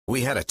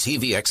We had a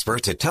TV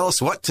expert to tell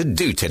us what to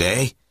do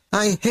today.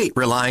 I hate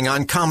relying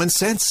on common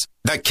sense.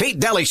 The Kate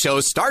Daly Show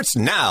starts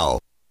now.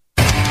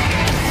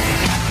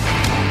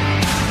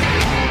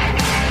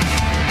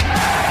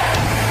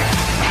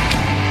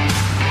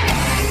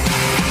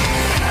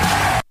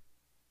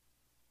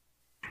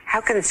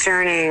 How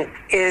concerning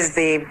is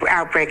the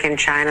outbreak in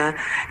China?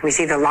 We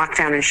see the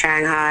lockdown in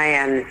Shanghai,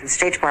 and the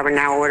State Department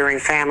now ordering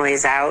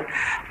families out,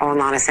 all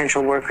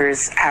non-essential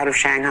workers out of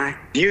Shanghai.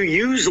 You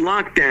use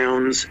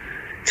lockdowns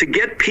to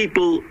get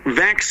people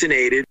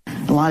vaccinated.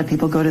 A lot of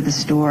people go to the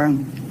store,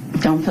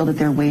 don't feel that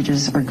their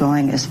wages are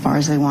going as far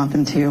as they want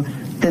them to.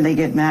 Then they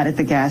get mad at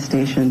the gas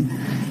station.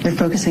 They're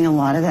focusing a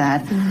lot of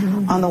that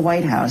on the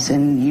White House.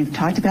 And you've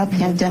talked about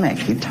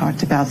pandemic. You've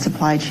talked about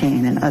supply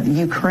chain and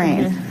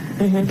Ukraine.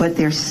 But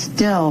they're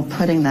still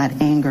putting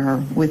that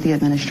anger with the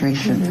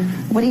administration.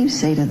 What do you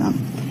say to them?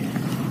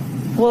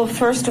 Well,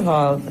 first of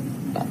all,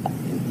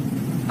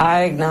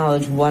 I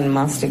acknowledge, one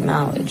must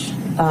acknowledge,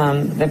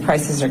 that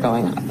prices are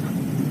going up.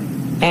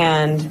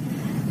 And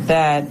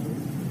that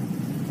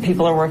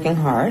people are working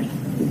hard.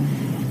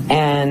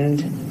 And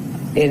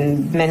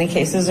in many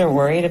cases are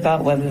worried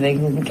about whether they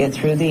can get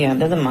through the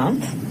end of the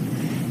month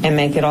and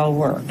make it all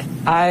work.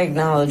 I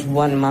acknowledge,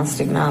 one must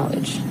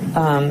acknowledge,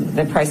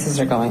 that prices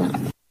are going up.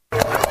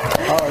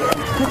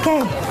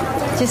 Okay,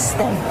 just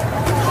stay.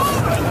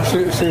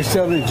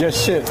 So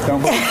just sit,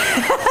 don't we?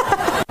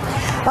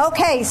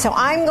 Okay, so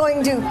I'm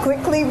going to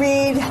quickly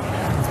read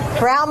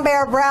Brown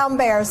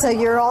Bear, so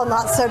you're all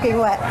not soaking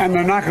wet. And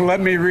they're not going to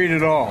let me read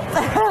it all.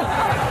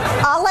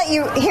 I'll let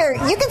you, here,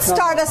 you can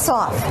start us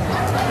off.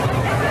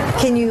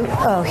 Can you,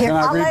 here. Can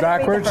I I'll read let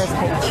backwards? Read the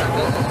first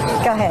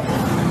page. Go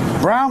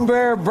ahead. Brown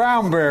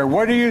bear,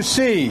 what do you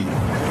see?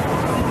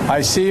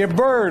 I see a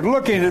bird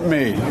looking at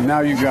me.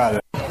 Now you got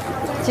it.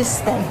 Just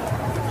stay.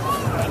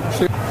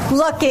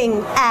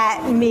 Looking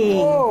at me.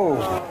 Oh,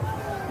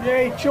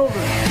 yay,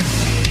 children.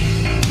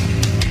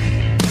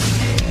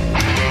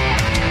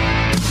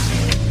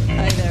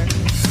 Hi there.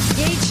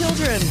 Yay,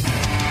 children.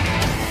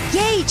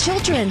 Yay,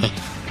 children.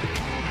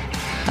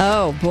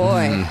 Oh,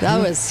 boy.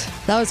 That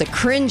was a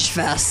cringe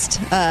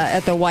fest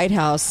at the White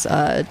House.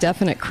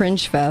 Definite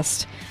cringe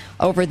fest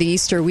over the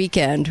Easter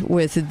weekend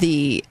with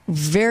the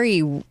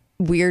very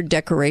weird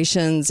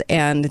decorations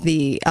and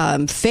the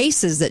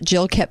faces that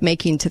Jill kept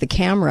making to the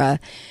camera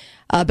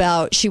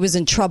about she was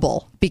in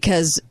trouble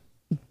because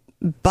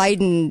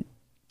Biden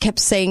kept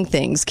saying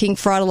things. King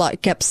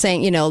Fraudalot kept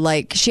saying,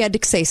 like she had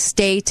to say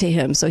stay to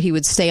him so he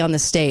would stay on the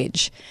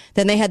stage.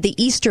 Then they had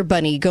the Easter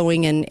Bunny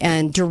going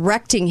and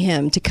directing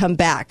him to come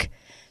back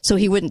so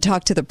he wouldn't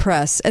talk to the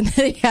press. And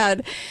then he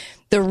had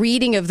the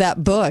reading of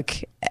that book.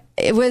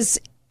 It was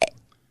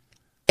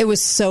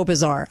so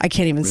bizarre. I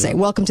can't even say.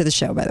 Welcome to the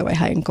show, by the way.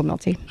 Hi, Uncle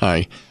Milty.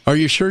 Hi. Are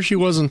you sure she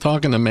wasn't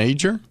talking to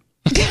Major?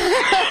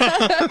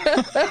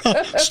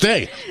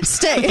 Stay.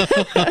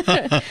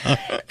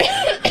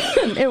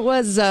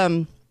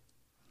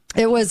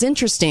 It was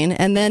interesting.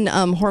 And then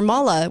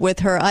Hormala with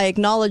her, I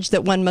acknowledge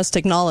that one must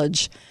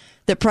acknowledge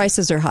that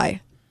prices are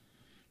high.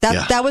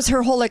 That was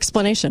her whole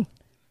explanation.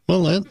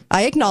 Well,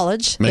 I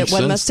acknowledge that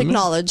one must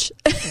acknowledge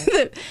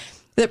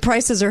that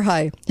prices are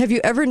high. Have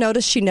you ever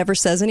noticed she never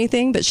says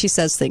anything, but she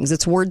says things?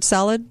 It's word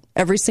salad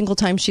every single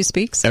time she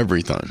speaks?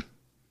 Every time.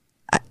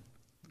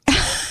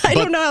 I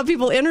don't know how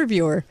people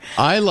interview her.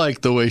 I like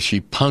the way she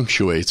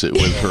punctuates it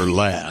with her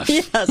laugh.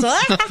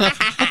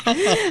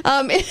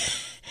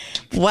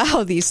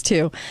 Wow, these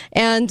two.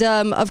 And,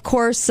 of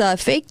course,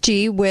 Fake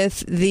G with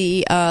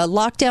the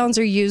lockdowns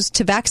are used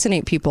to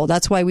vaccinate people.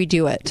 That's why we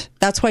do it.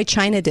 That's why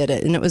China did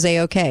it, and it was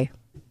A-OK.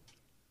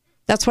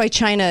 That's why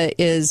China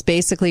is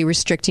basically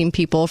restricting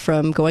people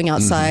from going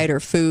outside or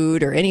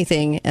food or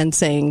anything and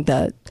saying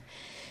that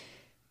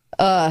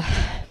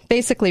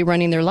basically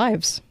running their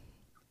lives.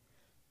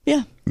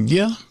 Yeah.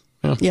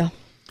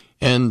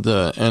 And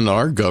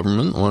our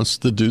government wants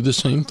to do the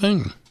same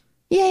thing.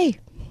 Yay.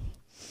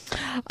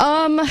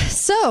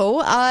 So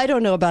I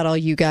don't know about all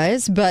you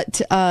guys,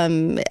 but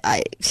I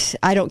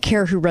don't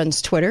care who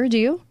runs Twitter. Do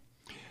you?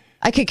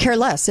 I could care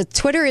less.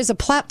 Twitter is a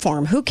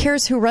platform. Who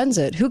cares who runs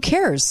it? Who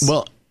cares?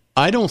 Well,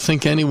 I don't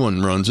think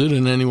anyone runs it,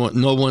 and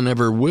no one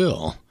ever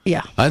will.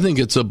 Yeah. I think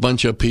it's a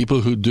bunch of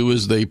people who do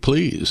as they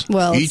please.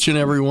 Well, each and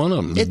every one of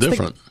them is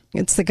different.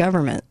 It's the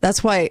government.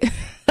 That's why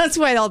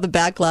all the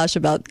backlash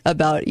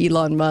about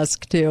Elon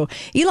Musk too.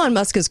 Elon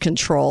Musk is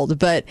controlled,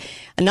 but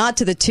not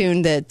to the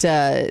tune that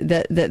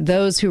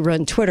those who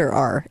run Twitter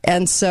are.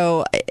 And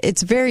so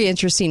it's very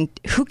interesting.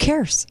 Who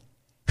cares?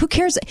 Who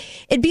cares?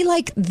 It'd be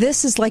like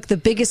this is like the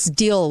biggest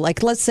deal.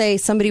 Like, let's say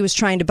somebody was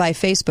trying to buy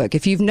Facebook.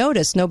 If you've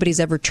noticed, nobody's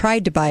ever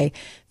tried to buy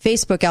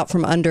Facebook out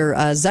from under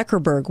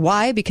Zuckerberg.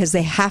 Why? Because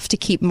they have to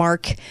keep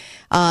Mark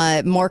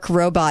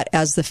Robot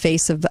as the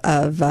face of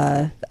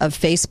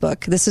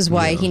Facebook. This is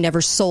why he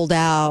never sold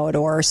out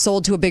or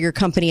sold to a bigger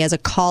company as a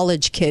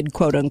college kid,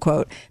 quote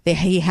unquote.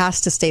 He has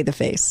to stay the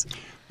face.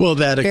 Well,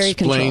 that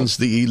explains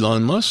the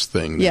Elon Musk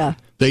thing. Then. Yeah.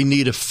 They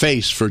need a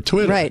face for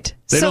Twitter. Right.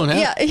 They don't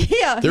have.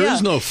 Yeah. There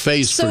is no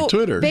face for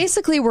Twitter.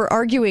 Basically, we're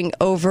arguing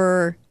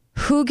over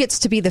who gets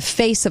to be the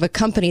face of a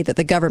company that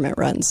the government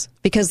runs?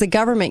 Because the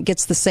government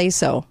gets the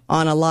say-so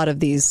on a lot of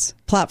these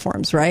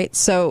platforms, right?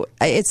 So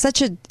it's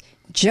such a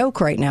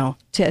joke right now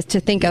to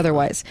think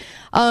otherwise.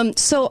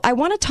 So I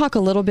want to talk a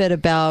little bit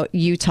about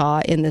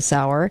Utah in this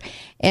hour.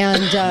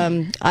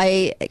 And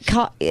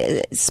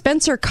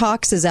Spencer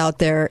Cox is out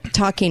there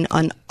talking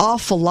an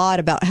awful lot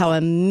about how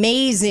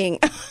amazing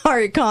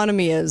our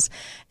economy is.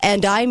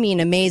 And I mean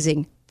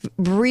amazing.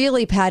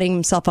 Really patting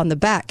himself on the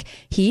back.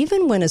 He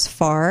even went as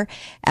far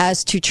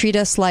as to treat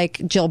us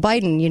like Jill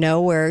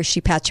Biden, where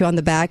she pats you on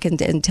the back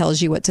and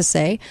tells you what to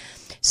say.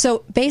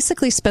 So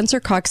basically, Spencer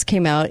Cox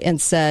came out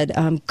and said,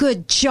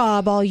 good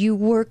job, all you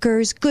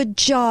workers. Good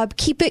job.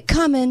 Keep it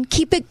coming.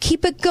 Keep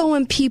it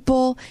going,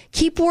 people.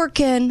 Keep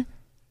working.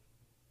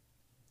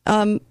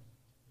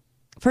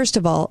 First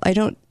of all, I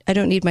don't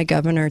need my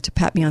governor to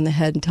pat me on the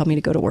head and tell me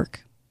to go to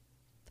work.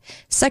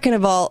 Second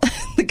of all,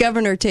 the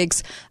governor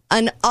takes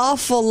an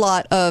awful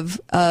lot of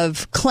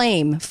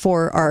claim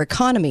for our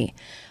economy.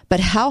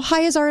 But how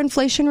high is our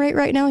inflation rate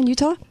right now in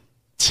Utah?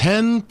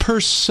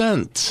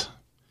 10%.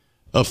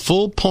 A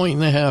full 1.5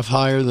 points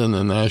higher than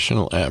the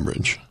national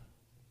average.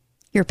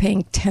 You're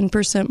paying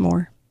 10%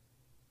 more.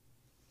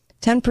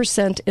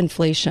 10%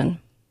 inflation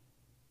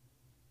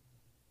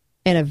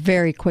in a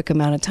very quick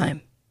amount of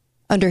time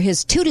under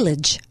his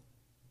tutelage.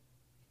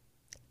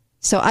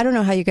 So I don't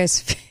know how you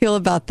guys feel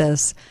about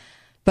this,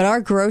 but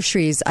our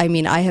groceries, I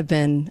mean, I have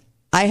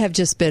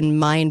just been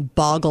mind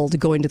boggled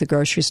going to the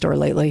grocery store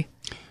lately.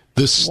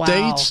 The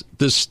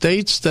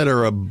states that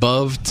are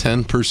above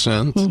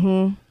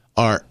 10%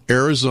 are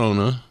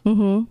Arizona,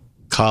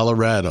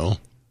 Colorado,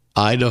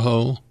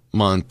 Idaho,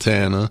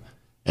 Montana,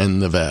 and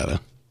Nevada.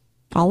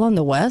 All on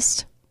the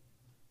west?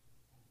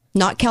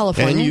 Not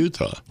California? And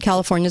Utah.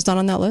 California's not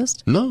on that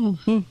list? No.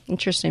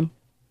 Interesting.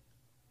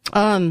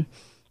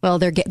 Well,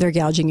 they're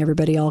gouging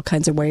everybody all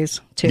kinds of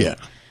ways, too. Yeah.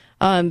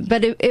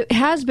 But it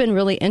has been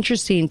really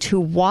interesting to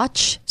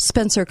watch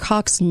Spencer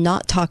Cox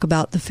not talk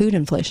about the food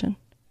inflation.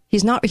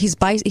 He's just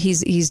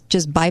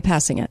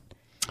bypassing it.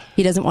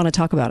 He doesn't want to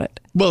talk about it.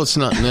 Well, it's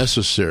not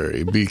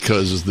necessary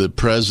because the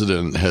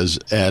president has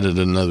added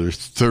another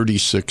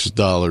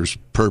 $36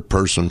 per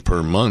person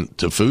per month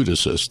to food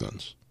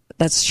assistance.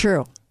 That's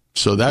true.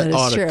 So that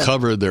ought to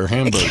cover their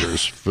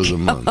hamburgers for the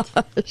month.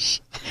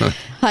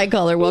 Hi,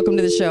 caller. Welcome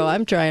to the show.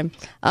 I'm trying.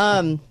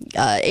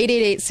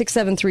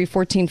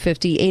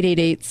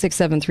 888-673-1450,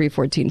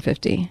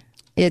 888-673-1450.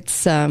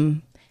 It's,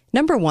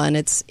 number one,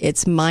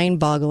 it's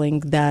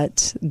mind-boggling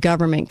that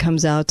government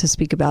comes out to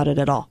speak about it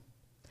at all.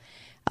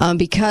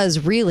 Because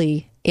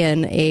really,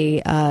 in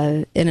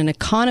an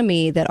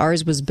economy that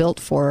ours was built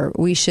for,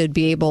 we should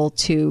be able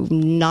to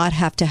not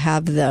have to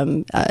have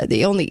them.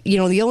 The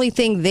only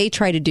thing they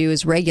try to do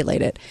is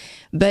regulate it.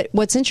 But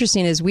what's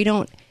interesting is we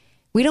don't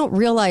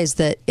realize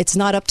that it's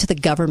not up to the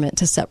government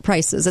to set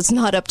prices. It's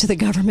not up to the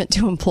government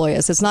to employ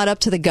us. It's not up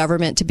to the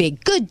government to be a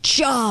good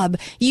job,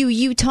 you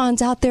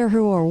Utahns out there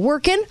who are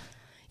working.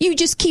 You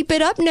just keep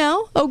it up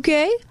now,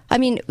 okay? I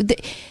mean,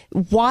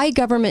 why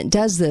government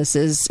does this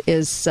is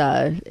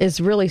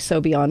really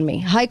so beyond me.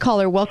 Hi,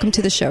 caller. Welcome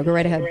to the show. Go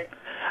right ahead.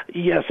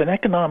 Yes, in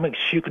economics,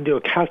 you can do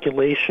a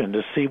calculation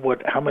to see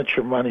how much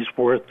your money's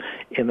worth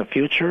in the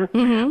future.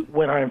 Mm-hmm.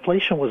 When our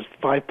inflation was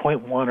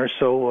 5.1 or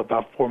so,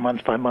 about 5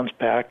 months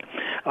back,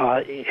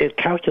 it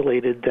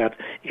calculated that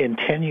in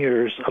 10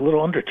 years, a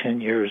little under 10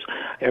 years,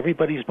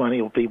 everybody's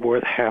money will be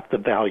worth half the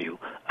value.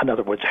 In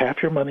other words,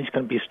 half your money's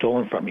going to be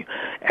stolen from you.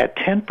 At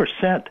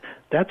 10%,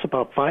 that's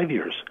about 5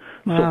 years.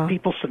 Wow. So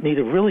people need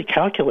to really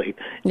calculate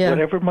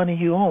whatever money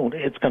you own,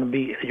 it's going to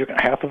be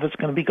half of it's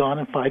going to be gone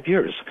in 5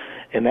 years,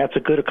 and that's a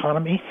good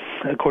economy,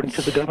 according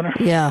to the governor.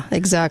 Yeah,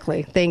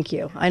 exactly. Thank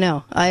you. I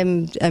know.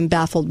 I'm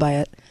baffled by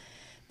it,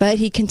 but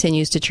he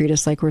continues to treat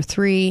us like we're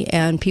three,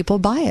 and people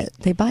buy it.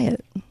 They buy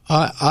it.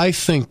 I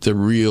think the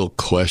real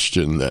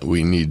question that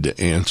we need to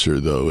answer,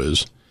 though,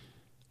 is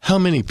how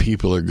many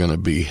people are going to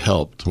be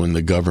helped when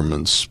the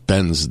government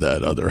spends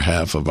that other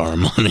half of our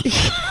money?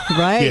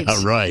 Right.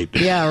 Yeah, right.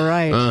 Yeah,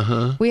 right.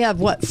 Uh-huh. We have,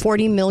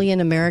 40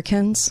 million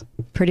Americans?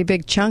 Pretty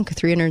big chunk,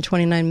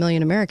 329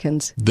 million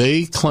Americans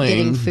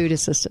getting food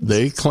assistance.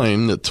 They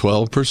claim that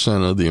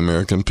 12% of the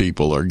American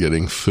people are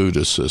getting food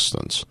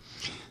assistance.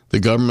 The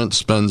government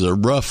spends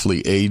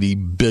roughly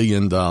 $80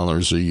 billion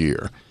a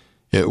year.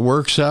 It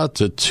works out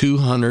to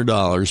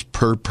 $200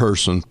 per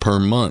person per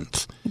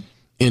month.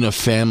 In a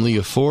family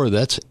of four,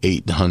 that's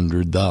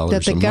 $800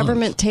 that the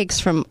government takes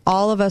from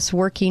all of us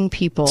working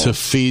people to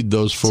feed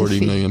those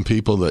 40 million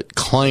people that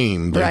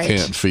claim they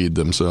can't feed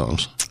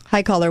themselves.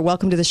 Hi, caller.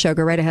 Welcome to the show.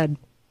 Go right ahead.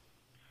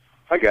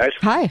 Hi, guys.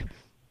 Hi.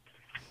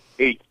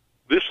 Hey,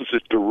 this is a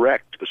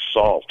direct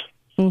assault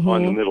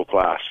on the middle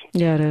class.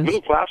 Yeah, it is.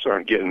 Middle class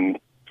aren't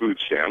getting food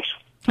stamps.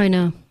 I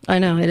know.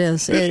 It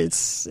is.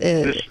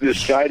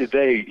 This guy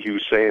today, he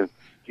was saying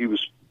he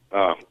was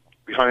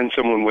behind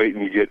someone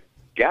waiting to get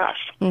gas,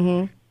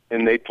 and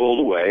they pulled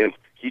away, and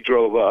he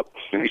drove up,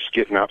 and he's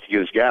getting out to get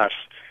his gas,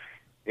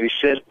 and he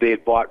said they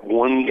had bought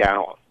 1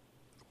 gallon.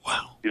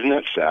 Wow. Isn't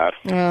that sad?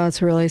 Oh,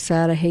 it's really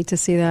sad. I hate to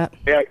see that.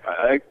 Yeah,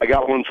 I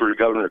got one for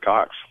Governor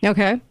Cox.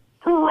 Okay.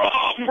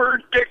 Hurrah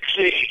for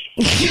Dixie!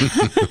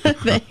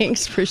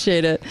 Thanks,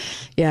 appreciate it.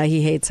 Yeah,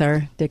 he hates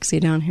our Dixie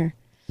down here.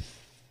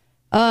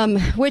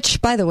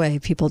 Which, by the way,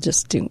 people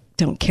just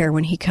don't care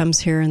when he comes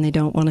here, and they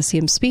don't want to see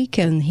him speak,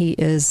 and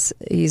he's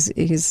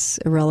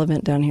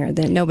irrelevant down here.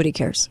 Nobody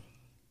cares.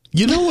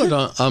 You know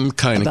what I'm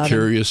kind of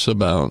curious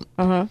about?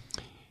 Uh-huh.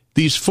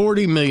 These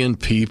 40 million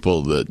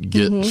people that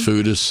get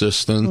food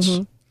assistance,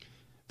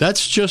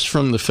 that's just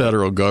from the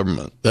federal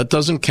government. That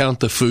doesn't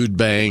count the food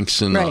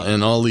banks and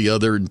all the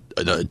other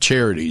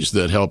charities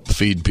that help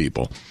feed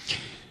people.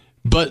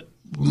 But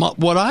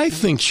what I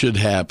think should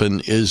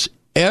happen is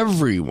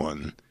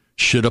everyone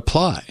should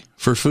apply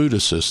for food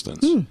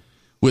assistance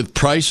with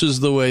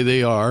prices the way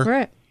they are.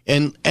 Right.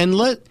 And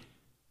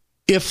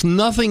if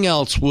nothing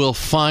else, we'll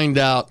find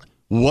out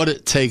what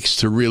it takes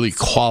to really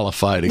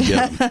qualify to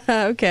get them.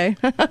 Okay.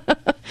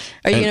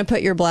 Are you going to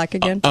put your black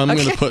again? I'm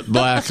going to put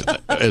black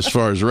as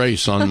far as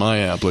race on my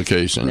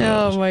application.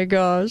 Oh, my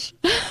gosh.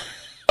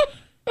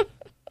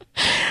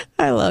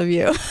 I love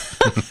you.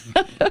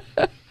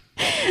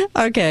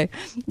 Okay.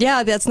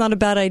 Yeah, that's not a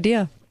bad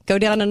idea. Go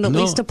down and at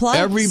least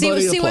apply.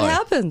 See what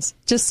happens.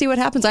 Just see what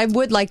happens. I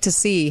would like to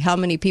see how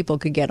many people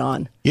could get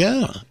on.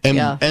 Yeah.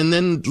 And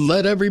then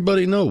let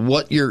everybody know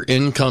what your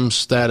income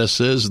status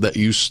is that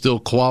you still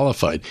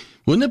qualified.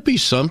 Wouldn't it be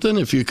something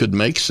if you could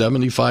make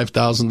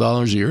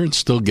 $75,000 a year and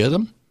still get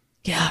them?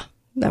 Yeah,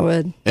 that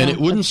would. And it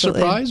wouldn't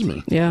surprise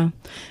me. Yeah,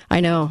 I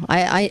know.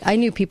 I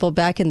knew people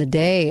back in the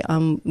day,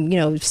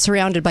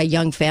 surrounded by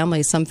young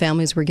families. Some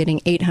families were getting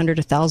 $800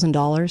 to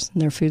 $1,000 in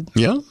their food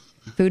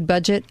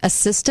budget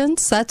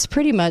assistance. That's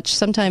pretty much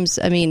sometimes,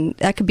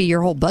 that could be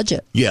your whole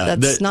budget. Yeah.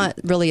 That's not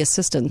really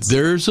assistance.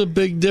 There's a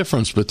big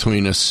difference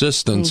between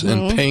assistance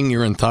and paying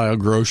your entire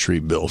grocery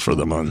bill for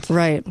the month.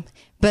 Right.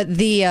 But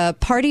the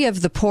party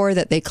of the poor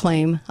that they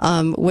claim,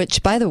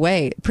 which, by the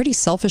way, pretty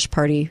selfish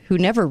party who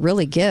never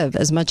really give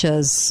as much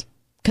as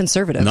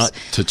conservatives. Not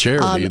to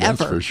charity,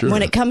 that's ever. for sure.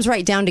 When it comes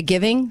right down to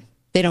giving,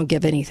 they don't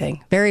give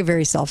anything. Very,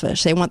 very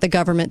selfish. They want the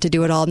government to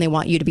do it all, and they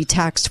want you to be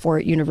taxed for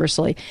it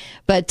universally.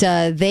 But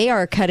they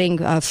are cutting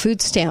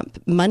food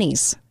stamp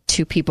monies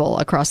to people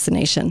across the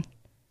nation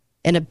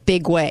in a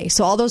big way.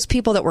 So all those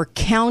people that were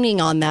counting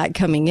on that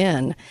coming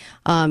in,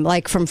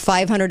 like from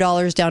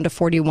 $500 down to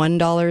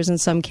 $41 in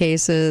some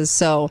cases.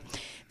 So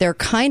they're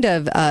kind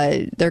of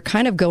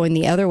going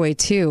the other way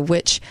too,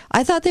 which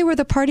I thought they were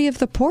the party of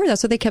the poor.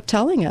 That's what they kept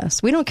telling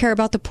us. We don't care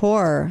about the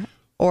poor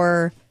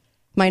or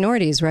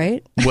minorities,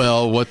 right?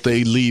 Well, what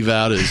they leave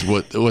out is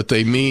what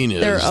they mean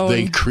is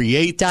they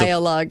create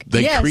dialogue.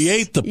 They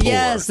create the poor.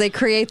 Yes, they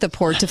create the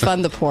poor to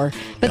fund the poor,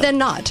 but then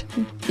not.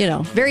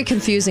 Very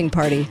confusing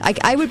party.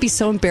 I would be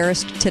so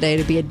embarrassed today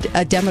to be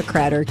a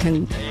Democrat or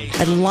can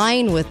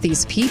align with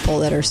these people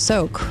that are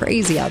so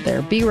crazy out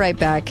there. Be right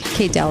back.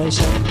 Kate Daly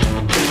Show.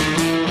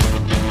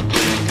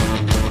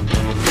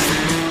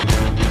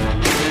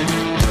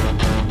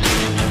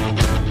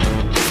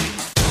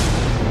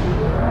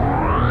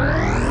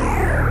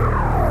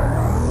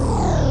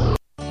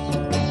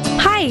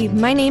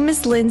 My name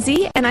is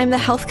Lindsay, and I'm the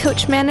Health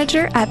Coach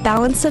Manager at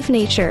Balance of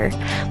Nature.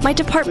 My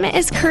department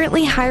is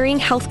currently hiring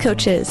health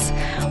coaches.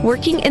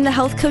 Working in the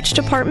Health Coach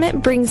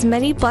department brings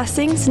many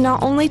blessings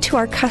not only to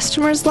our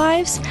customers'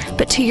 lives,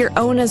 but to your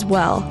own as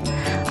well.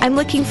 I'm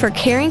looking for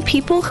caring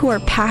people who are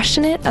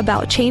passionate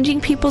about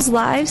changing people's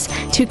lives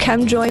to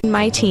come join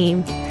my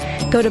team.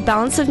 Go to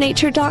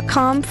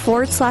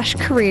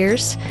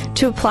balanceofnature.com/careers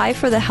to apply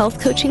for the health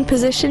coaching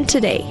position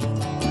today.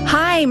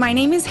 Hi, my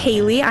name is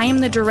Haley. I am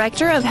the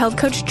Director of Health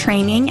Coach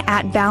Training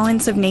at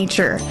Balance of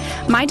Nature.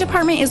 My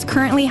department is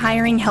currently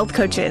hiring health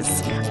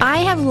coaches. I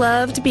have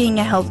loved being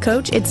a health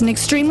coach. It's an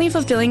extremely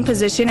fulfilling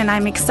position, and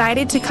I'm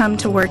excited to come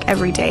to work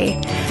every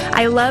day.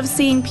 I love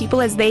seeing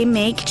people as they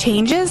make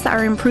changes that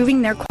are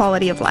improving their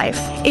quality of life.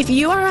 If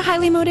you are a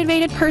highly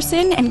motivated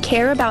person and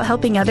care about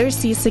helping others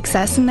see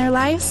success in their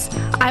lives,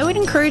 I would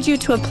encourage you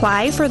to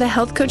apply for the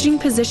health coaching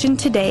position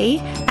today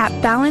at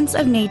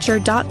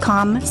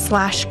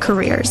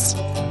balanceofnature.com/careers.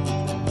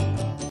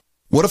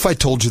 What if I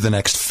told you the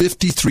next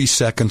 53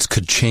 seconds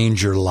could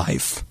change your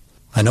life?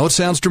 I know it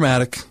sounds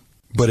dramatic,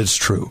 but it's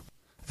true.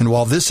 And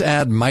while this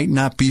ad might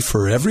not be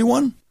for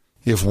everyone,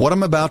 if what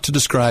I'm about to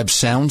describe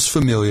sounds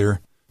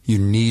familiar, you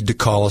need to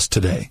call us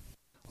today.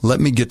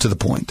 Let me get to the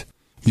point.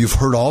 You've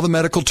heard all the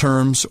medical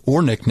terms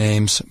or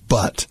nicknames,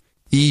 but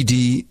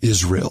ED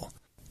is real.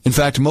 In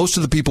fact, most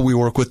of the people we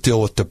work with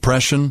deal with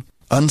depression,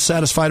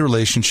 unsatisfied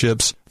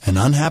relationships, an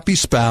unhappy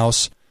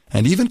spouse,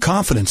 and even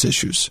confidence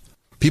issues.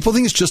 People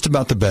think it's just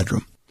about the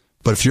bedroom.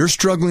 But if you're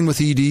struggling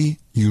with ED,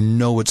 you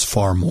know it's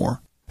far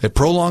more. At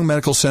Prolong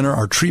Medical Center,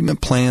 our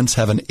treatment plans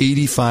have an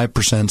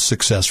 85%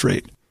 success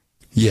rate.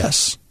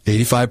 Yes,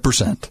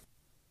 85%.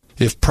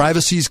 If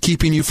privacy is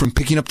keeping you from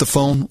picking up the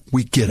phone,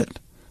 we get it.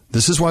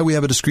 This is why we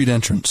have a discreet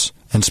entrance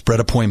and spread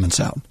appointments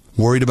out.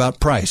 Worried about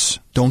price?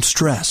 Don't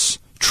stress.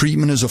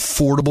 Treatment is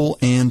affordable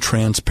and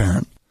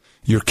transparent.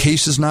 Your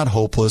case is not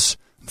hopeless.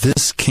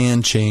 This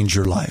can change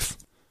your life.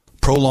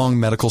 Prolong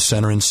Medical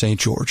Center in St.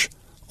 George.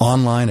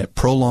 Online at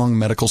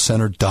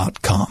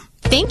prolongmedicalcenter.com.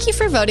 Thank you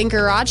for voting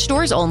Garage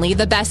Doors Only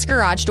the best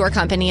garage door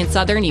company in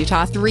Southern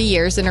Utah 3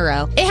 years in a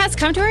row. It has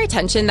come to our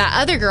attention that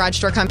other garage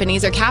door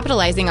companies are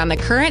capitalizing on the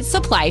current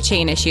supply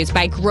chain issues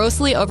by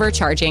grossly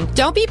overcharging.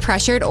 Don't be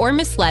pressured or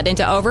misled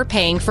into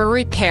overpaying for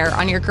repair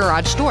on your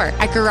garage door.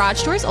 At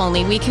Garage Doors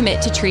Only, we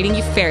commit to treating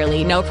you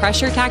fairly, no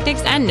pressure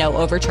tactics, and no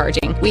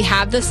overcharging. We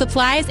have the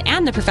supplies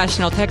and the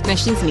professional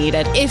technicians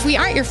needed. If we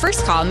aren't your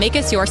first call, make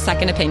us your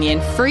second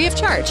opinion, free of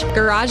charge.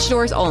 Garage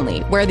Doors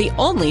Only, where the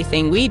only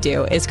thing we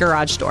do is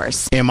garage doors.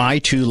 Am I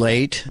too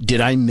late?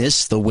 Did I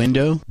miss the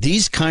window?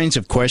 These kinds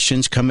of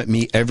questions come at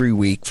me every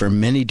week from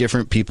many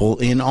different people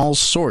in all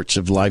sorts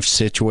of life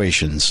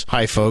situations.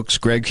 Hi folks,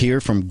 Greg here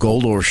from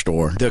Gold Ore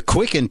Store. The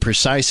quick and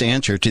precise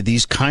answer to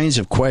these kinds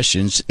of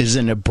questions is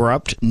an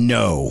abrupt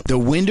no. The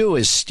window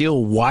is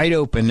still wide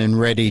open and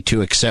ready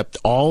to accept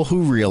all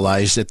who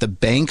realize that the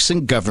banks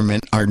and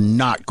government are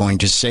not going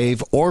to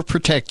save or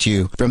protect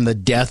you from the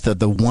death of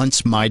the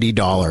once mighty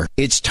dollar.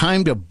 It's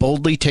time to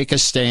boldly take a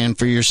stand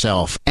for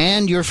yourself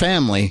and your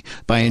family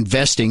by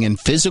investing in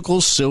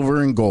physical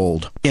silver and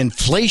gold.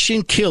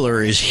 Inflation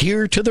Killer is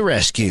here to the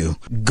rescue.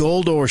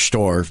 Gold Ore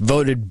Store,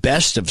 voted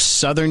best of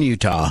Southern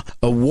Utah.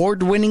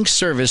 Award-winning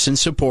service and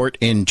support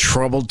in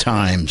troubled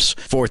times.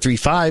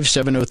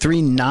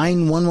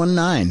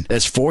 435-703-9119.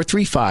 That's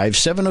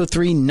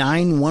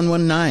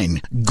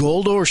 435-703-9119.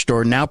 Gold Ore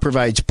Store now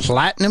provides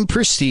platinum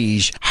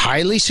prestige,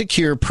 highly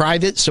secure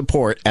private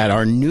support at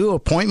our new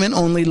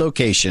appointment-only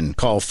location.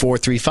 Call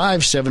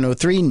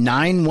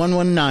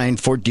 435-703-9119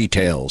 for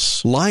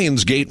details.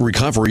 Lionsgate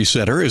Recovery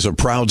Center is a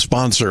proud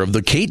sponsor of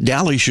the Kate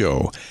Daly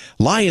Show.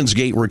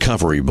 Lionsgate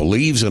Recovery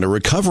believes in a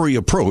recovery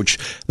approach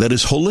that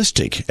is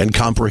holistic and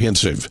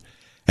comprehensive.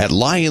 At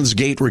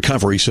Lionsgate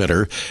Recovery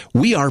Center,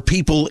 we are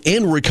people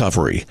in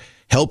recovery,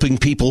 helping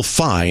people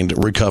find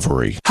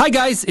recovery. Hi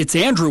guys, it's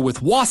Andrew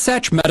with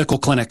Wasatch Medical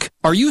Clinic.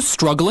 Are you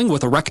struggling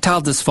with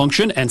erectile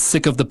dysfunction and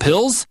sick of the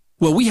pills?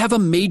 Well, we have a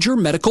major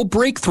medical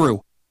breakthrough.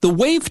 The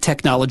WAVE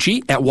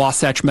technology at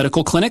Wasatch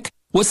Medical Clinic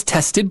was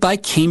tested by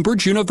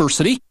Cambridge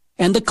University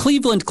and the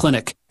Cleveland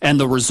Clinic, and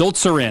the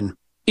results are in.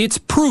 It's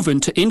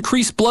proven to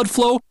increase blood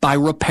flow by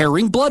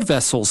repairing blood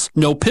vessels.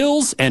 No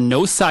pills and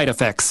no side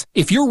effects.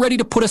 If you're ready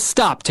to put a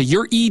stop to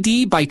your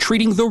ED by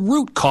treating the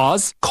root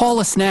cause, call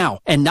us now.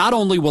 And not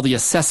only will the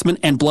assessment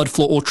and blood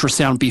flow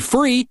ultrasound be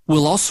free,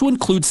 we'll also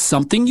include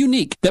something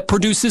unique that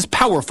produces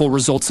powerful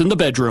results in the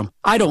bedroom.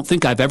 I don't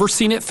think I've ever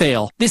seen it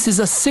fail. This is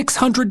a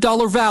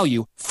 $600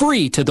 value,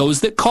 free to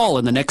those that call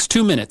in the next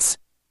 2 minutes.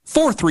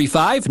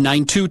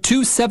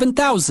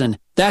 435-922-7000.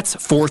 That's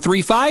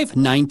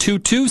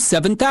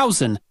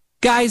 435-922-7000.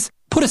 Guys,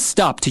 put a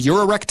stop to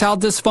your erectile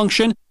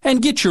dysfunction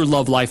and get your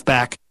love life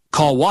back.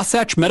 Call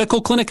Wasatch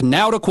Medical Clinic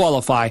now to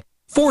qualify.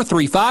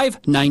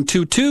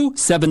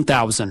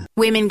 435-922-7000.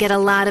 Women get a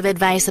lot of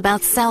advice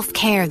about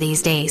self-care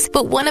these days,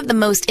 but one of the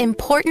most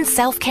important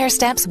self-care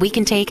steps we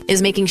can take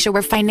is making sure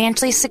we're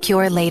financially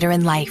secure later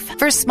in life.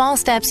 For small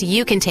steps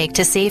you can take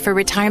to save for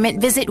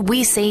retirement, visit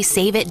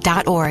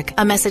WeSaySaveIt.org.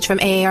 A message from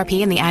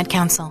AARP and the Ad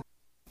Council.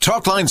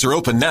 Talk lines are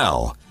open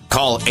now.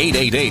 Call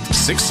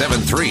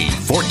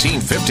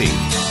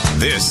 888-673-1450.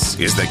 This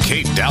is the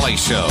Kate Daly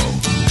Show.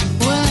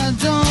 Well, I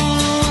don't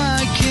know why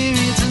I came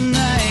here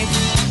tonight.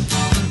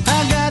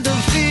 I got the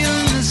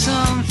feeling that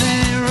something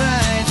ain't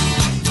right.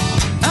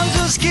 I'm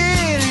so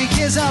scared in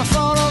case I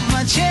fall off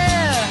my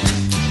chair.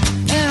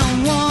 And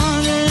I'm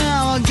wondering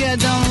how I'll get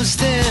down the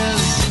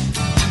stairs.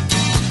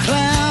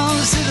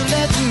 Clowns to the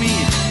left of me,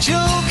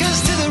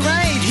 jokers to the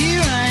right.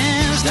 Here I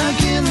am, stuck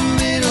in the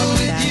middle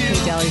with you.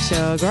 Kate Daly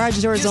Show.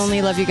 Garage Doors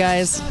Only. Love you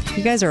guys.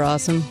 You guys are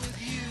awesome.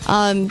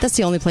 That's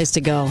the only place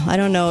to go. I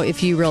don't know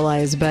if you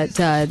realize, but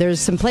there's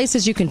some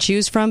places you can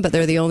choose from, but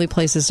they're the only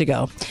places to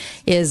go,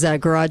 is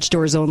Garage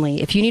Doors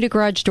Only. If you need a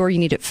garage door, you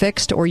need it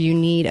fixed, or you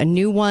need a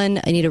new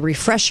one, you need a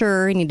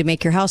refresher, you need to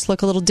make your house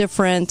look a little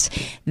different,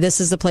 this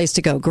is the place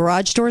to go.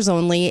 Garage Doors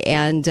Only,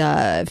 and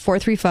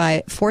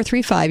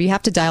 435, you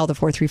have to dial the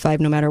 435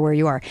 no matter where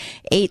you are,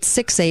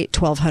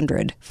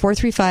 868-1200,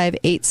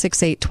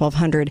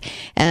 435-868-1200.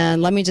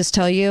 And let me just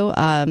tell you,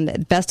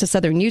 best of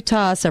Southern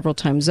Utah several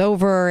times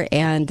over,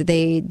 and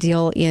they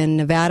deal in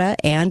Nevada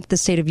and the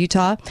state of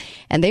Utah,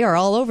 and they are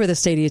all over the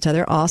state of Utah.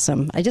 They're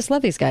awesome. I just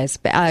love these guys.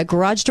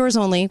 Garage Doors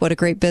Only, what a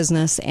great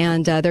business,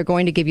 and they're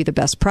going to give you the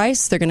best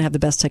price, they're going to have the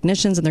best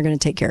technicians, and they're going to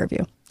take care of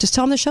you. Just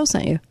tell them the show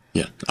sent you.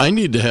 Yeah, I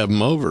need to have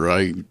them over.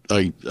 I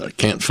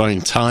can't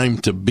find time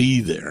to be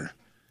there.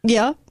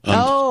 Yeah.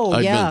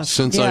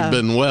 Since I've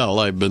been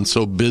well, I've been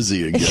so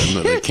busy again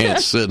that I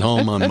can't sit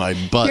home on my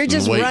butt. You're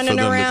just and wait running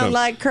for them around to come.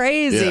 like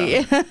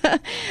crazy.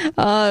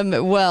 Yeah.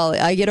 Well,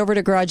 I get over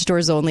to Garage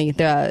Doors Only.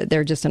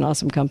 They're just an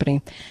awesome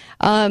company.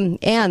 And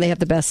they have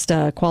the best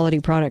quality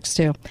products,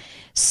 too.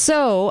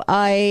 So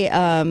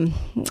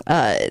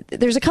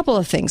there's a couple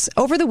of things.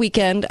 Over the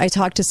weekend, I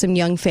talked to some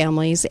young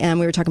families, and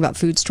we were talking about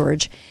food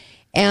storage.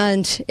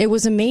 And it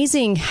was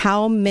amazing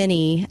how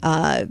many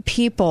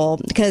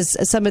people, because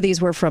some of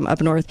these were from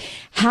up north,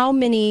 how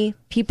many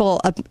people,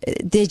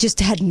 they just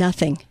had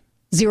nothing.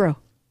 Zero.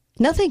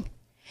 Nothing.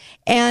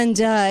 And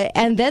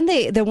then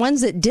the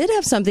ones that did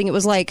have something, it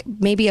was like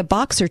maybe a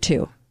box or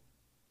two.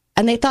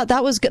 And they thought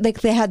that was good.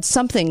 They had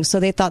something, so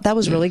they thought that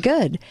was really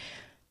good.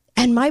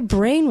 And my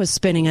brain was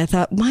spinning. I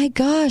thought, my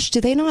gosh, do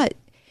they not...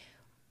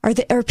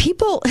 Are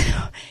people,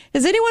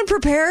 is anyone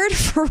prepared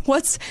for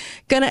what's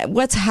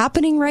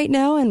happening right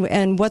now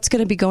and what's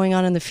going to be going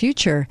on in the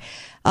future?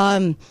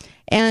 And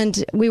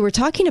we were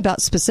talking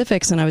about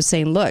specifics, and I was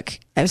saying,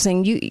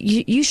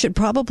 you should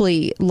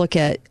probably look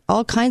at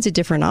all kinds of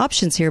different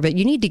options here, but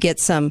you need to get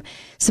some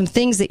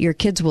things that your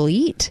kids will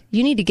eat.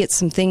 You need to get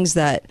some things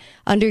that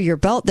under your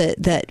belt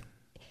that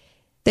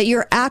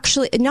you're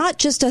actually not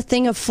just a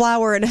thing of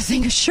flour and a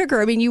thing of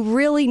sugar. I mean, you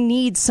really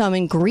need some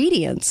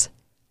ingredients.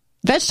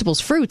 Vegetables,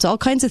 fruits, all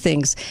kinds of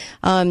things.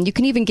 You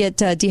can even get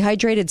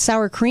dehydrated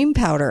sour cream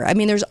powder. I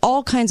mean, there's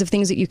all kinds of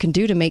things that you can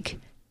do to make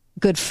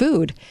good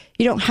food.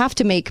 You don't have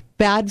to make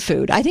bad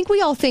food. I think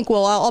we all think,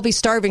 well, I'll be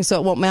starving, so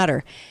it won't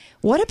matter.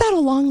 What about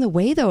along the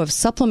way, though, of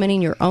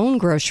supplementing your own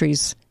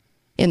groceries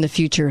in the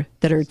future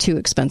that are too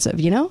expensive,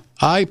 you know?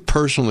 I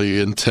personally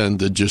intend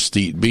to just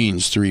eat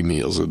beans 3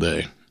 meals a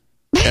day.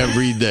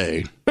 Every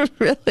day.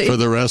 Really? For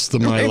the rest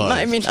of my life.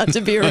 Remind me not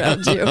to be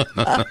around you.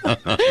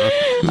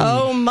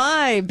 Oh,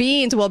 my.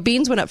 Beans. Well,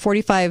 beans went up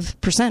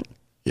 45%.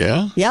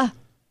 Yeah? Yeah.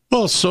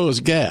 Well, so is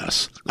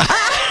gas.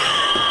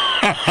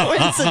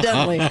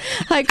 Coincidentally.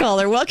 Hi,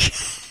 caller. Welcome.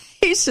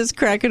 He's just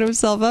cracking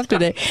himself up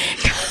today.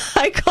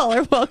 Hi,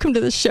 caller. Welcome to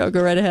the show.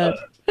 Go right ahead.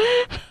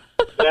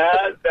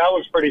 That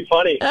was pretty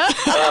funny. One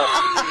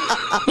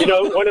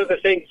of the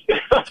things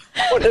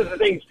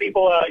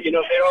people, if they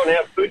don't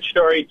have food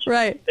storage,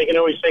 right, they can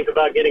always think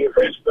about getting a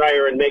freeze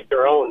dryer and make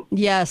their own.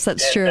 Yes,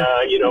 that's true.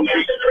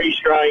 Freeze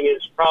drying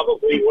is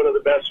probably one of the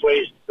best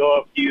ways to go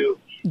up to.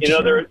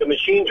 The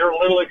machines are a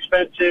little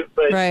expensive,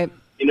 but right.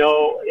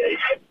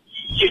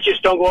 You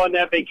just don't go on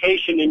that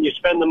vacation and you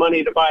spend the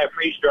money to buy a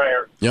freeze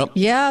dryer. Yep.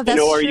 Yeah,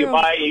 that's or true. you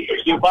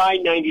buy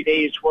 90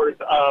 days worth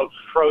of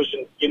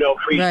frozen,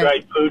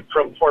 freeze-dried food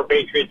from Fort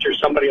Patriots or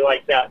somebody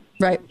like that.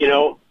 Right.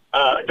 Don't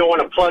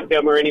want to plug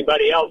them or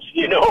anybody else,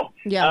 Yeah.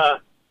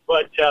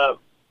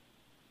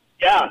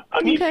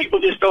 People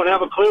just don't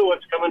have a clue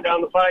what's coming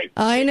down the pipe.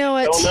 I know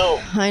it. Don't know.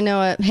 I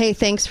know it. Hey,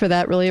 thanks for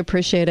that. Really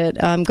appreciate it.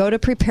 Go to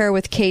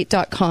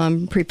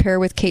preparewithkate.com,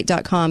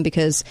 preparewithkate.com,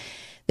 because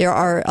there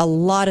are a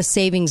lot of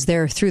savings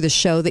there through the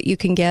show that you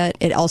can get.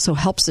 It also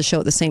helps the show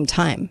at the same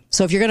time.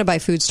 So if you're going to buy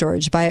food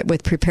storage, buy it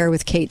with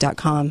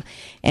preparewithkate.com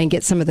and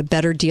get some of the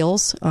better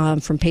deals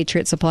from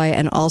Patriot Supply.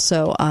 And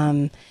also,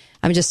 I'm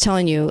just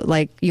telling you,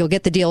 you'll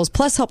get the deals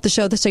plus help the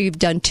show. So you've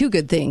done two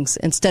good things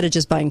instead of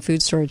just buying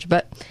food storage.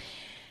 But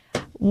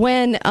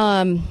when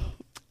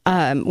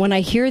I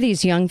hear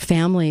these young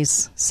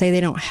families say they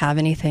don't have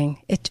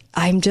anything,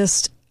 I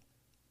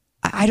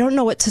don't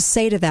know what to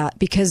say to that,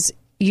 because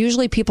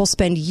usually people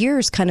spend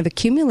years kind of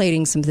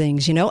accumulating some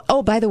things,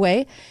 Oh, by the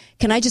way,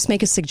 can I just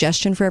make a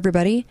suggestion for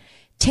everybody?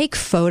 Take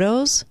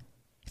photos.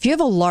 If you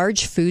have a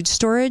large food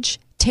storage,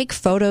 take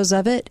photos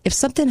of it. If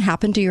something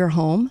happened to your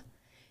home,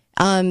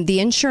 the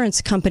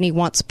insurance company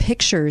wants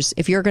pictures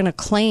if you're going to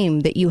claim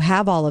that you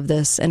have all of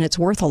this and it's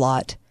worth a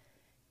lot.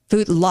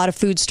 A lot of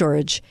food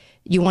storage.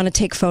 You want to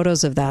take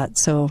photos of that.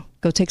 So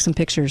go take some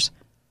pictures.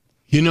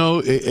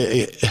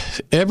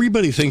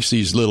 Everybody thinks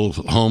these little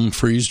home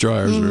freeze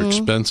dryers are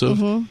expensive.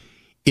 Mm-hmm.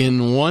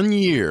 In 1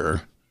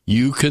 year,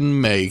 you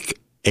can make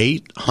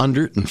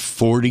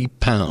 840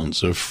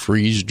 pounds of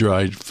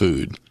freeze-dried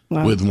food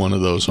with one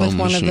of those home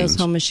machines. With one of those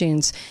home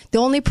machines. The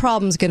only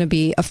problem is going to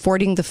be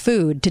affording the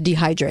food to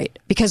dehydrate,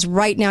 because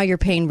right now you're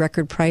paying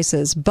record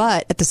prices,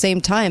 but at the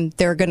same time,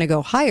 they're going to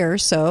go higher,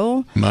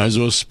 so... Might as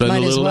well spend a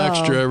little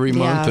extra every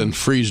month and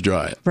freeze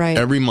dry it. Right.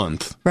 Every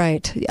month.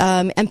 Right.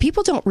 And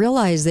people don't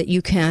realize that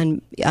you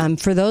can,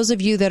 for those of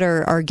you that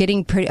are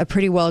getting a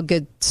pretty well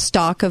good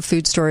stock of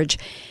food storage,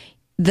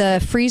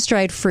 the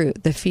freeze-dried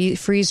fruit, the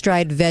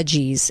freeze-dried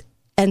veggies,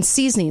 and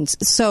seasonings.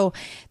 So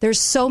there's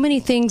so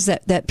many things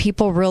that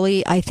people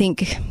really, I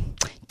think,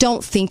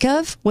 don't think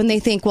of when they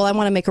think, well, I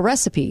want to make a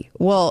recipe.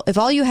 Well, if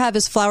all you have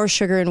is flour,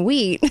 sugar, and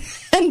wheat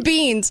and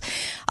beans,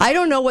 I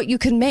don't know what you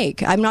can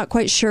make. I'm not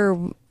quite sure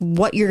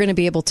what you're going to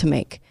be able to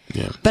make.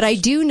 Yeah. But I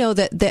do know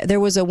that there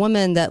was a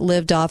woman that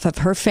lived off of,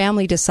 her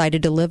family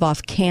decided to live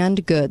off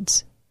canned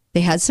goods.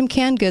 They had some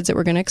canned goods that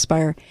were going to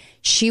expire.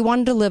 She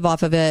wanted to live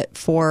off of it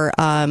for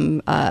a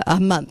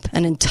month,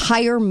 an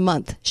entire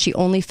month. She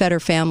only fed her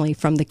family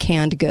from the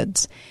canned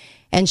goods.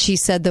 And she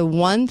said the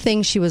one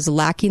thing she was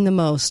lacking the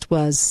most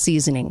was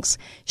seasonings.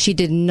 She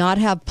did not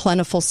have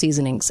plentiful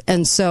seasonings.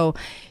 And so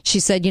she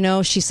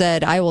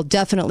said, I will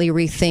definitely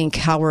rethink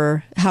how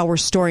we're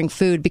storing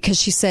food, because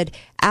she said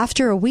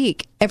after a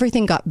week,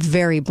 everything got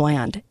very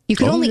bland. You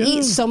can only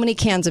eat so many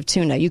cans of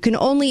tuna. You can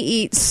only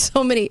eat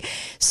so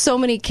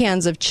many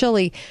cans of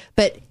chili.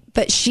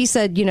 But she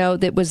said,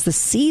 that was the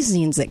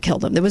seasonings that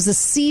killed them. There was the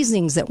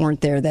seasonings that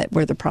weren't there that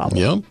were the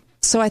problem. Yep.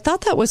 So I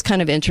thought that was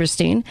kind of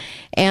interesting.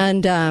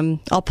 And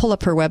I'll pull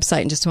up her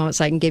website in just a moment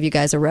so I can give you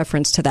guys a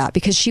reference to that,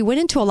 because she went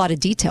into a lot of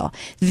detail.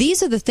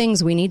 These are the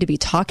things we need to be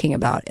talking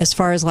about as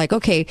far as like,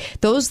 okay,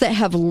 those that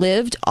have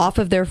lived off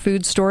of their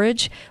food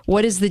storage,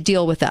 what is the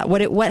deal with that?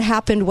 What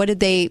happened? What did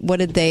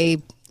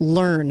they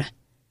learn?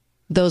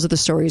 Those are the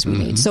stories we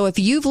need. So if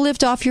you've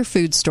lived off your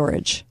food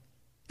storage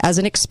as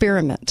an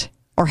experiment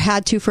or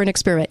had to for an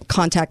experiment,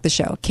 contact the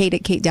show,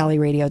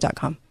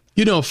 Kate@KateDalleyRadio.com.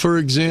 You know, for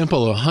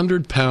example,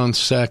 100-pound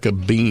sack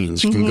of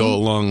beans can go a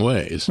long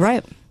ways.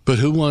 Right. But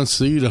who wants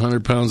to eat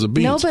 100 pounds of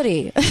beans?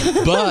 Nobody.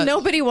 But,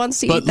 nobody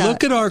wants to eat that. But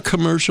look at our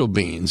commercial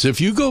beans. If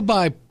you go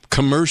buy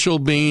commercial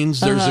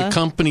beans, there's a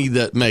company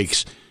that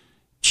makes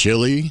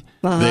chili.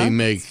 They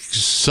make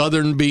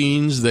southern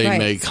beans. They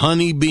make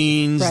honey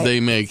beans. They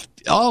make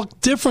all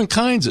different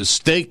kinds of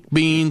steak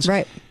beans.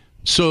 Right.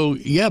 So,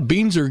 yeah,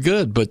 beans are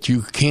good, but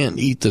you can't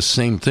eat the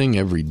same thing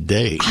every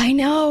day. I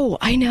know.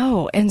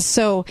 And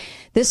so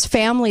this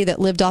family that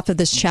lived off of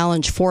this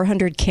challenge,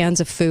 400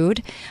 cans of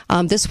food,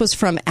 this was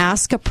from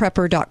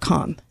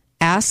askaprepper.com.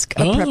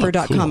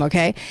 Askaprepper.com, cool.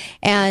 Okay?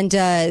 And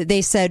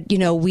they said,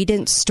 we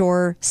didn't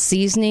store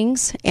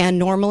seasonings, and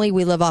normally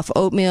we live off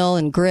oatmeal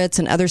and grits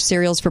and other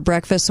cereals for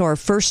breakfast, so our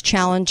first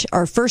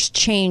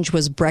change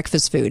was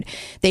breakfast food.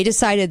 They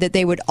decided that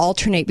they would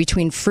alternate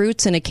between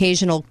fruits and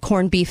occasional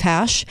corned beef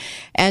hash,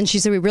 and she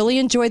said, we really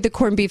enjoyed the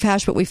corned beef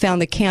hash, but we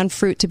found the canned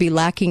fruit to be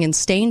lacking in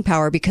staying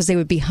power because they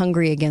would be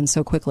hungry again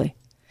so quickly.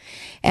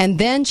 And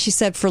then she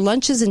said for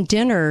lunches and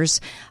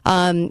dinners,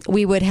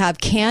 we would have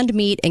canned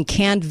meat and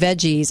canned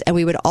veggies, and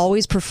we would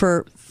always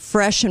prefer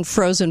fresh and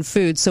frozen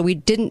food. So we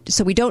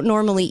don't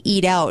normally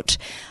eat out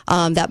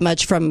that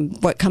much from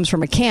what comes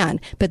from a can.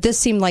 But this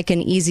seemed like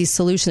an easy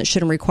solution that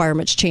shouldn't require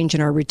much change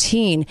in our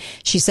routine.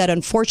 She said,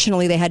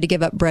 unfortunately, they had to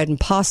give up bread and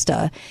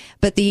pasta.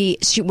 But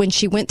when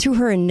she went through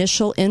her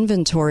initial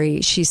inventory,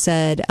 she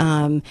said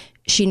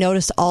she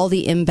noticed all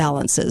the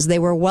imbalances. They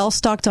were well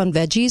stocked on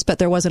veggies, but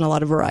there wasn't a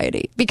lot of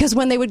variety. Because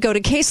when they would go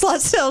to case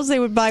lot sales, they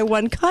would buy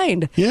one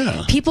kind.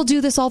 Yeah. People do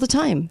this all the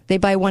time. They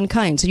buy one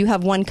kind. So you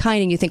have one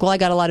kind and you think, well, I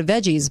got a lot of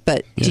veggies,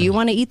 but do you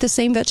want to eat the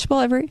same vegetable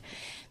every?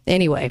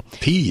 Anyway.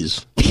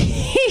 Peas.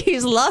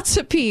 Lots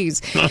of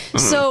peas.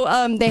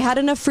 So they had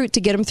enough fruit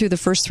to get them through the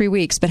first 3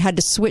 weeks, but had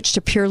to switch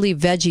to purely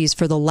veggies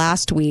for the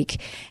last week.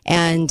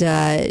 And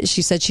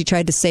she said she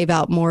tried to save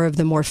out more of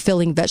the more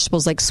filling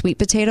vegetables like sweet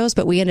potatoes,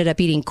 but we ended up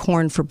eating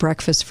corn for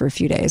breakfast for a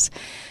few days.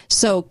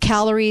 So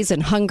calories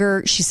and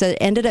hunger, she said,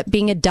 ended up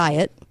being a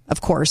diet,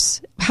 of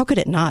course. How could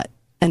it not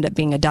end up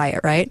being a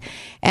diet, right?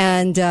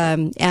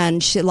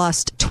 And she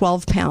lost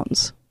 12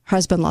 pounds. Her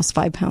husband lost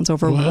 5 pounds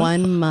over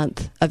 1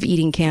 month of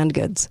eating canned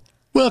goods.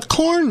 Well,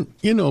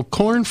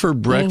 corn for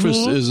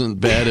breakfast isn't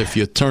bad if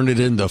you turn it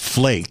into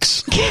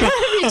flakes.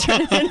 You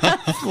turn it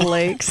into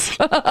flakes.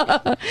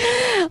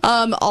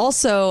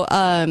 Also,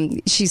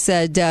 she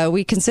said,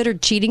 we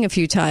considered cheating a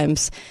few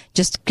times.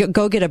 Just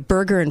go get a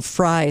burger and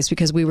fries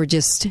because we were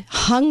just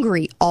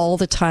hungry all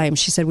the time.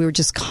 She said we were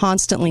just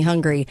constantly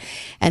hungry.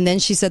 And then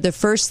she said the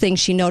first thing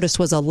she noticed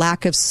was a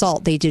lack of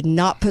salt. They did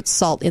not put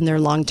salt in their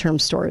long-term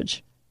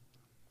storage.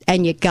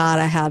 And you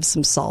gotta have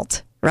some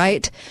salt.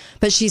 Right?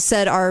 But she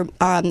said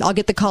I'll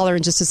get the caller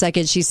in just a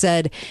second. She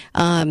said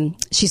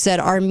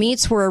our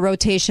meats were a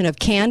rotation of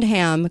canned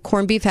ham,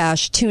 corned beef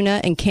hash,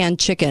 tuna, and canned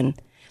chicken,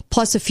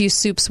 plus a few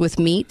soups with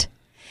meat.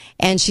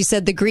 And she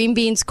said the green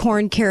beans,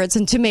 corn, carrots,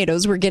 and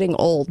tomatoes were getting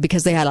old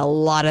because they had a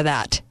lot of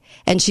that.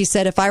 And she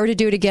said if I were to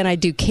do it again, I'd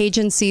do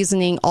Cajun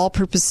seasoning,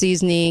 all-purpose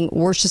seasoning,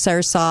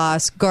 Worcestershire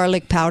sauce,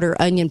 garlic powder,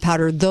 onion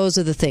powder. Those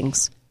are the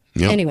things.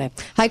 Yep. Anyway,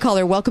 hi,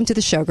 caller. Welcome to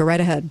the show. Go right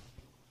ahead.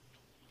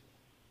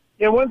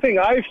 Yeah, one thing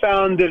I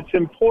found that's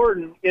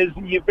important is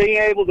you being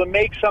able to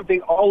make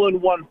something all in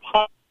one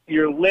pot.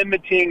 You're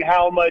limiting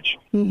how much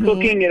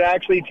cooking it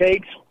actually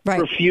takes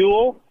for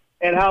fuel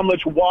and how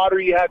much water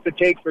you have to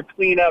take for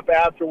cleanup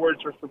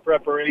afterwards or for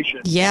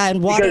preparation. Yeah,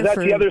 and water because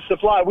that's the other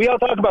supply. We all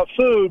talk about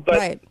food,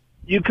 but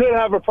you could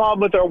have a problem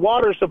with our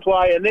water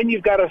supply, and then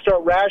you've got to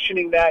start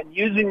rationing that and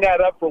using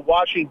that up for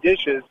washing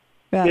dishes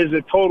is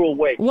a total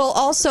waste. Well,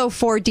 also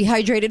for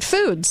dehydrated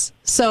foods.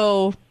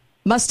 So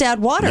must add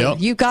water. Yep.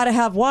 You got to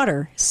have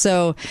water.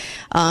 So,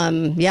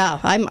 I'm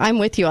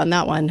with you on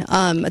that one.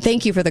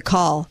 Thank you for the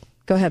call.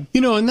 Go ahead.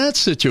 In that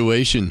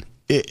situation,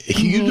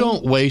 you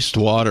don't waste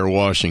water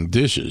washing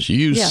dishes. You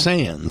use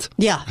sand.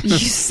 Yeah, you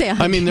use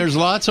sand. I mean, there's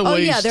lots of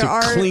ways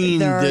to clean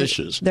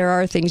dishes. There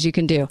are things you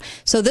can do.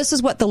 So this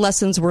is what the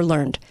lessons were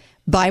learned.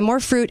 Buy more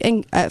fruit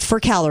and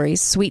for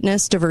calories,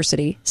 sweetness,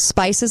 diversity.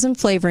 Spices and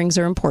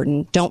flavorings are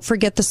important. Don't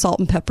forget the salt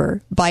and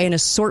pepper. Buy an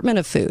assortment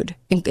of food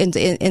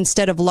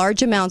instead of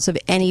large amounts of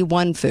any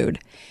one food.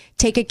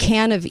 Take a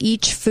can of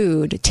each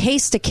food.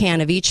 Taste a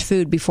can of each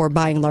food before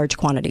buying large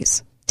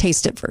quantities.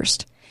 Taste it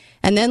first.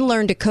 And then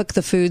learn to cook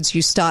the foods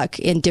you stock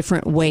in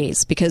different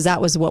ways, because that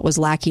was what was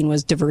lacking,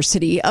 was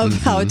diversity of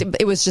how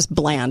it was just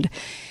bland.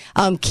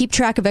 Keep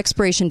track of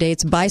expiration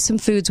dates. Buy some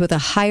foods with a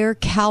higher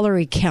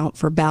calorie count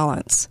for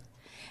balance.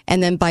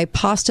 And then buy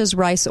pastas,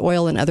 rice,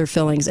 oil, and other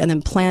fillings, and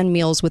then plan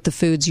meals with the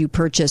foods you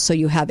purchase so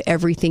you have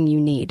everything you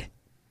need.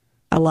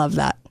 I love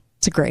that.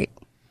 It's great.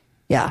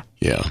 Yeah.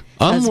 Yeah.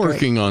 I'm That's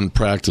working on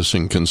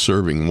practicing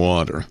conserving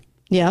water.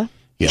 Yeah.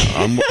 Yeah,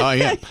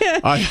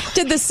 I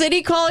Did the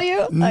city call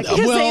you? Because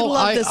they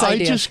love this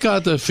idea. I just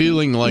got the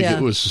feeling like Yeah.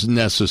 it was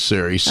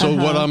necessary. So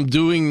what I'm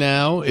doing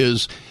now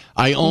is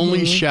I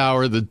only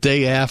shower the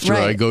day after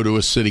I go to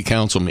a city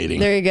council meeting.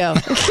 There you go.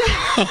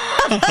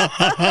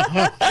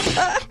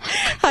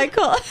 Hi,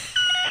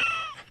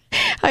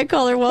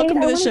 caller. Welcome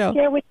to the show.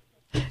 Share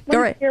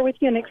with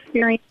you an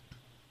experience.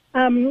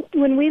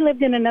 When we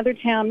lived in another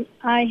town,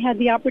 I had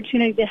the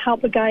opportunity to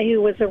help a guy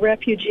who was a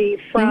refugee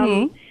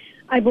from,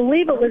 I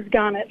believe it was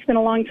Ghana. It's been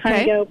a long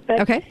time ago.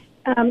 But,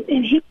 and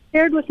he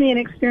shared with me an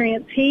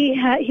experience.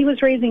 He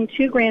was raising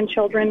 2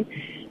 grandchildren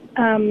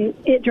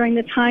during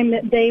the time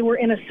that they were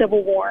in a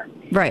civil war.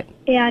 Right.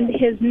 And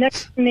his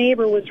next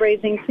neighbor was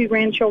raising 2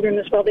 grandchildren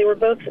as well. They were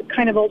both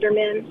kind of older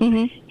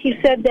men. He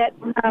said that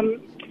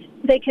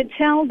they could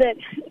tell that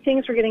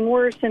things were getting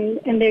worse, and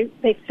they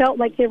felt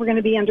like they were going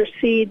to be under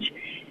siege.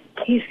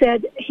 He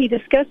said he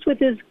discussed with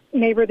his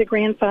neighbor, the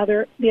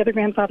other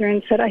grandfather,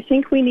 and said, I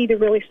think we need to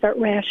really start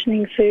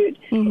rationing food.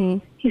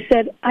 He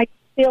said, I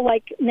feel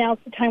like now's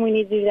the time we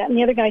need to do that. And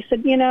the other guy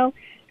said,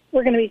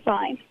 we're going to be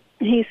fine.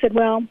 And he said,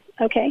 well,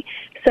 okay.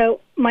 So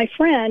my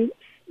friend,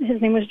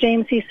 his name was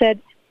James, he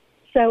said,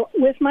 so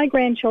with my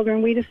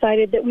grandchildren, we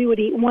decided that we would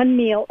eat 1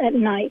 meal at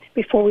night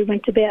before we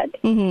went to bed.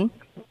 And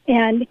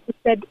he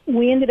said,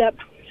 we ended up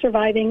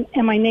surviving,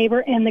 and my neighbor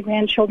and the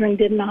grandchildren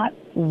did not.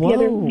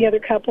 The other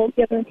couple,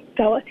 the other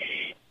fella.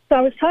 So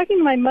I was talking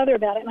to my mother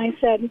about it, and I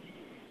said,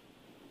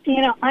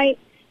 I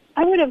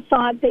would have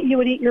thought that you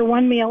would eat your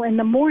 1 meal in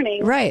the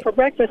morning for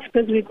breakfast,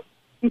 because we've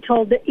been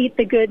told to eat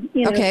the good,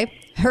 Okay,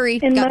 hurry.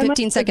 Got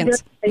 15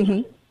 seconds.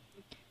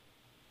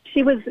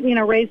 She was,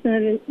 raised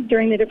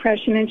during the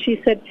Depression, and she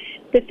said,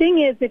 the thing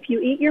is, if you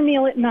eat your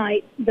meal at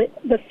night,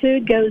 the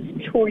food goes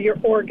toward your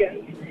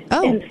organs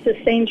and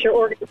sustains your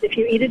organs. If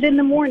you eat it in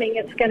the morning,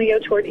 it's going to go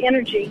toward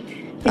energy,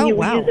 and you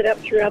will use it up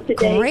throughout the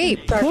day.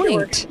 Great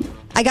point.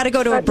 I got to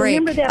go to a break.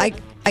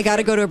 I got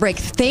to go to a break.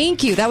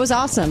 Thank you. That was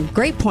awesome.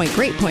 Great point.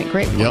 Great point.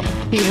 Yep.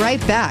 Be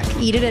right back.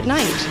 Eat it at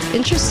night.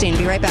 Interesting.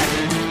 Be right back.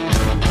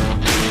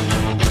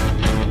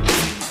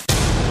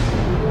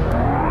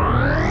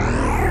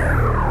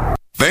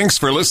 Thanks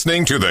for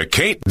listening to The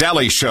Kate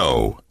Daly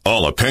Show.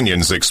 All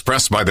opinions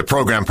expressed by the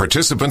program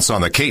participants on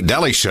The Kate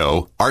Daly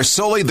Show are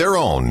solely their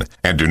own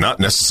and do not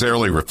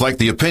necessarily reflect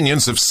the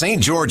opinions of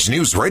St. George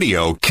News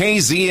Radio,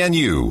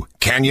 KZNU,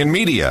 Canyon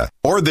Media,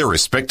 or their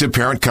respective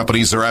parent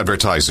companies or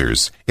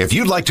advertisers. If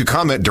you'd like to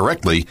comment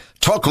directly,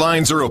 talk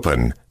lines are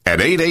open at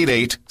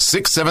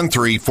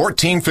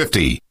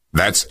 888-673-1450.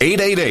 That's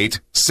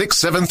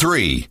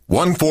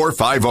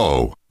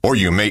 888-673-1450. Or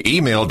you may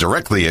email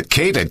directly at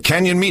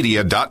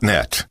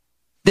kate@canyonmedia.net.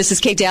 This is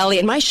Kate Daly,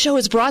 and my show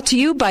is brought to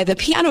you by the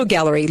Piano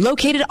Gallery,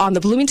 located on the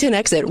Bloomington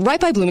exit,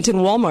 right by Bloomington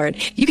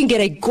Walmart. You can get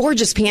a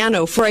gorgeous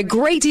piano for a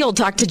great deal.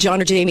 Talk to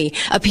John or Jamie.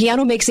 A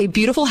piano makes a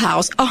beautiful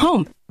house a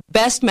home.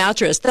 Best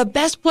mattress, the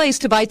best place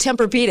to buy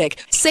Tempur-Pedic.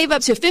 Save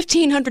up to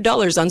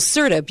 $1,500 on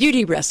Serta,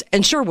 Beautyrest,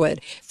 and Sherwood.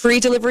 Free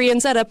delivery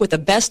and setup with the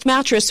best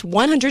mattress,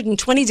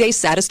 120-day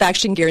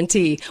satisfaction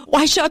guarantee.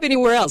 Why shop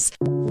anywhere else?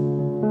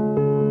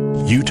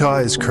 Utah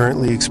is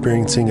currently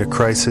experiencing a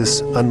crisis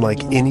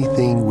unlike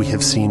anything we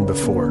have seen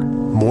before.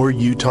 More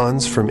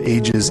Utahns from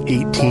ages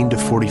 18 to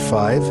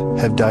 45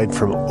 have died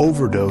from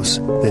overdose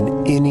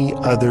than any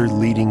other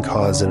leading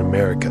cause in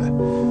America.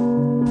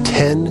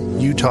 10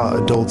 Utah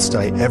adults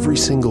die every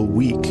single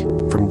week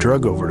from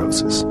drug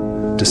overdoses.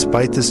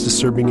 Despite this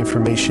disturbing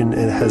information,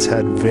 it has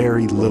had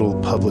very little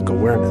public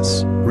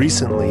awareness.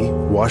 Recently,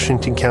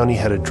 Washington County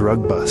had a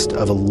drug bust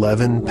of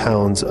 11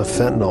 pounds of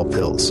fentanyl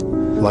pills.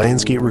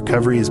 Lionsgate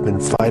Recovery has been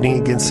fighting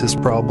against this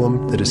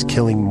problem that is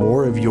killing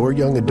more of your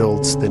young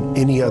adults than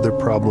any other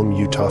problem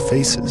Utah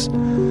faces.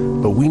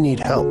 But we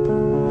need help.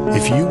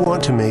 If you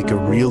want to make a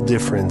real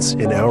difference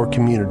in our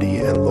community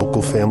and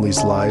local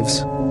families'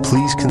 lives,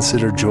 please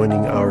consider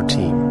joining our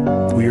team.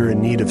 We are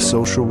in need of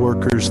social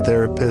workers,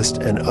 therapists,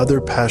 and other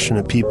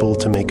passionate people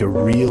to make a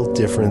real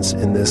difference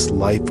in this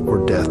life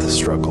or death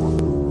struggle.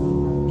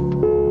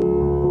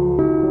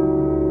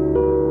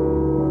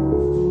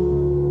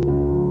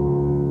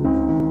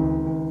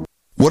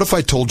 What if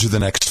I told you the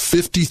next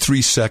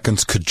 53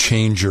 seconds could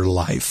change your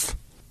life?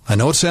 I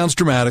know it sounds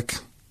dramatic,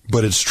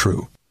 but it's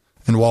true.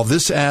 And while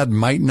this ad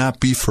might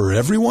not be for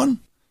everyone,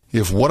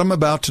 if what I'm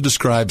about to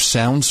describe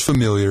sounds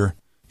familiar,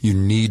 you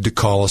need to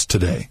call us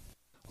today.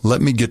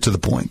 Let me get to the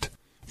point.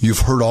 You've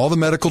heard all the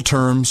medical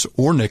terms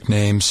or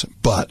nicknames,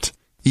 but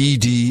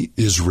ED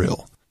is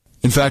real.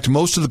 In fact,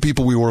 most of the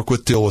people we work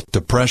with deal with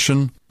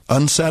depression,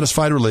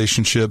 unsatisfied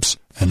relationships,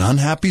 an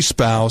unhappy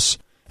spouse,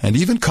 and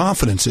even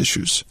confidence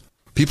issues.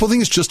 People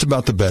think it's just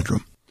about the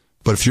bedroom.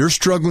 But if you're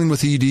struggling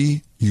with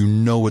ED, you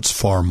know it's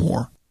far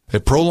more.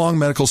 At Prolong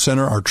Medical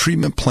Center, our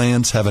treatment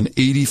plans have an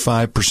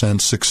 85%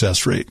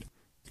 success rate.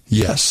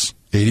 Yes,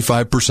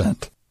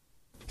 85%.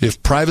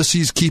 If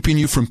privacy is keeping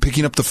you from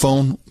picking up the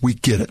phone, we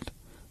get it.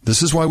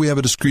 This is why we have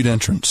a discreet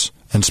entrance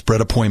and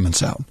spread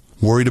appointments out.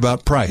 Worried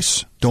about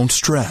price? Don't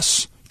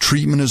stress.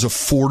 Treatment is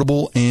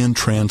affordable and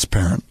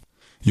transparent.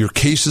 Your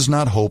case is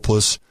not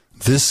hopeless.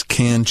 This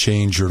can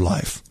change your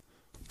life.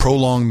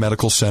 Prolong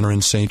Medical Center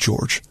in St.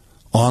 George.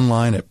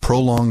 Online at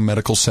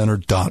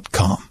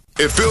prolongmedicalcenter.com.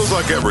 It feels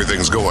like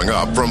everything's going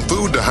up, from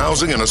food to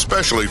housing and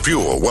especially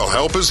fuel. Well,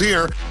 help is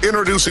here.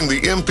 Introducing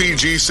the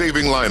MPG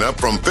saving lineup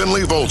from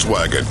Findlay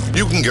Volkswagen.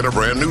 You can get a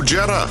brand new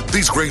Jetta.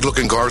 These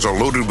great-looking cars are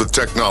loaded with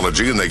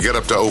technology, and they get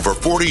up to over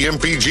 40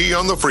 MPG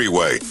on the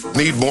freeway.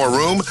 Need more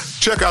room?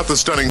 Check out the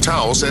stunning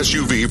Taos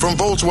SUV from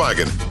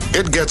Volkswagen.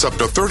 It gets up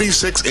to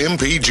 36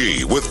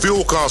 MPG. With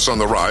fuel costs on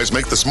the rise,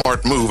 make the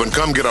smart move and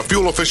come get a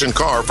fuel-efficient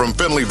car from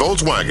Findlay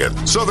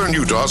Volkswagen. Southern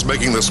Utah's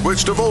making the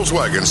switch to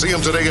Volkswagen. See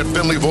them today at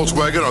Findlay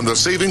Volkswagen on the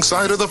saving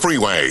side of the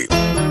freeway.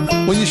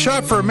 When you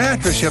shop for a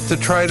mattress, you have to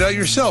try it out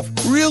yourself.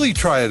 Really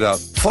try it out.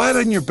 Flat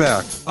on your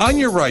back, on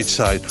your right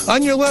side,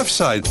 on your left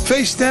side,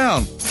 face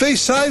down, face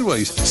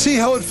sideways. See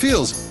how it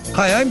feels.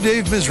 Hi, I'm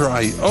Dave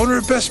Mizrahi, owner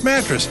of Best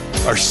Mattress.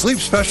 Our sleep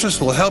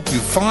specialist will help you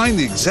find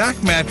the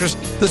exact mattress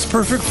that's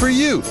perfect for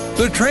you.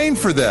 They're trained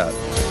for that.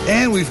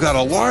 And we've got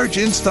a large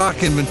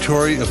in-stock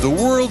inventory of the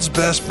world's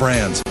best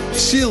brands.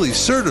 Sealy,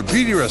 Serta,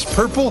 Beautyrest,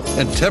 Purple,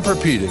 and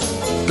Tempur-Pedic.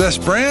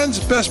 Best brands,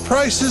 best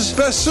prices,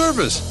 best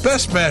service,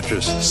 best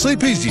mattress.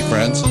 Sleep easy,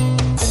 friends.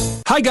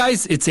 Hi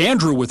guys, it's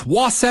Andrew with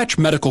Wasatch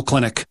Medical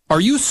Clinic. Are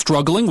you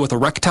struggling with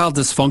erectile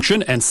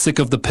dysfunction and sick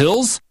of the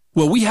pills?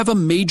 Well, we have a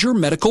major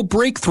medical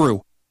breakthrough.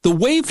 The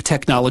Wave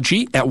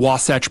technology at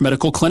Wasatch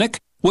Medical Clinic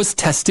was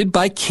tested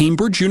by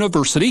Cambridge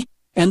University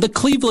and the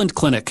Cleveland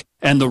Clinic,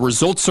 and the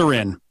results are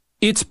in.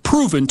 It's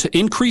proven to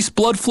increase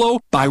blood flow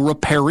by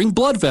repairing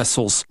blood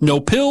vessels. No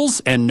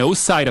pills and no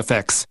side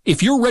effects.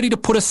 If you're ready to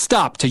put a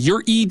stop to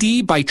your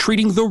ED by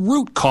treating the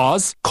root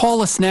cause,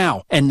 call us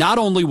now. And not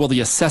only will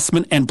the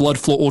assessment and blood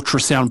flow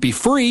ultrasound be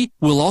free,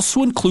 we'll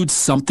also include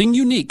something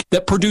unique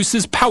that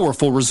produces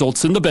powerful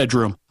results in the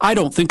bedroom. I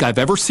don't think I've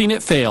ever seen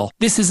it fail.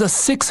 This is a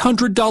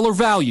 $600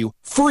 value,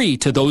 free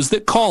to those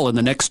that call in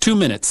the next 2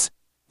 minutes.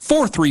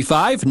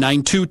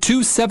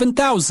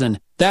 435-922-7000.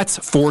 That's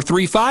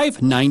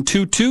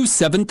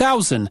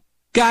 435-922-7000.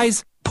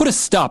 Guys, put a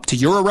stop to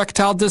your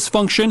erectile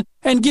dysfunction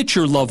and get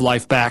your love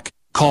life back.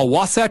 Call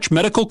Wasatch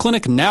Medical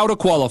Clinic now to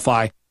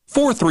qualify.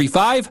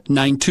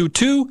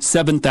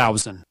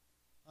 435-922-7000.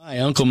 Hi,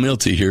 Uncle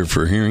Milty here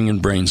for Hearing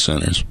and Brain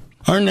Centers.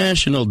 Our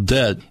national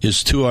debt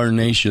is to our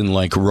nation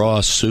like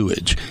raw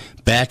sewage,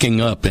 backing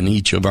up in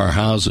each of our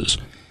houses.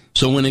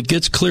 So when it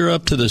gets clear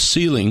up to the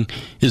ceiling,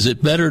 is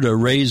it better to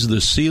raise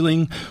the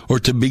ceiling or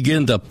to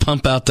begin to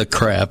pump out the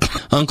crap?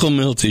 Uncle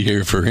Milty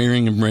here for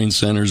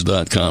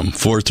hearingandbraincenters.com,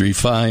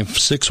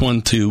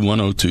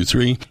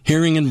 435-612-1023,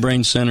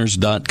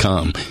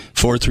 hearingandbraincenters.com,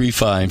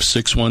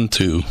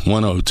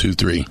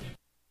 435-612-1023.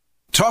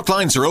 Talk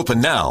lines are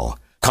open now.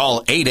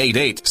 Call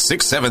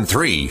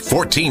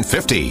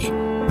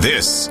 888-673-1450.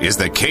 This is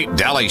the Kate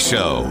Daly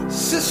Show.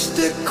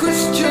 Sister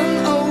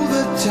Christian, oh,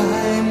 the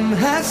time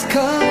has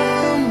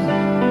come,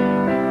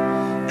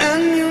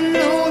 and you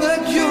know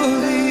that you're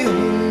the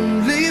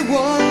only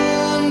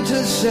one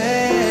to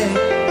say,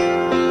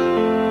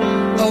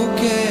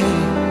 okay,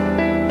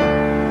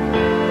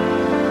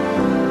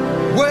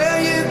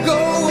 where you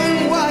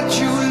going, what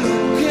you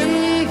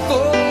looking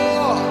for,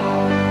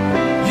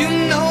 you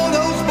know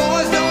those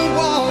boys don't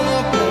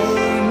wanna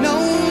play no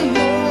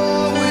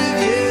more with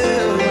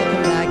you.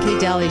 Welcome back, Kate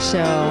Daly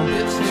Show.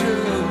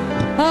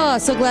 Oh,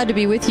 so glad to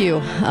be with you.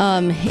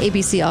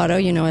 ABC Auto,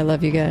 you know I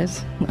love you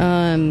guys.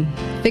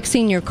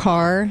 Fixing your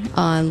car,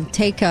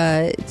 take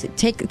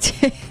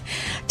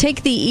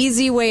the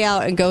easy way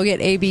out and go get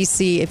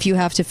ABC if you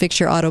have to fix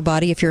your auto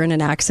body. If you're in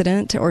an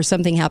accident or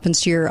something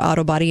happens to your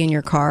auto body in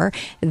your car,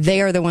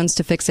 they are the ones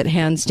to fix it,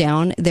 hands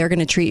down. They're going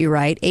to treat you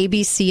right.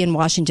 ABC in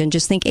Washington,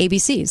 just think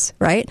ABCs,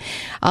 right?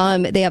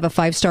 They have a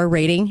 5-star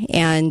rating,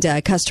 and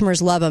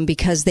customers love them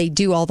because they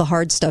do all the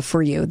hard stuff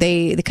for you.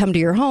 They come to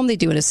your home, they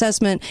do an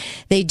assessment,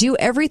 they do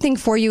everything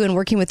for you, and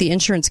working with the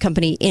insurance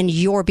company on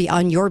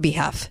your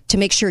behalf to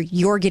make sure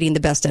you're getting the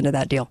best end of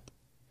that deal.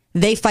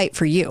 They fight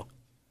for you,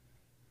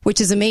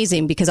 which is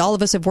amazing because all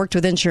of us have worked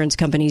with insurance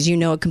companies. You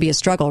know it can be a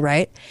struggle,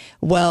 right?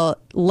 Well,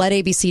 let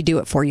ABC do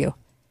it for you.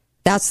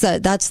 That's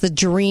the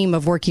dream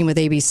of working with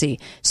ABC.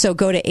 So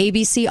go to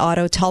ABC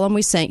Auto, tell them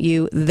we sent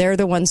you. They're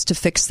the ones to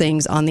fix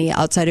things on the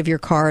outside of your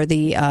car,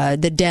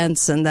 the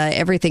dents and the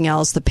everything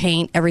else, the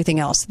paint, everything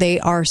else.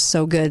 They are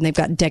so good, and they've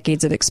got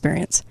decades of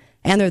experience.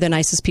 And they're the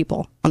nicest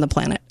people on the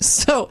planet.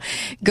 So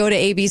go to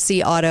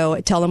ABC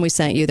Auto, tell them we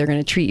sent you. They're going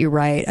to treat you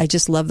right. I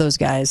just love those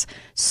guys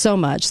so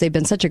much. They've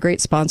been such a great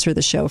sponsor of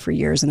the show for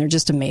years, and they're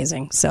just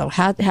amazing. So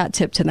hat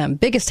tip to them.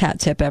 Biggest hat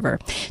tip ever.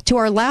 To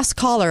our last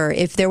caller,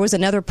 if there was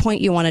another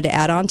point you wanted to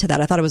add on to that,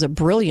 I thought it was a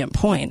brilliant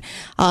point.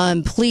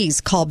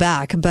 Please call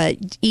back. But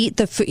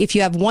if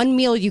you have one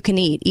meal you can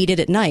eat it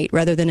at night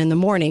rather than in the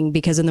morning,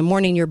 because in the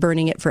morning you're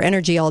burning it for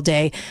energy all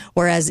day,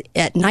 whereas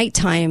at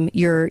nighttime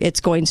it's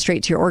going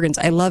straight to your organs.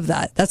 I love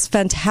that. That's a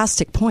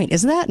fantastic point.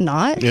 Isn't that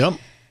not? Yep.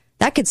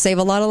 That could save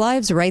a lot of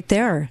lives right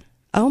there.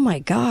 Oh, my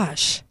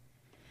gosh.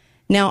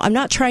 Now, I'm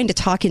not trying to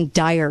talk in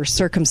dire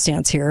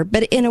circumstance here,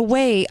 but in a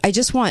way, I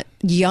just want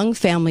young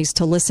families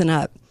to listen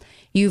up.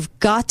 You've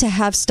got to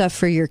have stuff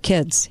for your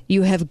kids.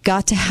 You have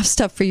got to have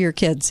stuff for your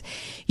kids.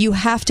 You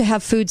have to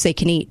have foods they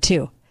can eat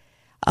too.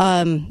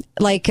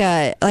 Like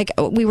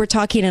we were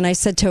talking, and I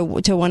said to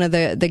one of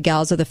the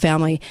gals of the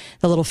family,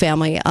 the little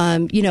family,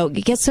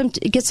 get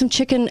some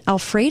chicken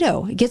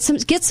Alfredo, get some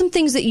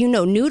things that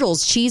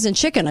noodles, cheese, and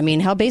chicken. I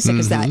mean, how basic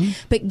is that?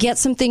 But get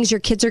some things your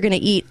kids are going to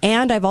eat.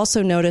 And I've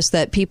also noticed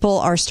that people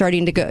are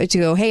starting to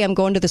go, hey, I'm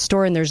going to the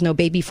store and there's no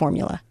baby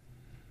formula.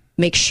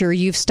 Make sure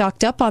you've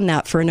stocked up on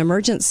that for an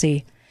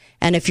emergency.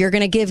 And if you're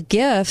going to give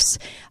gifts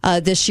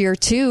this year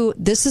too,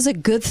 this is a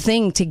good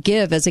thing to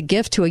give as a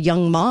gift to a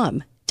young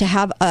mom. To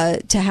have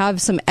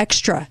some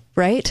extra,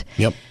 right?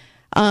 Yep.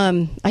 Are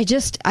you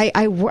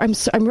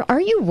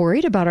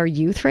worried about our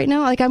youth right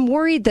now? Like, I'm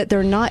worried that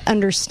they're not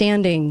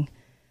understanding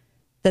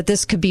that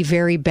this could be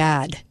very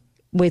bad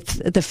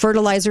with the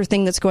fertilizer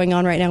thing that's going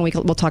on right now.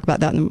 We'll talk about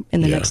that in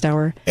the next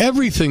hour.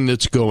 Everything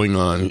that's going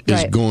on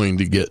is going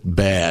to get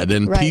bad,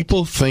 and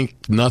people think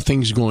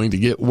nothing's going to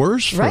get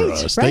worse for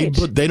us. Right.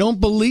 They don't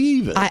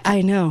believe it.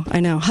 I know.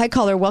 Hi,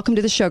 caller. Welcome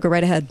to the show. Go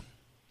right ahead.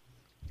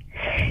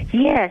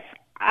 Yes.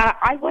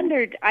 I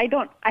wondered, I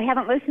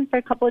haven't listened for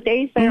a couple of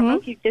days. I don't know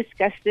if you've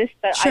discussed this,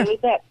 but I was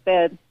at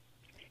the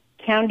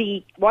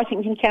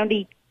Washington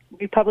County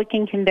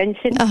Republican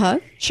Convention.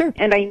 Sure.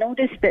 And I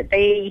noticed that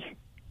they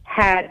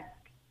had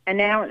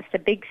announced a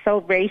big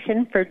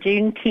celebration for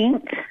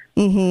Juneteenth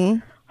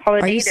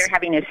holiday. They're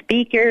having a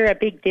speaker, a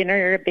big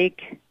dinner,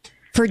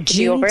 for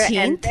Juneteenth.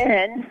 And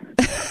then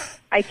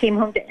I came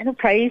home to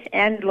Enterprise,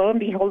 and lo and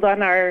behold,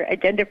 on our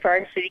agenda for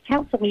our city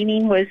council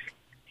meeting was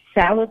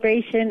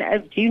celebration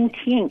of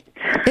Juneteenth.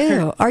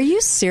 Ew, are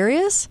you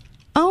serious?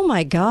 Oh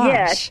my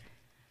gosh.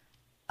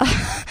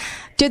 Yes.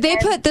 Did they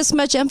put this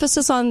much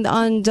emphasis on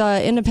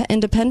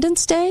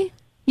Independence Day?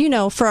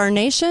 For our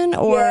nation,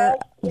 or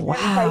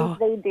wow?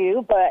 They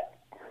do, but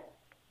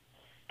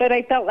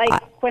I felt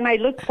like when I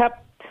looked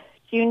up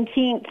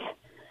Juneteenth,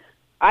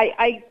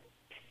 I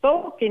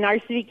spoke in our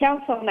city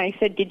council, and I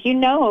said, did you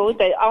know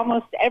that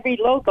almost every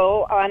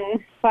logo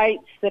on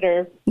sites that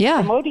are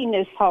promoting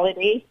this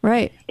holiday,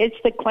 it's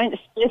the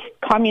clenched fist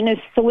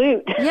communist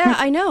salute? Yeah,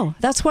 I know.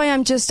 That's why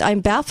I'm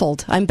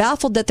baffled. I'm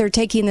baffled that they're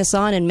taking this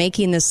on and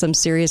making this some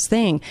serious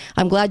thing.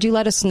 I'm glad you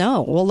let us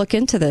know. We'll look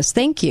into this.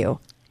 Thank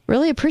you.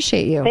 Really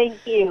appreciate you.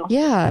 Thank you.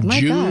 Yeah, my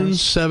June gosh.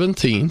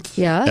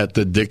 17th at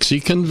the Dixie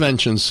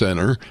Convention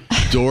Center.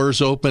 Doors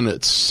open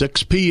at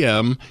 6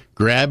 p.m.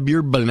 Grab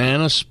your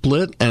banana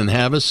split and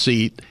have a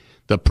seat.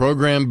 The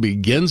program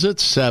begins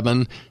at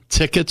 7.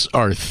 Tickets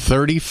are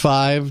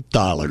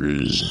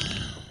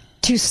 $35.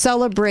 To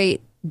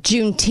celebrate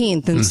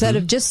Juneteenth, instead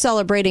of just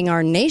celebrating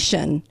our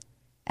nation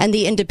and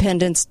the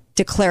independence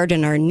declared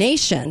in our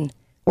nation,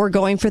 we're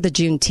going for the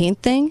Juneteenth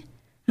thing?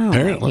 Oh,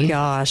 apparently. My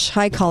gosh.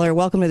 Hi, caller.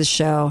 Welcome to the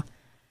show.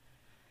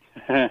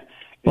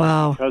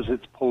 Wow. Because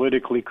it's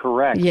politically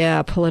correct.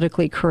 Yeah,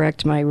 politically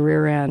correct, my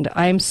rear end.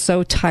 I'm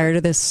so tired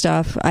of this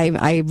stuff.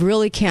 I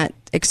really can't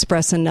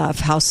express enough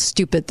how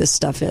stupid this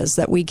stuff is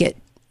that we get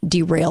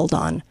derailed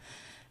on.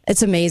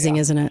 It's amazing,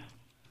 isn't it?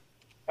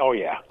 Oh,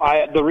 yeah.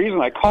 The reason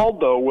I called,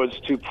 though, was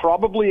to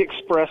probably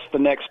express the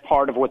next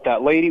part of what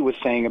that lady was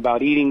saying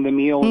about eating the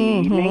meal in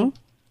the evening.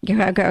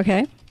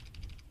 Okay.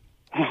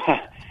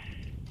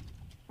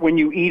 When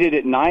you eat it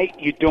at night,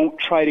 you don't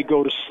try to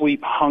go to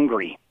sleep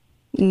hungry.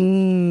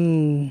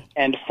 And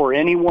for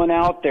anyone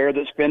out there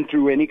that's been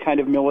through any kind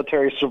of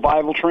military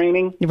survival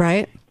training,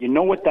 you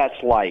know what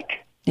that's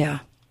like. Yeah.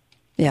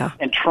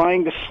 And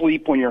trying to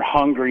sleep when you're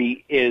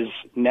hungry is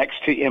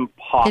next to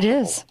impossible.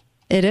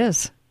 It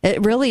is.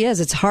 It really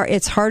is. It's hard.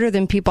 It's harder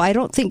than people. I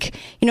don't think,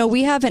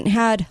 we haven't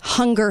had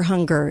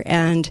hunger,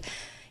 and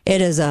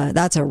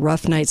that's a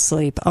rough night's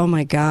sleep. Oh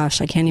my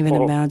gosh, I can't even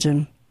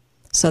imagine.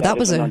 So that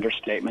was an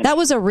understatement. That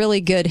was a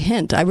really good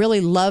hint. I really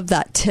love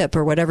that tip,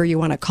 or whatever you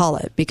want to call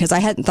it, because I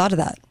hadn't thought of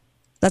that.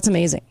 That's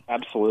amazing.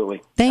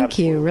 Absolutely. Thank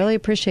you. Really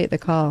appreciate the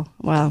call.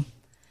 Wow.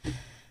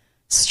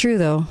 It's true,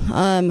 though.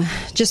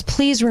 Just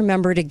please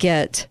remember to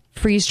get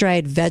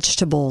freeze-dried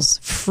vegetables,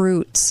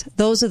 fruits.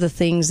 Those are the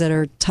things that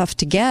are tough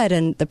to get,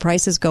 and the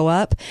prices go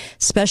up,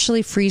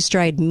 especially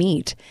freeze-dried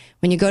meat.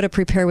 When you go to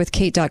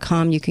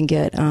preparewithkate.com, you can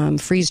get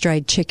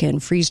freeze-dried chicken,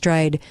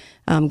 freeze-dried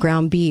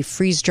ground beef,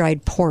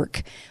 freeze-dried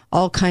pork,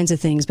 all kinds of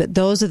things. But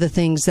those are the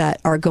things that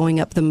are going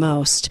up the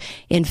most.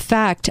 In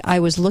fact, I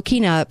was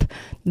looking up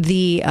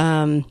the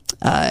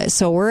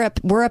so we're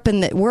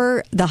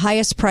the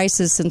highest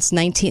prices since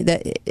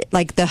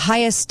the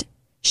highest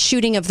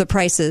shooting of the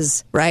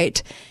prices,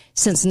 right,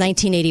 since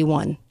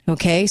 1981.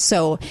 Okay,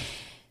 so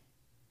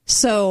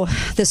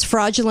this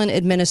fraudulent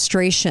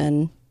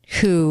administration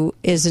who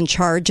is in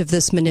charge of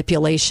this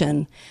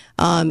manipulation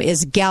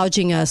is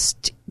gouging us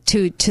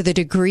to the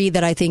degree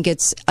that I think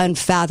it's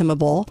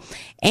unfathomable.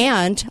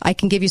 And I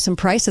can give you some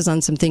prices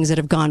on some things that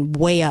have gone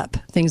way up,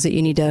 things that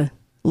you need to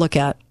look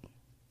at.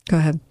 Go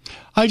ahead.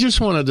 I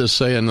just wanted to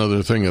say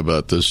another thing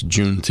about this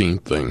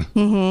Juneteenth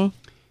thing.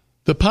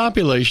 The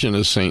population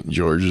of St.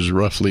 George is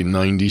roughly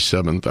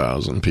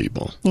 97,000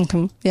 people.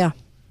 Mm-hmm. Yeah.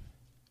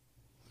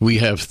 We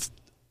have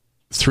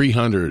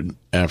 300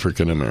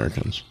 African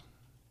Americans.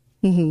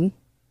 Mm-hmm.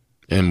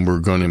 And we're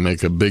going to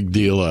make a big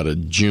deal out of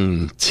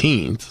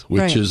Juneteenth,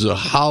 which is a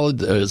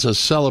holiday, it's a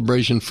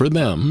celebration for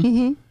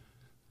them,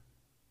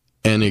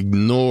 and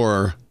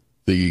ignore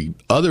the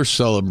other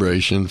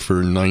celebration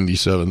for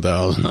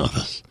 97,000 of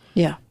us.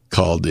 Yeah.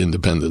 Called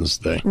Independence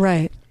Day.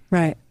 Right.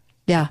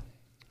 Yeah.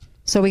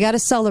 So we got to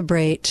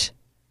celebrate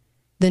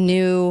the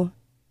new.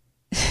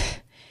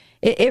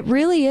 It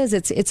really is.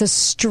 It's a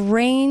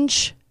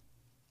strange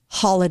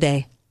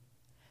holiday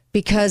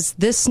because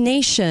this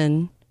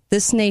nation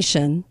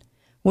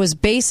was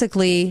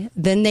basically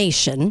the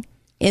nation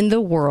in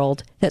the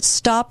world that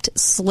stopped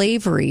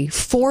slavery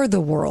for the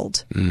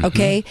world. Mm-hmm.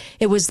 Okay.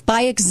 It was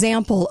by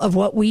example of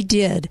what we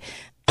did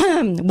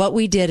in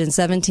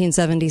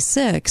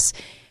 1776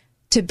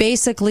 to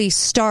basically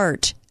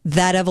start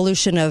that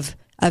evolution of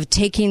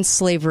taking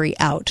slavery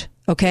out.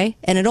 Okay.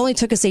 And it only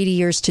took us 80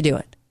 years to do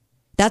it.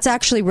 That's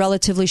actually a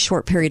relatively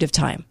short period of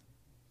time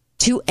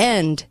to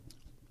end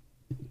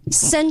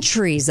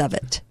centuries of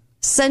it.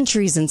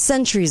 Centuries and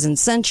centuries and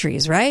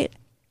centuries, right?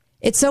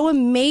 It's so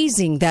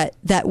amazing that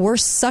we're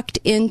sucked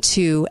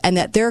into and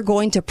that they're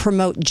going to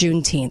promote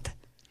Juneteenth.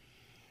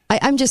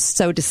 I'm just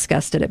so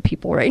disgusted at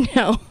people right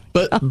now.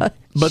 But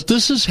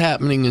this is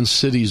happening in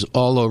cities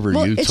all over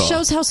Utah. It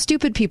shows how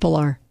stupid people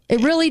are.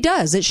 It really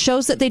does. It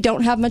shows that they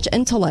don't have much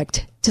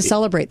intellect to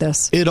celebrate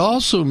this. It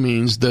also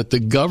means that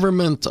the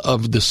government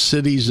of the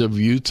cities of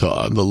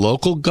Utah, the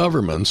local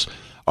governments,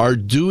 are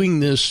doing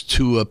this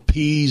to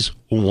appease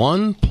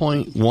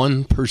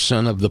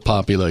 1.1% of the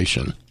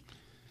population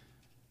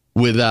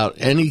without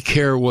any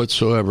care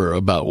whatsoever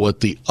about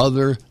what the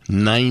other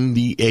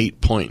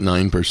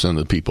 98.9%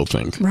 of people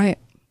think. Right.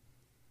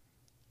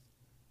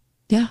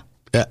 Yeah.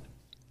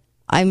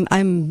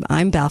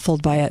 I'm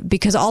baffled by it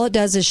because all it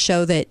does is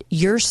show that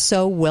you're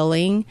so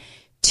willing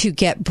to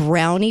get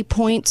brownie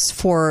points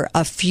from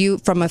a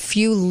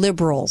few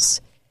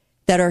liberals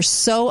that are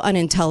so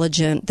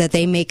unintelligent that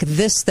they make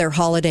this their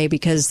holiday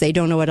because they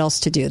don't know what else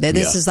to do.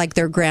 This is like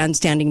their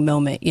grandstanding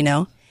moment,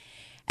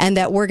 and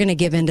that we're going to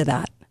give into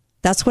that.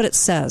 That's what it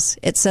says.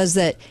 It says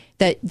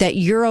that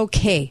you're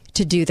okay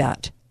to do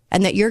that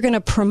and that you're going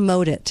to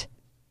promote it.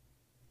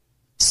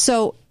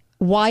 So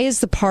why is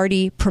the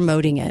party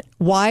promoting it?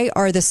 Why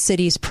are the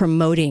cities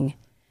promoting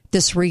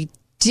this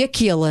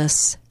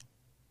ridiculous,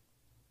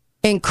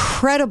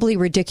 incredibly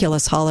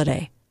ridiculous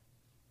holiday?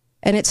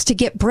 And it's to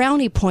get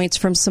brownie points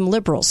from some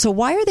liberals. So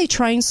why are they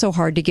trying so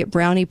hard to get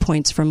brownie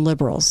points from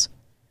liberals?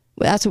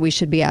 That's what we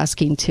should be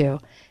asking too.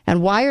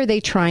 And why are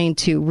they trying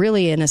to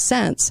really, in a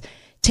sense,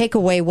 take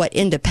away what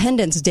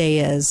Independence Day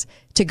is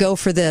to go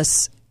for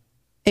this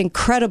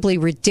incredibly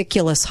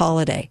ridiculous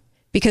holiday?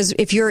 Because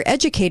if you're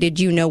educated,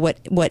 you know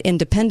what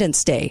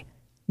Independence Day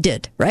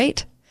did,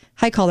 right?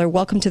 Hi, caller.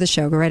 Welcome to the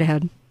show. Go right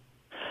ahead.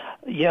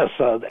 Yes.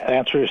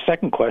 Answer your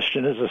second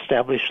question is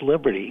establish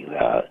liberty.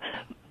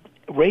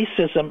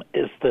 Racism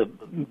is the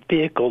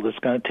vehicle that's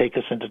going to take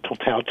us into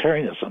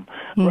totalitarianism.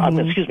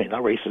 Excuse me,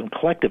 not racism,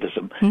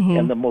 collectivism.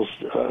 And the most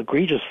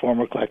egregious form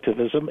of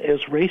collectivism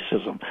is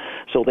racism.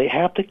 So they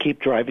have to keep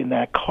driving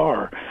that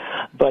car.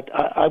 But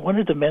I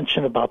wanted to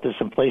mention about this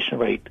inflation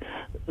rate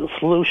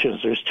solutions.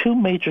 There's two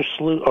major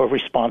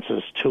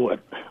responses to it.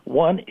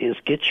 One is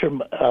get your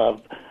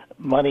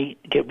money,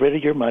 get rid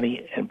of your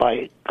money and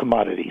buy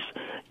commodities.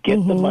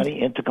 Get the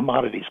money into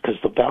commodities because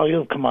the value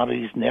of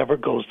commodities never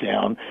goes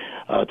down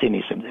to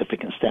any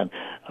significant extent,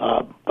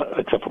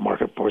 except for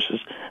market forces.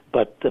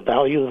 But the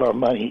value of our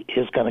money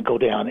is going to go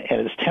down,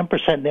 and it's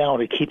 10% now,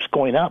 and it keeps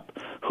going up.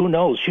 Who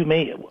knows?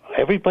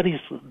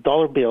 Everybody's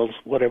dollar bills,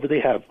 whatever they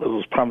have,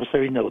 those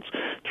promissory notes,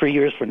 3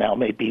 years from now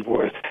may be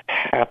worth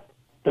half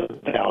the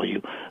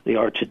value they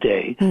are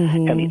today.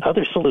 And the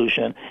other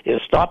solution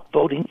is stop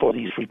voting for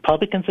these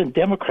Republicans and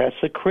Democrats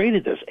that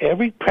created this.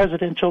 Every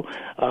presidential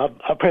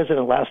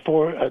president, last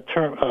four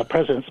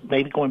presidents,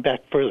 maybe going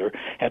back further,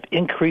 have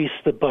increased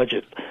the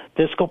budget.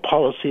 Fiscal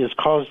policy has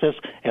caused this,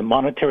 and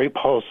monetary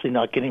policy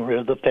not getting rid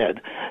of the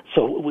Fed.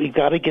 So we've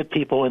got to get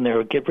people in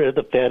there, get rid of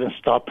the Fed, and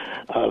stop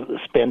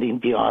spending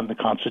beyond the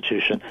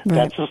Constitution. Right.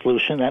 That's the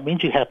solution. That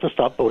means you have to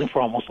stop voting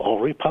for almost all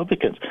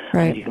Republicans.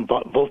 Right. You can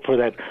vote for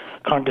that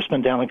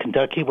congressman down in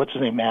Kentucky, what's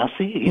his name,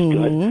 Massey? He's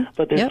good.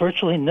 But there's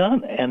virtually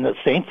none. And the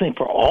same thing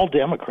for all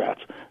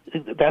Democrats.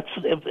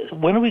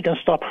 When are we going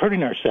to stop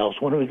hurting ourselves?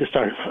 When are we going to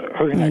start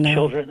hurting our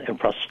children and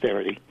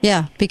posterity?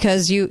 Yeah,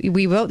 because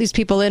we vote these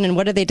people in, and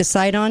what do they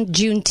decide on?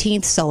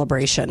 Juneteenth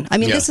celebration. I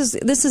mean, this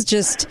is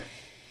just.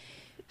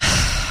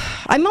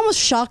 I'm almost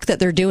shocked that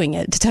they're doing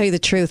it, to tell you the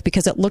truth,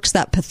 because it looks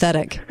that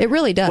pathetic. It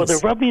really does. Well, they're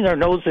rubbing their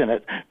nose in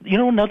it. You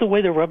know another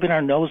way they're rubbing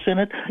our nose in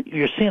it?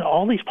 You're seeing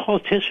all these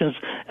politicians,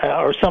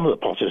 or some of the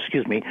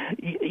politicians,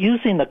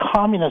 using the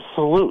communist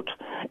salute.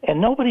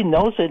 And nobody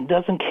knows it and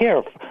doesn't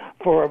care.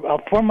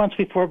 For 4 months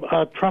before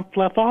Trump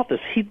left office,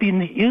 he'd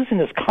been using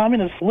this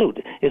communist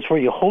salute. It's where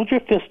you hold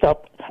your fist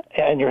up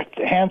and your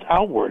hands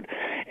outward.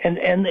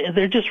 And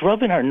they're just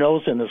rubbing our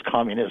nose in this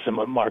communism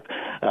and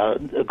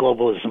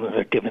globalism that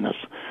they're giving us.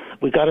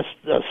 We got to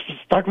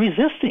start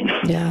resisting.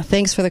 Yeah,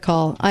 thanks for the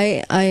call.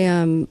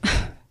 I'm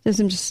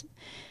just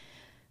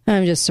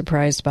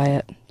surprised by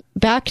it.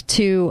 Back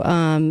to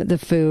the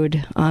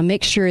food.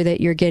 Make sure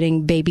that you're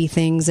getting baby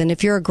things, and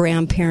if you're a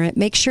grandparent,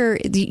 make sure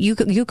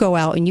you go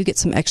out and you get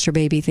some extra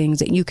baby things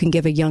that you can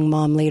give a young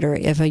mom later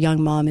if a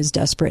young mom is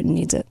desperate and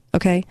needs it.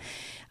 Okay.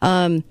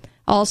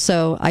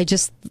 Also,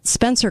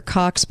 Spencer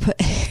Cox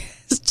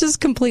is just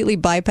completely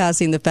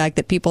bypassing the fact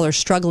that people are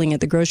struggling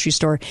at the grocery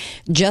store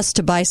just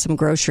to buy some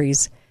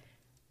groceries.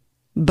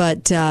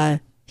 But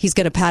he's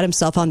going to pat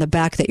himself on the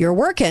back that you're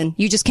working.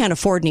 You just can't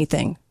afford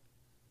anything,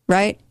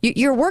 right?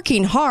 You're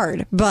working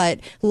hard, but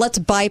let's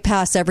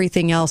bypass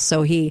everything else.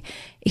 So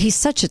he's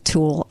such a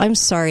tool. I'm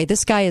sorry.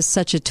 This guy is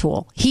such a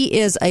tool. He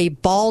is a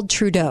bald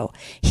Trudeau.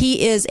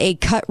 He is a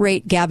cut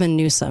rate Gavin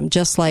Newsom,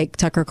 just like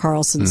Tucker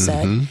Carlson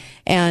said.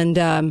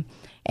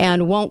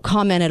 And won't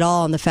comment at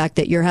all on the fact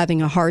that you're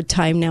having a hard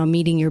time now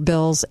meeting your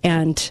bills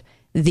and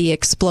the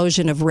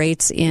explosion of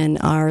rates in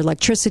our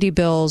electricity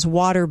bills,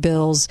 water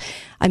bills.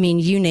 I mean,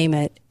 you name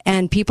it.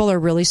 And people are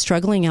really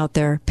struggling out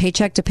there,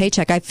 paycheck to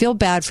paycheck. I feel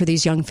bad for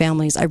these young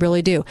families. I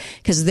really do,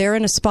 because they're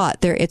in a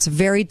spot there. It's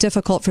very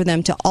difficult for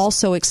them to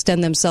also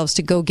extend themselves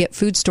to go get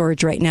food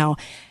storage right now.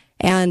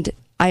 And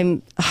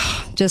I'm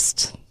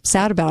just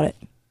sad about it.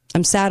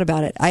 I'm sad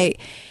about it.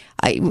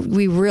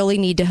 We really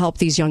need to help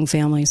these young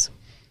families.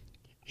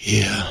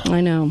 Yeah.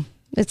 I know.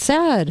 It's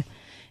sad.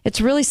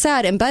 It's really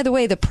sad. And by the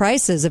way, the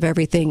prices of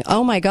everything.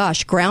 Oh my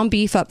gosh. Ground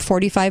beef up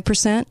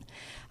 45%.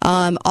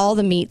 All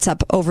the meats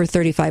up over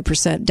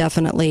 35%,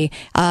 definitely.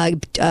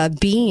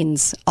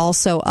 Beans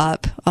also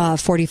up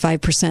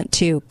 45%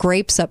 too.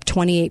 Grapes up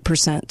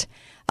 28%.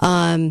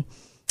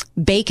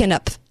 Bacon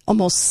up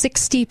almost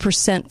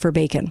 60% for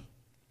bacon.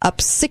 Up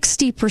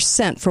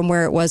 60% from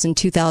where it was in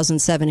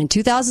 2007. In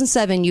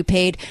 2007, you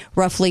paid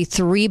roughly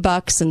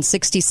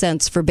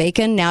 $3.60 for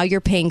bacon. Now you're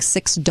paying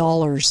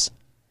 $6.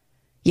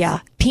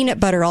 Yeah.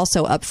 Peanut butter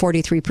also up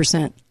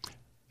 43%.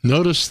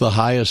 Notice the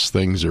highest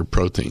things are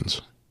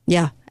proteins.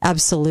 Yeah,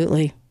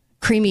 absolutely.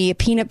 Creamy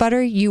peanut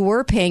butter, you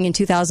were paying in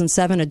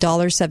 2007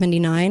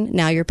 $1.79.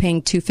 Now you're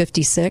paying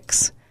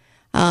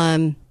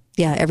 $2.56.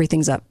 Yeah,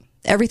 everything's up.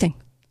 Everything.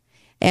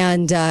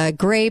 And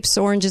grapes,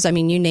 oranges, I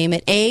mean, you name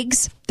it.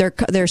 Eggs,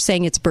 they're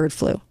saying it's bird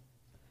flu.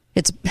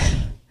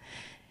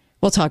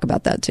 We'll talk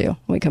about that too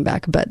when we come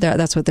back. But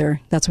that's what they're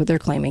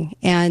claiming.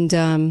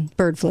 And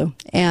bird flu.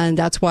 And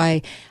that's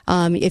why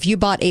if you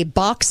bought a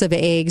box of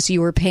eggs, you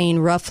were paying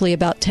roughly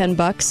about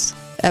 $10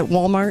 at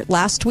Walmart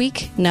last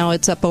week. Now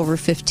it's up over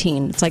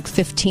 15. It's like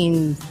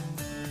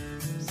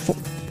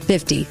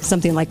 $15.50,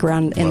 something like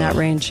around in that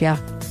range. Yeah,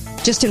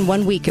 just in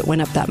 1 week it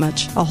went up that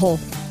much, a whole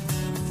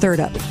third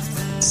up.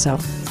 So,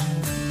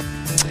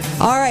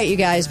 all right, you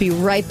guys, be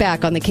right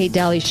back on the Kate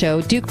Daly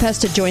Show. Duke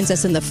Pesta joins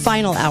us in the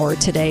final hour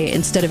today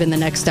instead of in the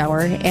next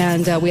hour,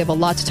 and we have a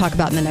lot to talk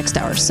about in the next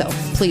hour. So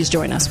please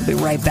join us. We'll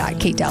be right back.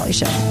 Kate Daly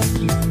Show.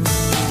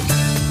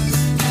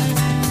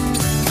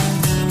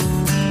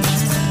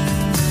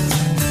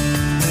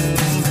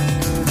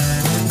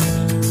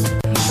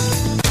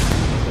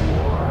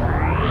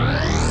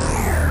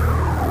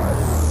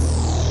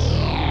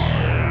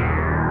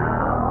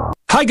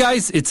 Hi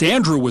guys, it's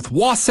Andrew with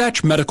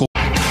Wasatch Medical.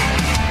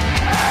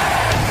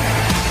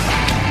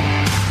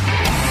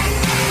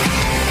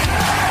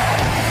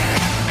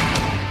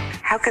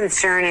 How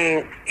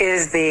concerning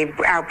is the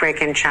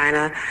outbreak in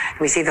China?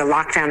 We see the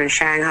lockdown in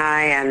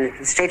Shanghai, and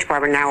the State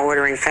Department now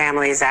ordering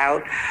families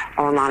out,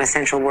 all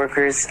non-essential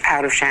workers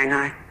out of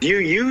Shanghai. You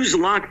use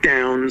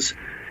lockdowns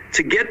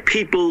to get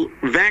people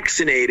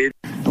vaccinated.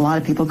 A lot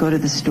of people go to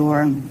the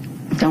store,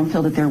 don't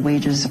feel that their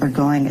wages are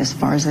going as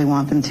far as they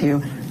want them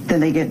to. Then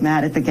they get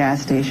mad at the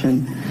gas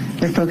station.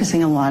 They're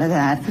focusing a lot of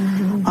that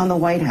on the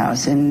White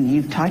House. And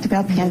you've talked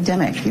about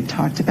pandemic. You've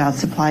talked about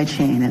supply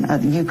chain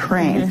and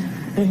Ukraine.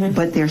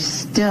 But they're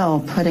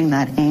still putting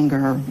that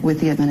anger with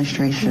the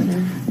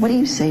administration. What do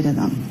you say to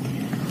them?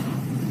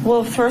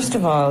 Well, first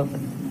of all,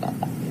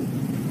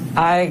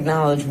 I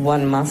acknowledge,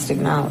 one must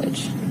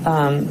acknowledge,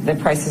 that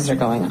prices are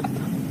going up.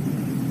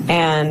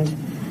 And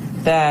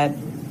that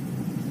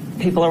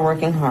people are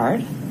working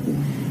hard.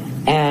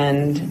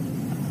 And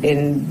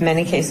in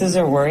many cases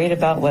are worried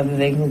about whether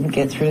they can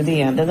get through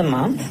the end of the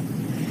month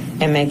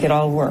and make it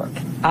all work.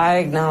 I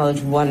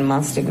acknowledge, one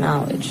must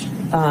acknowledge,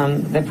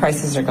 that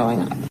prices are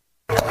going up.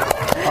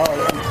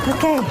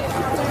 Okay,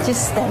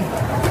 just stay.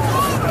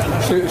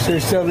 So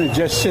still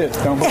just sit,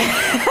 don't we?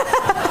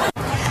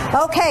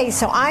 Okay,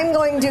 so I'm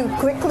going to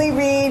quickly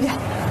read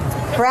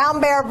Brown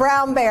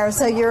Bear,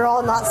 so you're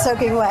all not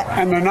soaking wet.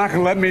 And they're not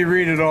going to let me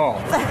read it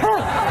all.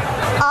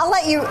 I'll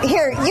let you,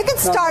 here, you can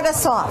start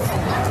us off.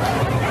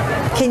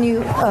 Can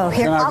you, here,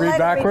 Can I read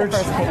backwards?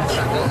 Read the first page.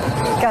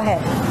 Go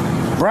ahead.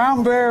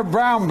 Brown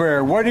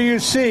bear, what do you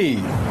see?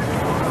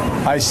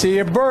 I see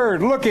a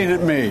bird looking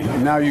at me.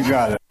 Now you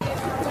got it.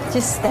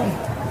 Just stay.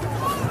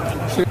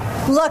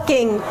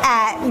 Looking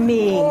at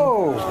me.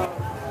 Oh,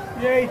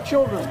 yay,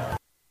 children.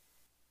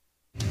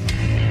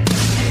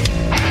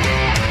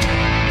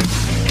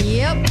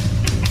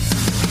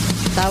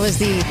 That was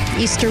the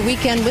Easter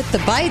weekend with the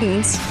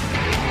Bidens.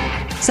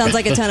 Sounds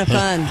like a ton of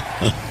fun.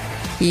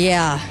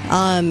 Yeah.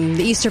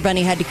 The Easter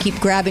Bunny had to keep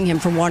grabbing him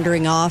from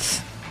wandering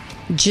off.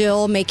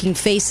 Jill making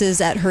faces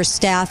at her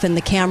staff and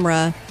the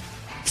camera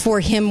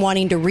for him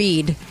wanting to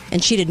read.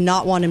 And she did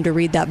not want him to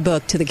read that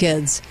book to the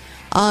kids.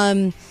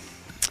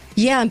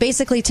 Yeah, and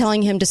basically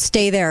telling him to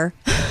stay there.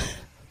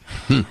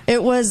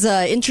 It was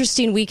an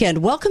interesting weekend.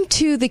 Welcome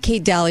to the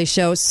Kate Daly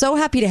Show. So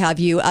happy to have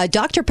you.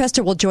 Dr.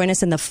 Pester will join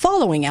us in the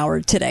following hour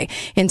today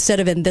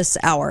instead of in this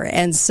hour.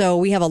 And so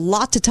we have a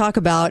lot to talk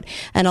about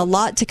and a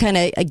lot to kind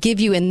of give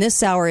you in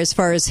this hour as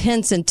far as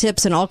hints and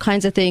tips and all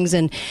kinds of things.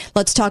 And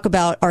let's talk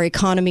about our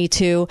economy,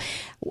 too.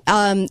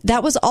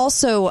 That was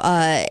also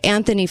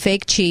Anthony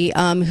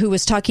Fauci, who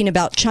was talking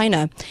about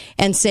China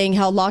and saying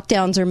how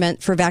lockdowns are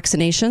meant for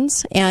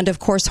vaccinations. And, of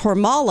course,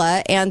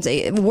 Hormala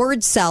and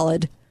word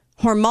salad.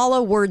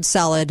 Hormala word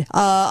salad.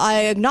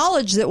 I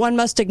acknowledge that one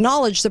must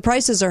acknowledge the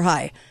prices are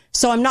high.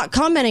 So I'm not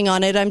commenting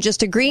on it. I'm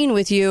just agreeing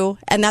with you.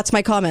 And that's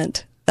my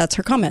comment. That's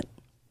her comment.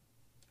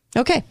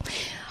 Okay.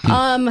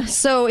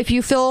 So if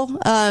you feel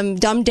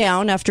dumbed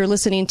down after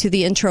listening to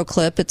the intro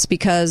clip, it's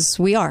because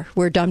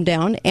we're dumbed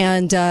down.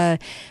 And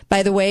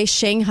by the way,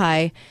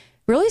 Shanghai,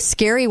 really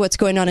scary what's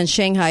going on in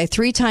Shanghai,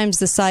 3 times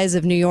the size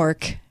of New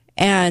York.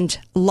 And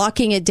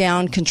locking it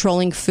down,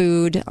 controlling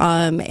food,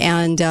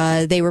 and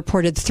they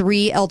reported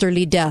 3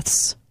 elderly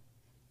deaths.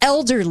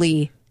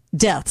 Elderly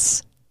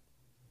deaths.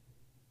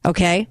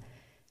 Okay?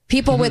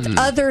 People with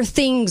other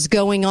things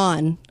going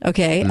on,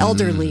 okay?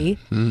 Elderly.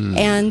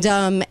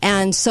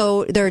 And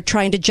so they're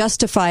trying to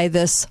justify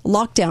this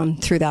lockdown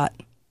through that.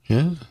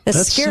 Yeah. That's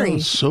that scary.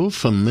 Sounds so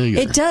familiar.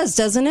 It does,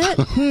 doesn't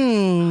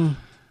it?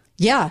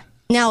 Yeah.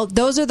 Now,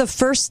 those are the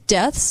first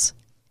deaths.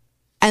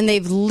 And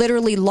they've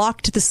literally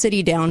locked the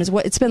city down.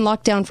 It's been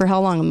locked down for how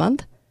long? A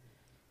month?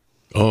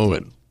 Oh,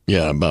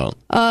 about.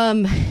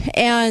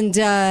 And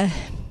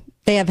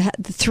they have had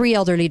 3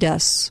 elderly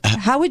deaths.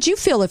 How would you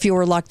feel if you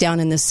were locked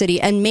down in this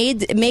city and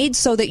made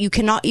so that you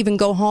cannot even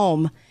go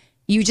home?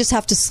 You just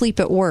have to sleep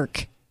at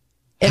work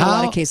in a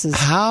lot of cases.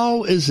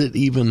 How is it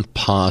even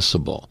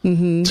possible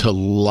to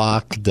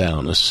lock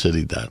down a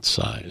city that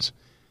size?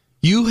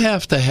 You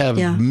have to have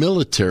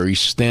military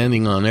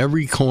standing on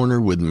every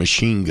corner with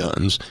machine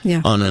guns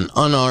on an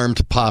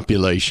unarmed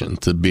population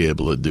to be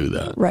able to do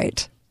that.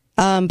 Right.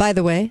 By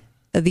the way,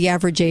 the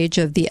average age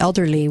of the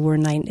elderly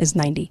is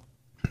 90.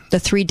 The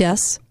 3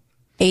 deaths,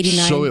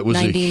 89, so it was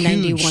 90, a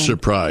huge 91.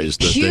 surprise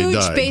that they died.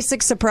 Huge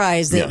basic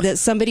surprise that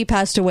somebody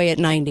passed away at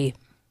 90.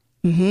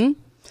 And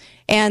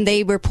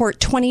they report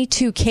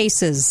 22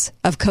 cases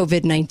of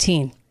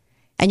COVID-19.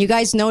 And you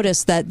guys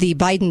noticed that the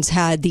Bidens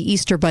had the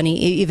Easter Bunny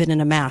even in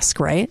a mask,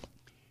 right?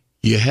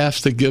 You have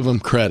to give them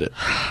credit.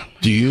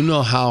 Do you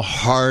know how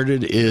hard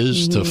it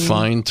is to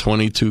find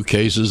 22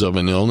 cases of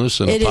an illness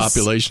in a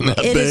population that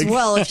big? It is.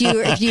 Well, if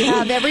you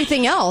have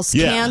everything else,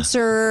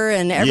 cancer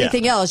and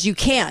everything else, you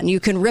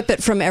can rip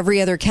it from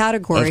every other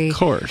category. Of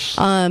course.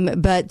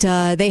 But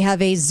they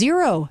have a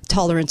zero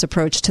tolerance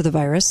approach to the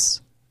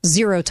virus.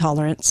 Zero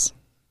tolerance.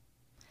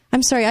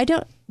 I'm sorry,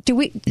 can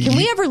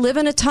we ever live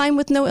in a time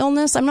with no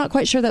illness? I'm not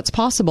quite sure that's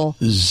possible.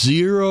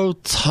 Zero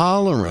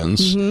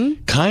tolerance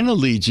kind of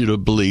leads you to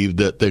believe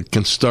that they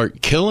can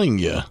start killing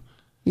you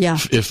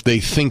if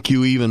they think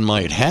you even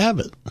might have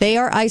it. They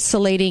are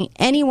isolating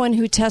anyone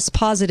who tests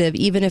positive,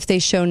 even if they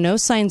show no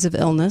signs of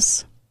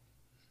illness.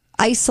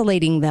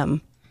 Isolating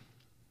them.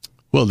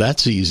 Well,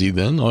 that's easy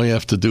then. All you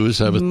have to do is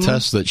have a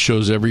test that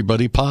shows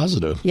everybody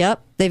positive.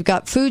 Yep. They've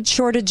got food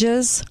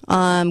shortages,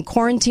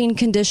 quarantine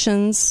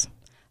conditions.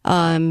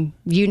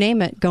 You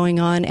name it going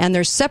on, and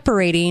they're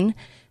separating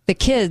the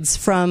kids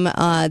from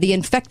the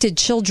infected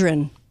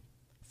children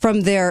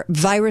from their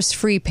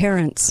virus-free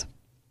parents,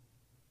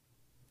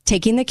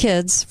 taking the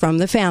kids from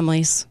the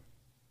families.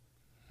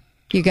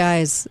 You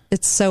guys,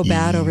 it's so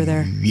bad over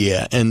there.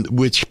 Yeah, and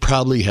which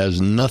probably has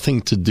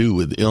nothing to do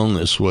with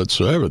illness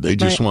whatsoever. They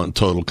just want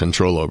total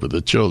control over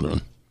the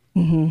children.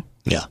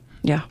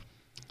 Yeah.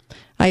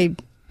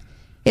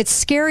 It's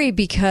scary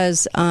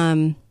because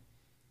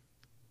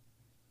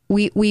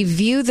we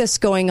view this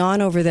going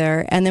on over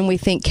there, and then we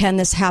think, can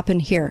this happen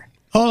here?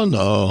 Oh,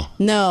 no.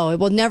 No, it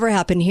will never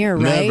happen here,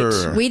 right?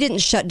 Never. We didn't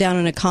shut down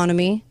an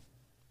economy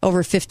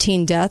over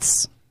 15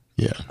 deaths.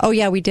 Yeah. Oh,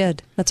 yeah, we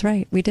did. That's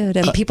right. We did.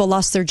 And people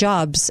lost their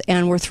jobs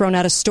and were thrown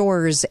out of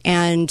stores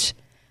and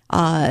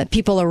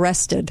people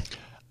arrested.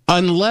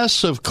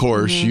 Unless, of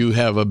course, you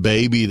have a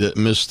baby that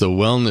missed a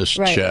wellness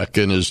check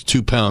and is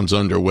 2 pounds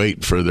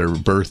underweight for their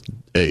birth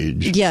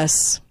age.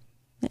 Yes.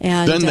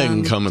 And then they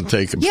can come and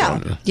take them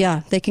from you.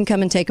 Yeah, they can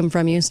come and take them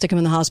from you, stick them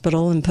in the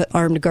hospital, and put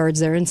armed guards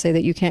there and say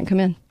that you can't come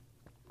in.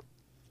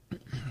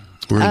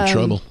 We're in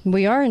trouble.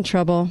 We are in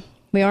trouble.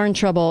 We are in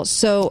trouble.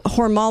 So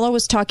Hormala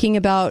was talking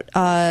about,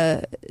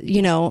 I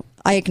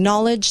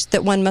acknowledge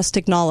that one must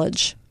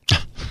acknowledge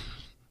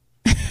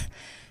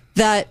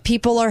that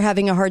people are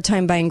having a hard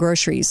time buying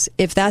groceries.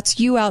 If that's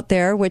you out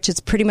there, which is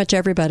pretty much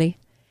everybody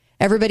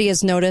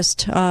has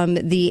noticed the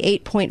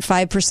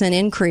 8.5%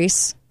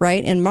 increase,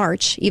 right, in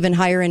March, even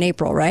higher in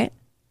April, right?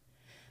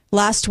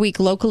 Last week,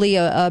 locally,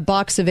 a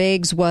box of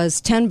eggs was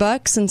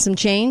 $10 and some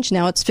change.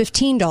 Now it's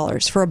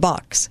 $15 for a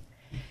box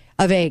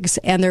of eggs.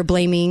 And they're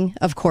blaming,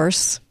 of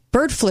course,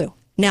 bird flu.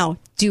 Now,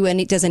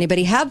 does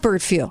anybody have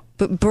bird flu?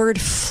 But bird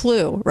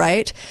flu,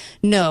 right?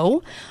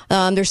 No.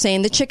 They're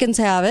saying the chickens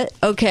have it.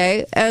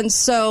 Okay. And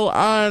so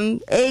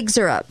eggs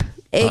are up.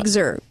 Eggs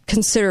are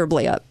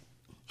considerably up.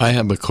 I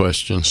have a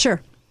question.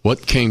 Sure.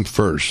 What came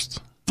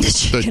first?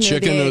 The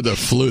chicken or the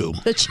flu?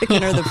 The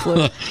chicken or the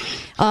flu.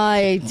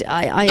 I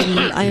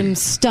am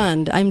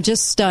stunned. I'm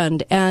just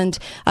stunned. And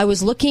I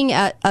was looking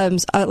at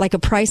like a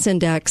price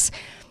index.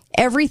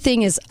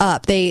 Everything is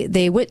up.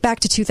 They went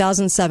back to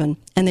 2007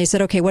 and they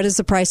said, okay, what is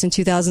the price in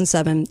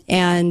 2007?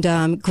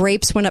 And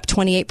grapes went up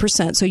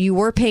 28%. So you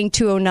were paying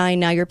 $209.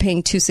 Now you're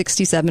paying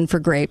 $267 for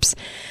grapes.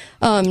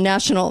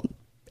 National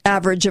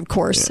average, of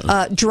course.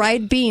 Yeah.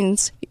 Dried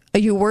beans,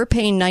 you were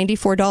paying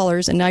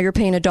 $94 and now you're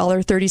paying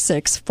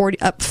 $1.36,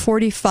 up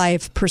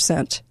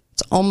 45%.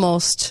 It's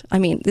almost, I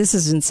mean, this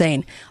is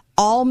insane.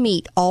 All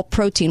meat, all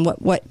protein.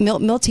 What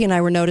Milty and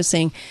I were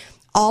noticing,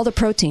 all the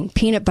protein,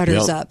 peanut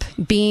butter's up,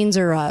 beans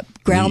are up,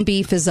 ground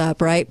beef is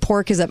up, right?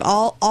 Pork is up,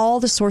 all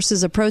the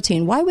sources of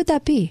protein. Why would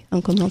that be,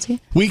 Uncle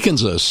Milty?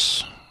 Weakens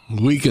us.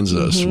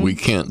 Mm-hmm. We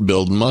can't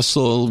build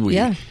muscle. We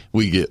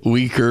get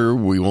weaker.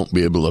 We won't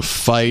be able to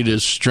fight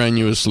as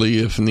strenuously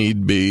if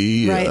need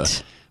be.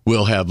 Right.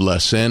 We'll have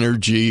less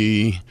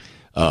energy.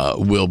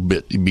 We'll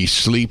be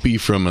sleepy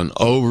from an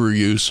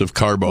overuse of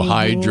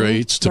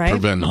carbohydrates to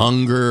prevent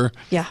hunger.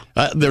 Yeah.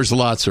 There's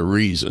lots of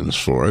reasons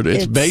for it.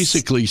 It's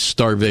basically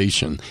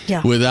starvation.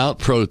 Yeah. Without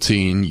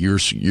protein,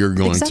 you're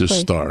going to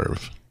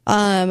starve.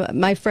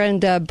 My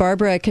friend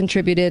Barbara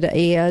contributed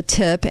a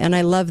tip, and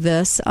I love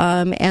this,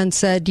 and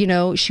said,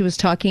 she was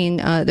talking,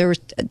 there were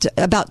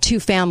about two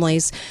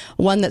families,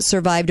 one that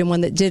survived and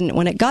one that didn't.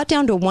 When it got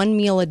down to one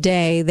meal a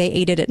day, they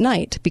ate it at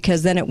night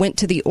because then it went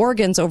to the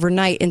organs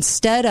overnight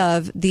instead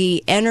of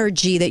the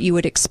energy that you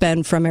would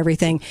expend from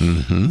everything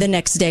the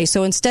next day.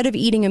 So instead of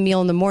eating a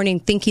meal in the morning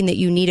thinking that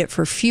you need it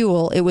for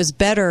fuel, it was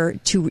better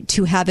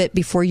to have it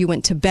before you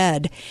went to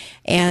bed,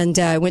 and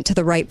went to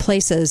the right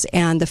places.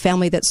 And the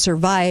family that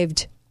survived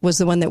was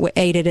the one that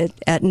ate it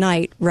at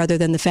night rather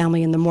than the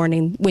family in the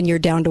morning when you're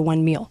down to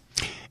one meal.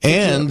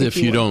 And if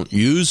you don't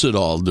use it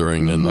all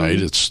during the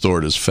night, it's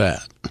stored as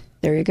fat.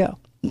 There you go.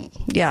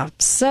 Yeah.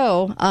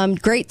 So,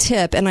 great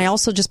tip. And I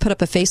also just put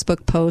up a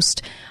Facebook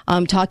post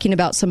talking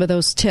about some of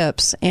those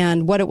tips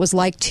and what it was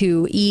like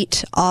to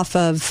eat off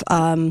of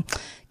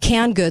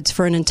canned goods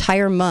for an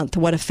entire month,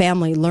 what a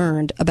family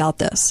learned about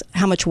this,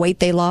 how much weight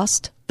they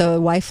lost. The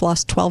wife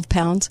lost 12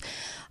 pounds.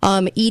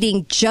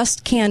 Eating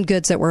just canned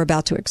goods that were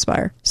about to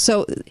expire.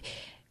 So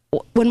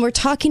when we're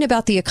talking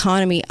about the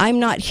economy, I'm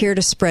not here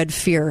to spread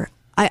fear.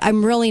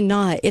 I'm really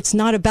not. It's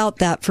not about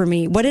that for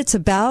me. What it's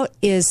about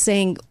is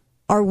saying,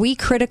 are we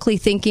critically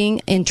thinking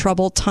in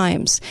troubled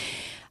times?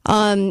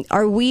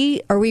 Are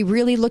we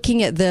really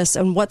looking at this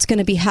and what's going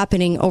to be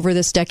happening over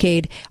this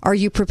decade? Are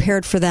you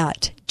prepared for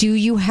that? Do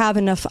you have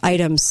enough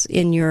items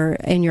in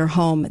your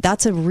home?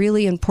 That's a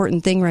really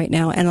important thing right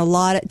now. And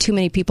too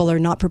many people are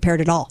not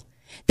prepared at all.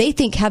 They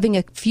think having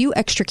a few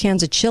extra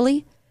cans of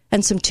chili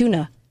and some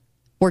tuna,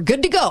 we're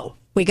good to go.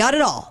 We got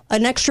it all.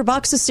 An extra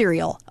box of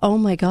cereal. Oh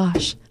my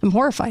gosh. I'm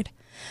horrified.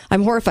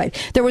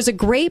 There was a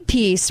great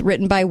piece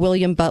written by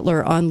William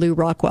Butler on Lew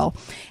Rockwell.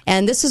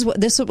 And this is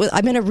what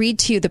I'm going to read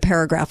to you the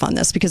paragraph on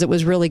this because it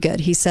was really good.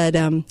 He said,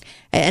 and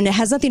it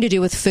has nothing to do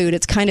with food.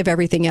 It's kind of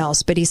everything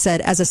else. But he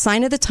said, as a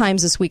sign of the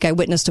times this week, I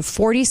witnessed a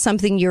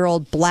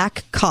 40-something-year-old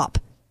black cop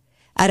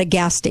at a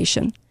gas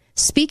station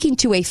speaking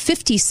to a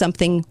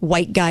 50-something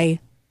white guy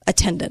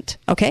attendant,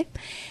 okay?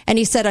 And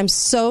he said, I'm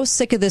so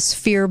sick of this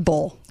fear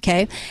bull,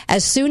 okay?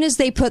 As soon as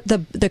they put the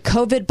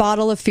COVID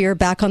bottle of fear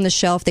back on the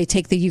shelf, they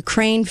take the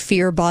Ukraine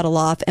fear bottle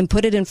off and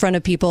put it in front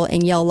of people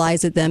and yell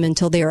lies at them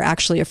until they are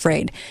actually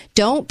afraid.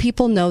 Don't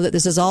people know that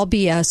this is all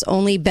BS,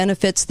 only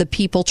benefits the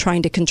people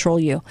trying to control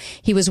you?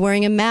 He was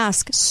wearing a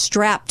mask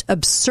strapped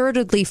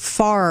absurdly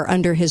far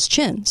under his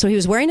chin. So he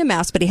was wearing a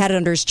mask, but he had it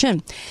under his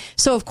chin.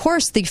 So, of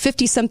course, the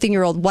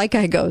 50-something-year-old white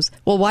guy goes,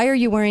 well, why are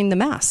you wearing the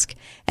mask?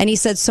 And he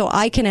said, so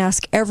I can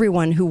ask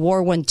everyone who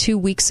wore one 2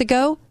 weeks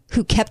ago,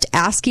 who kept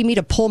asking me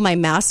to pull my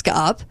mask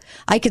up,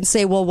 I can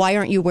say, well, why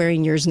aren't you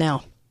wearing yours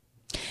now?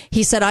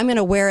 He said, I'm going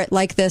to wear it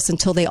like this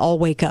until they all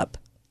wake up.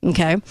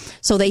 Okay.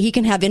 So that he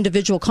can have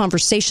individual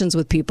conversations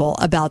with people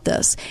about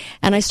this.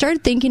 And I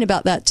started thinking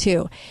about that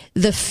too.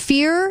 The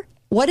fear,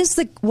 what is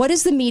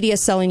the media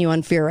selling you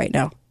on fear right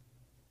now?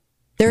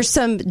 There's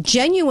some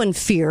genuine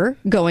fear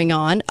going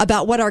on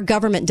about what our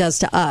government does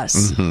to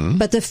us. Mm-hmm.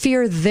 But the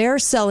fear they're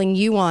selling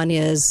you on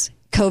is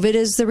COVID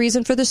is the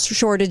reason for the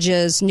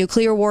shortages.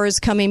 Nuclear war is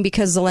coming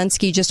because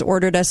Zelensky just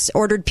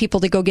ordered people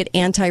to go get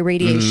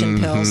anti-radiation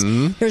pills.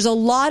 There's a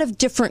lot of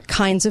different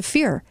kinds of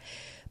fear.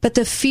 But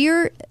the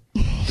fear,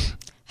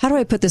 how do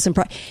I put this in?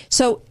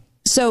 So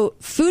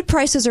food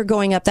prices are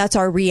going up. That's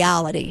our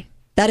reality.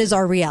 That is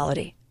our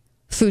reality.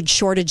 Food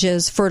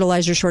shortages,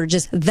 fertilizer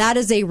shortages, that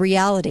is a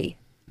reality.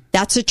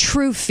 That's a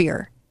true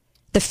fear.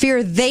 The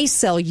fear they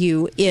sell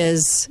you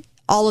is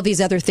all of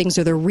these other things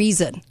are the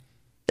reason.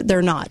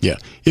 They're not. Yeah.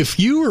 If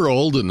you were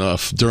old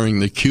enough during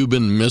the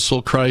Cuban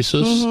Missile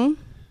Crisis,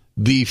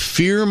 the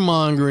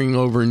fear-mongering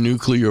over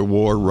nuclear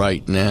war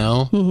right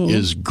now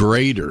is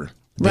greater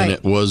than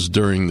it was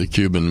during the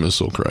Cuban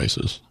Missile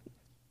Crisis.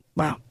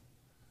 Wow.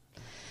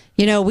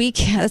 You know,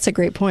 that's a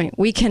great point.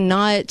 We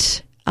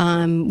can't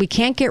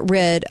get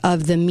rid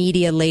of the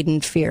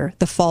media-laden fear,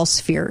 the false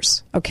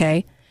fears,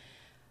 okay?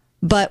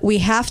 But we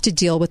have to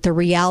deal with the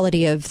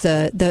reality of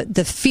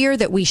the fear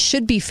that we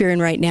should be fearing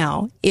right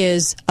now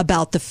is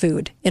about the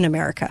food in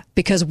America,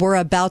 because we're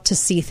about to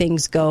see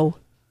things go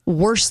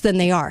worse than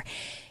they are.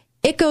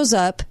 It goes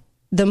up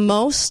the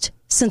most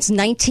since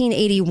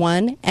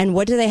 1981. And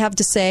what do they have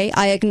to say?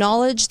 I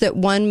acknowledge that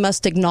one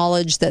must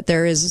acknowledge that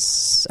there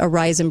is a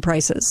rise in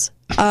prices.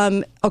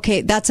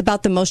 Okay, that's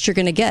about the most you're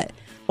going to get.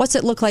 What's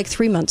it look like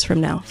 3 months from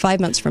now,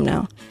 5 months from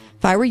now?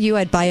 If I were you,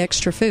 I'd buy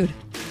extra food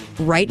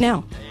right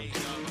now.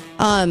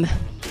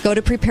 Go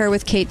to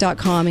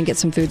preparewithkate.com and get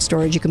some food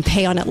storage. You can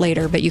pay on it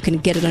later, but you can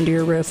get it under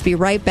your roof. Be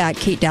right back.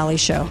 Kate Daly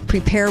Show.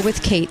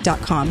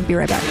 Preparewithkate.com. Be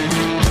right back.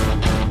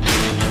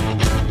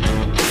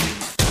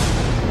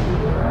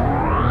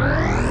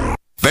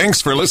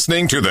 Thanks for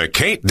listening to The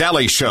Kate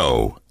Daly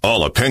Show.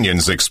 All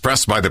opinions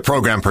expressed by the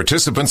program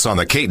participants on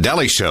The Kate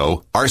Daly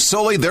Show are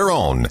solely their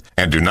own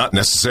and do not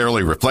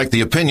necessarily reflect the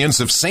opinions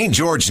of St.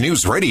 George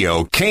News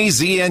Radio,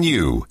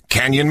 KZNU,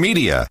 Canyon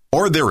Media,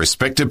 or their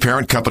respective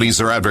parent companies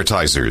or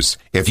advertisers.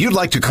 If you'd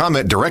like to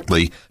comment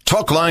directly,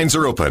 talk lines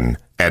are open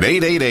at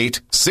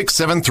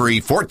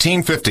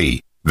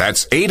 888-673-1450.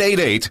 That's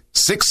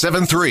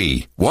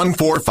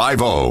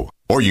 888-673-1450.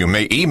 Or you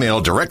may email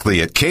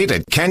directly at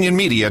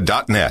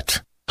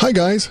kate@canyonmedia.net. Hi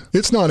guys,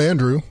 it's not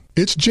Andrew,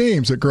 it's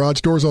James at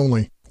Garage Doors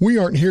Only. We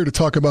aren't here to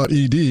talk about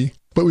ED,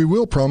 but we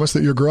will promise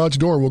that your garage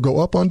door will go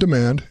up on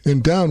demand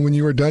and down when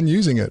you are done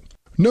using it.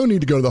 No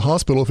need to go to the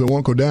hospital if it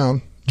won't go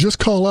down. Just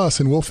call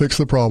us and we'll fix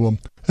the problem.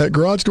 At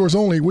Garage Doors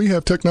Only, we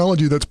have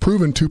technology that's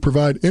proven to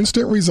provide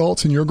instant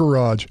results in your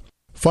garage.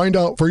 Find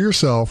out for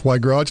yourself why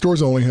Garage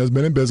Doors Only has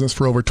been in business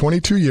for over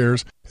 22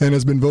 years and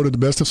has been voted the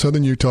best of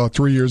Southern Utah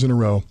 3 years in a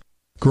row.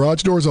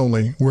 Garage Doors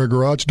Only, where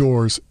garage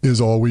doors is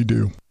all we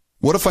do.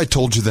 What if I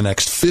told you the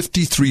next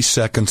 53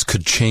 seconds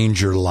could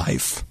change your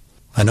life?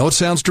 I know it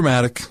sounds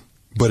dramatic,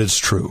 but it's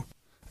true.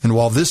 And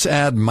while this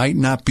ad might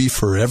not be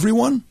for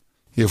everyone,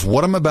 if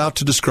what I'm about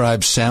to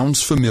describe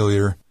sounds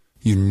familiar,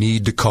 you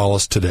need to call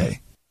us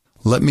today.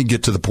 Let me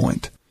get to the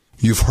point.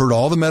 You've heard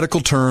all the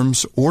medical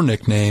terms or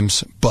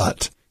nicknames,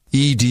 but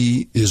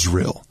ED is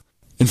real.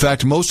 In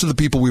fact, most of the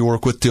people we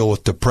work with deal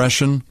with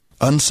depression,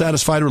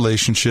 unsatisfied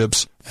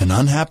relationships, an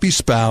unhappy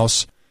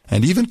spouse,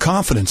 and even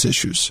confidence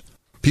issues.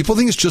 People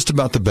think it's just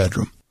about the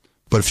bedroom.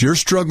 But if you're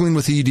struggling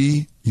with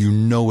ED, you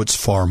know it's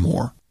far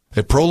more.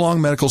 At Prolong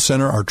Medical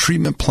Center, our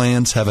treatment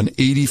plans have an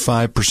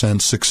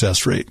 85%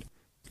 success rate.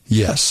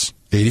 Yes,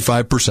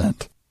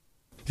 85%.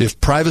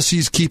 If privacy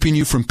is keeping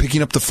you from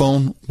picking up the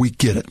phone, we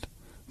get it.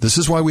 This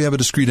is why we have a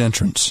discreet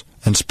entrance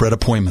and spread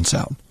appointments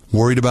out.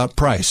 Worried about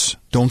price?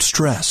 Don't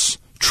stress.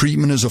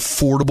 Treatment is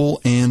affordable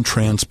and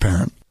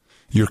transparent.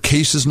 Your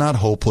case is not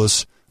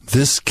hopeless.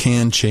 This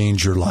can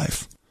change your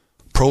life.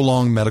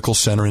 Prolong Medical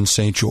Center in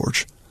St.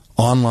 George.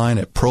 Online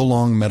at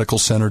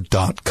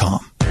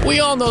prolongmedicalcenter.com. We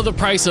all know the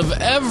price of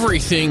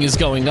everything is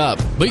going up,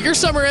 but your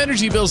summer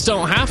energy bills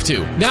don't have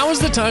to. Now is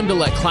the time to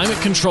let Climate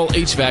Control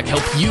HVAC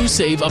help you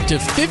save up to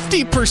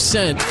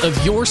 50%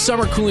 of your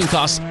summer cooling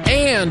costs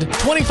and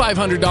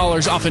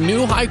 $2,500 off a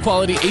new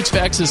high-quality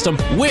HVAC system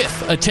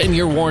with a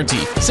 10-year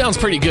warranty. Sounds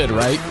pretty good,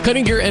 right?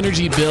 Cutting your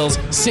energy bills,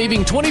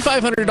 saving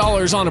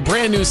 $2,500 on a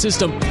brand new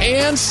system,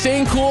 and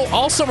staying cool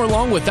all summer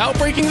long without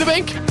breaking the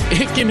bank?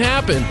 It can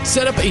happen.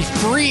 Set up a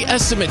free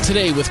estimate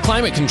today with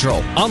Climate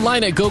Control.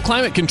 Online at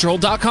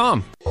goclimatecontrol.com.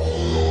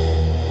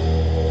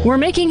 We're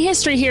making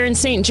history here in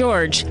St.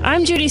 George.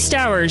 I'm Judy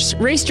Stowers,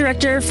 race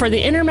director for the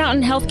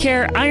Intermountain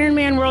Healthcare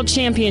Ironman World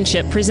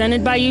Championship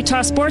presented by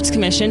Utah Sports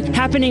Commission,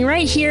 happening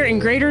right here in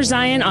Greater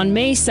Zion on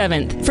May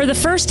 7th. For the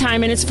first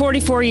time in its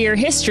 44-year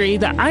history,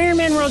 the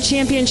Ironman World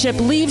Championship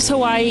leaves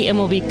Hawaii and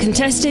will be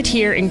contested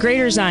here in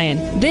Greater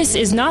Zion. This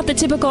is not the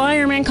typical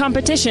Ironman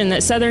competition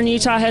that Southern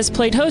Utah has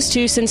played host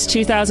to since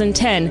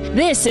 2010.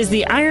 This is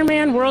the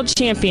Ironman World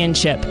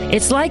Championship.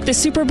 It's like the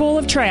Super Bowl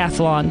of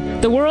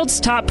triathlon. The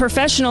world's top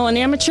professional and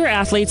amateur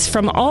athletes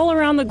from all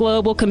around the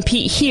globe will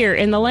compete here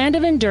in the land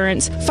of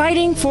endurance,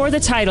 fighting for the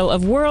title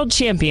of world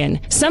champion.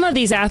 Some of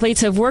these athletes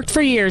have worked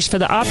for years for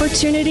the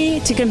opportunity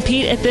to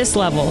compete at this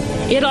level.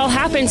 It all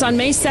happens on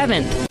May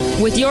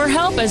 7th. With your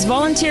help as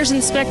volunteers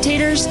and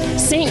spectators,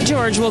 St.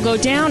 George will go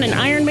down in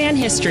Ironman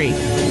history.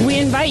 We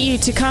invite you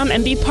to come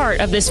and be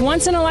part of this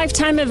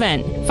once-in-a-lifetime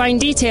event. Find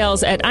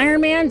details at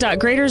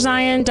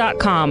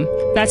ironman.greaterzion.com.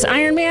 That's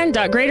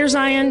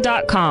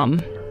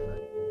ironman.greaterzion.com.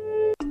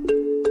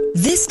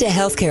 Vista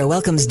Healthcare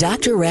welcomes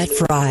Dr. Rhett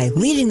Fry,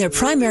 leading their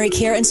primary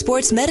care and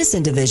sports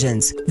medicine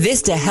divisions.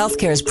 Vista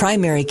Healthcare's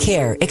primary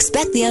care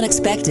expect the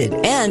unexpected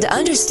and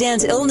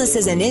understands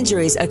illnesses and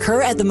injuries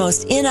occur at the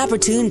most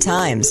inopportune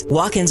times.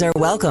 Walk-ins are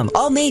welcome.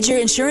 All major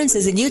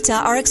insurances in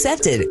Utah are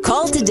accepted.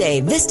 Call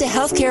today. Vista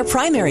Healthcare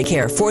Primary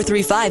Care,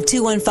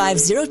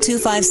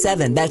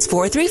 435-215-0257. That's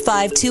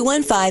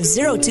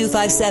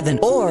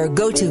 435-215-0257. Or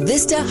go to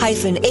vista-hc.com.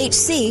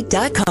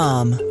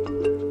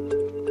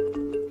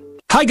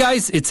 Hi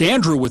guys, it's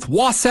Andrew with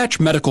Wasatch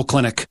Medical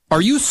Clinic. Are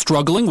you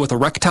struggling with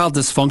erectile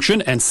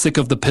dysfunction and sick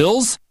of the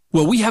pills?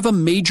 Well, we have a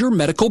major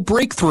medical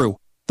breakthrough.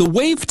 The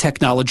WAVE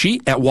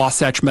technology at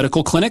Wasatch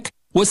Medical Clinic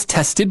was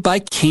tested by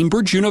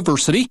Cambridge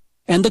University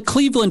and the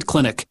Cleveland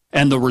Clinic,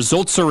 and the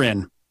results are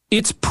in.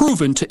 It's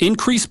proven to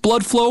increase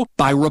blood flow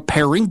by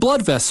repairing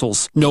blood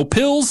vessels. No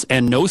pills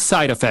and no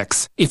side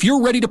effects. If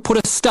you're ready to put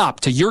a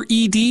stop to your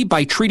ED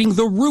by treating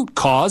the root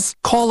cause,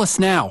 call us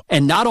now.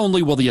 And not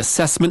only will the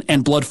assessment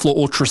and blood flow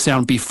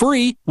ultrasound be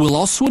free, we'll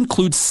also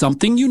include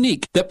something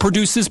unique that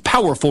produces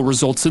powerful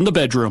results in the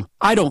bedroom.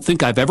 I don't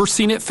think I've ever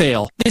seen it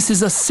fail. This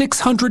is a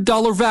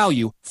 $600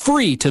 value,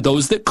 free to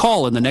those that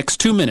call in the next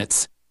 2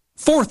 minutes.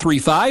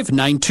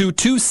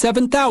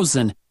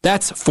 435-922-7000.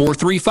 That's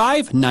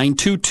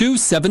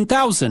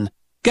 435-922-7000.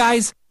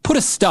 Guys, put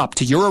a stop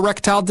to your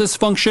erectile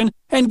dysfunction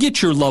and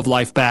get your love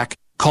life back.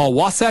 Call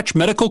Wasatch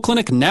Medical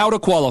Clinic now to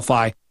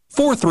qualify.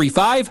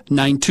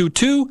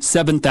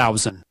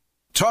 435-922-7000.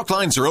 Talk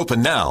lines are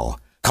open now.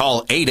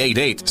 Call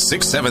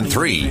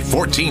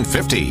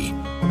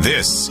 888-673-1450.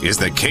 This is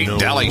the Kate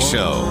Daly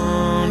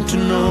Show. To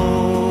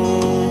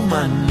know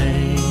my name.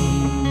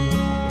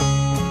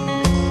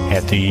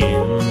 At the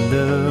end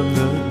of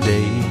the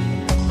day,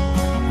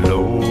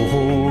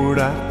 Lord,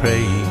 I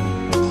pray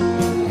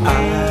I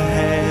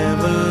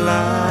have a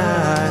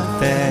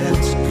life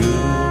that's good.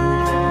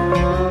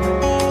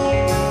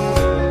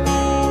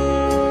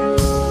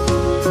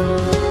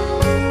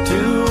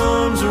 2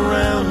 arms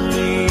around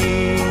me,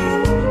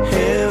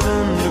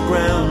 heaven to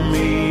ground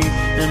me,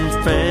 and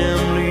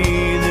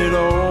family that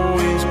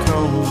always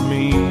calls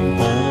me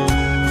home.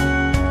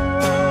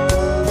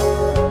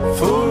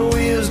 4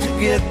 wheels to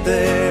get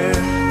there,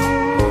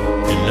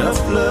 enough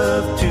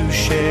love to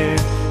share,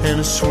 and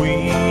a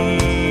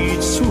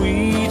sweet,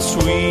 sweet,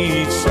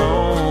 sweet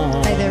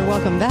song. Hi there,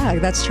 welcome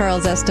back. That's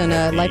Charles Esten,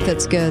 Life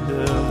That's Good.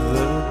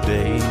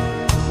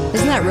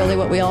 Isn't that really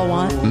what we all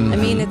want? I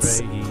mean,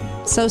 it's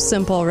so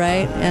simple,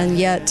 right? And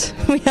yet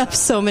we have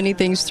so many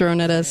things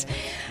thrown at us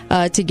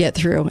to get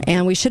through,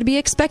 and we should be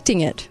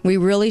expecting it. We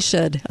really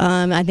should.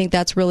 I think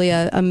that's really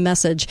a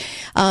message.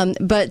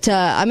 But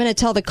I'm going to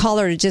tell the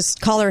caller to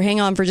just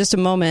hang on for just a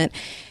moment.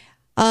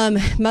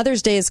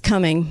 Mother's Day is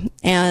coming,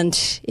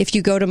 and if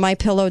you go to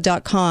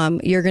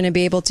mypillow.com, you're going to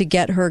be able to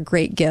get her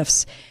great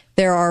gifts.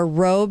 There are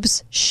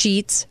robes,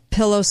 sheets,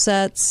 pillow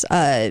sets,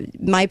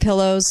 My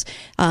Pillows,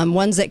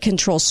 ones that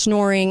control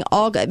snoring.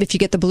 All if you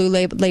get the blue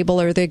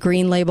label or the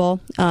green label,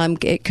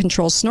 it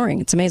controls snoring.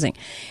 It's amazing.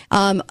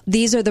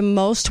 These are the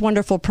most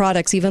wonderful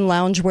products, even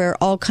loungewear,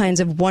 all kinds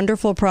of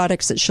wonderful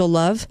products that she'll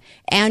love,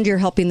 and you're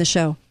helping the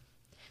show.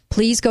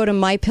 Please go to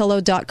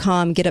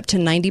mypillow.com, get up to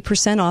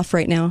 90% off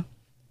right now.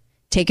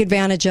 Take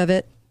advantage of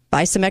it.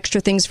 Buy some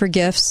extra things for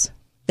gifts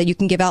that you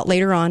can give out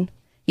later on,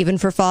 even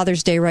for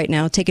Father's Day right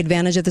now. Take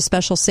advantage of the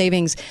special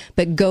savings,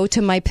 but go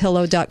to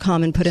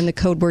mypillow.com and put in the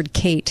code word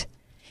Kate.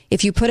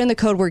 If you put in the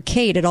code word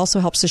Kate, it also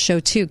helps the show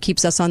too,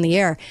 keeps us on the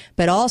air,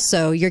 but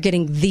also you're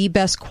getting the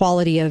best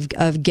quality of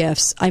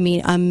gifts. I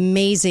mean,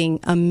 amazing,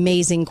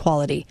 amazing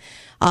quality.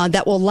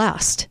 That will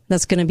last.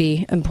 That's going to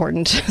be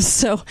important.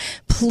 So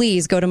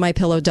please go to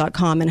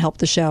mypillow.com and help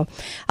the show.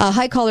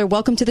 Hi, caller.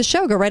 Welcome to the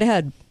show. Go right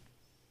ahead.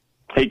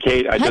 Hey,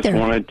 Kate, I just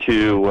wanted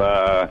to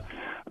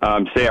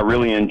say I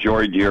really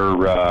enjoyed your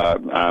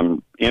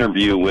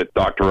interview with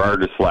Dr.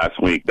 Ardis last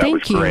week. That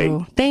was great.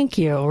 Thank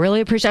you.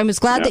 Really appreciate it. I was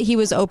glad that he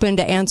was open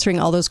to answering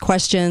all those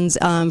questions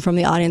from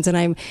the audience. And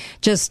I'm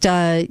just,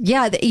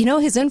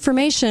 his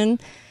information,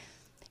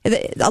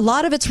 a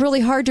lot of it's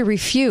really hard to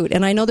refute.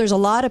 And I know there's a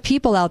lot of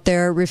people out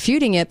there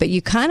refuting it, but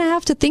you kind of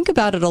have to think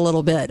about it a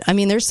little bit. I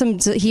mean,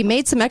 he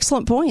made some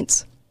excellent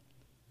points.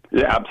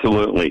 Yeah,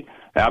 absolutely.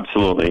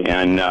 Absolutely,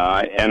 and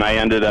I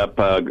ended up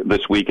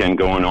this weekend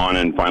going on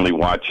and finally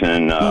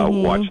watching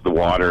Watch the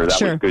Water.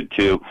 That was good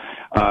too.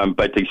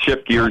 But to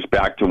shift gears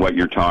back to what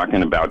you're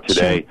talking about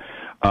today,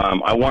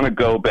 I want to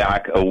go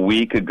back a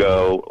week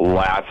ago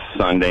last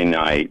Sunday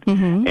night,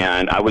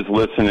 and I was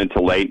listening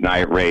to late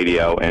night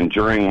radio, and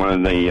during one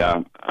of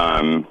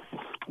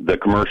the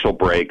commercial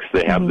breaks,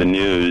 they have the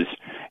news.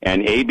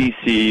 And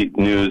ABC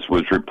News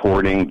was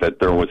reporting that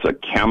there was a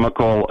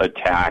chemical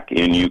attack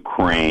in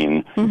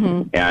Ukraine,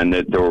 and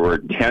that there were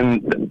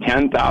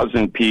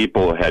 10,000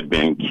 people had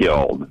been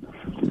killed.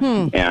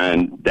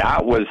 And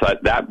that was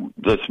that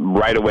just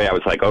right away. I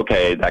was like,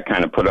 okay, that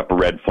kind of put up a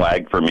red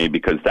flag for me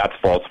because that's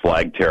false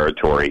flag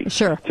territory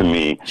to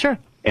me.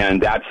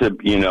 And that's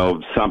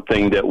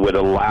something that would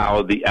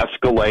allow the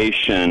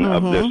escalation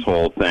of this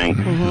whole thing.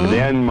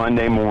 Then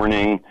Monday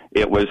morning,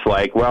 it was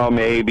like, well,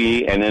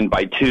 maybe, and then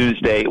by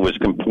Tuesday, it was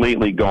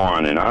completely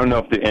gone. And I don't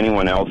know if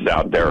anyone else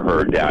out there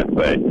heard that,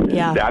 but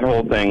that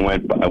whole thing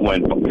went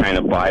kind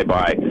of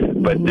bye-bye.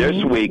 But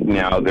this week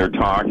now, they're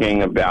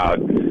talking about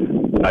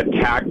a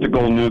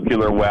tactical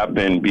nuclear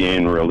weapon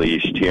being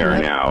released here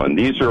now. And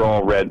these are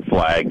all red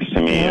flags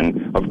to me.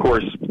 And, of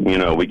course,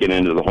 we get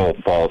into the whole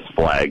false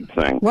flag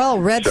thing. Well,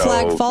 red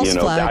flag, false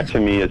flag. That to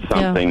me is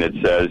something that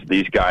says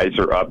these guys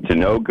are up to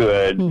no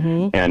good,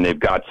 and they've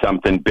got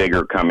something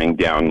bigger coming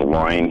down the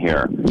line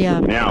here.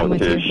 Now,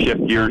 to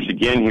shift gears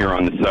again here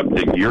on the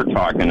subject you're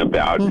talking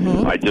about,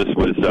 I just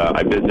was,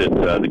 I visit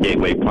the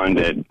Gateway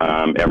Pundit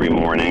every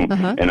morning,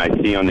 and I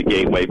see on the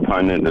Gateway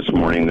Pundit this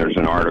morning there's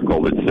an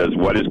article that says,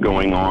 what is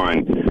going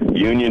on?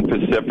 Union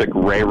Pacific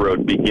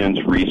Railroad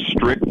begins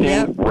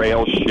restricting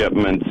rail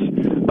shipments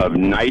of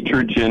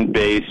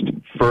nitrogen-based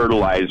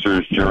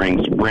fertilizers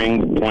during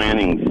spring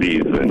planting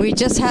season. We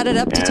just had it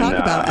up to talk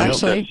about,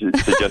 actually. I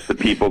suggest that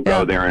people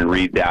go there and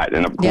read that.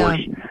 And, of course,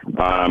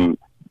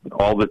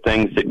 all the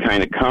things that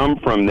kind of come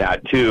from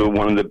that, too.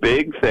 One of the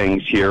big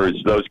things here is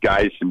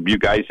you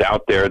guys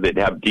out there that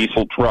have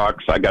diesel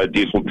trucks. I got a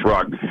diesel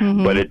truck,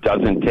 but it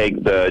doesn't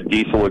take the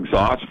diesel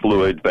exhaust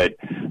fluid, but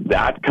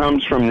that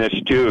comes from this,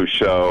 too.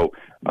 So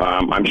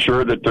I'm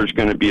sure that there's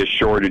going to be a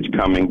shortage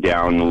coming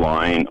down the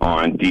line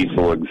on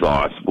diesel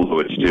exhaust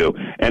fluids, too.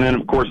 And then,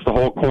 of course, the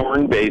whole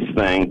corn-based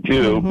thing,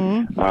 too.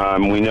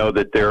 We know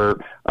that they're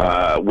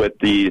with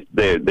the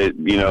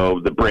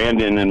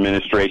Brandon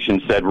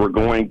administration said we're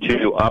going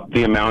to up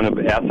the amount of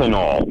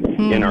ethanol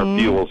in our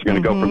fuel. It's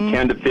going to go from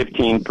 10 to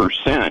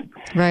 15%.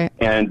 Right.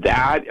 And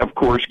that, of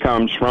course,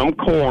 comes from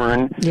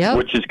corn,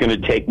 which is going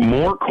to take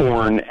more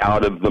corn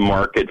out of the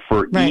market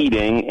for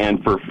eating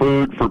and for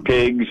food for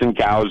pigs and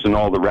cows and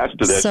all the rest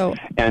of this,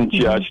 and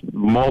just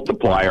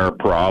multiply our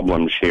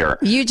problems here.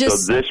 So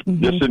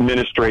this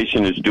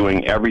administration is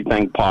doing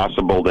everything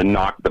possible to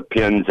knock the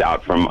pins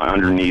out from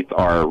underneath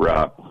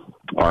our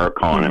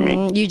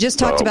economy. You just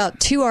talked about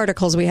two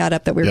articles we had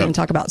up that we were going to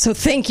talk about. So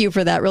thank you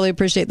for that. Really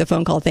appreciate the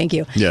phone call. Thank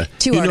you. Yeah.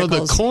 Two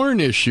articles. The corn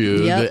issue,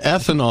 the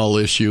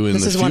ethanol issue in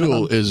the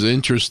fuel is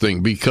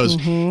interesting because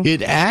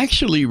it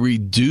actually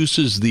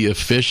reduces the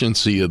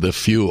efficiency of the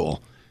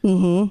fuel.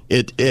 Ethanol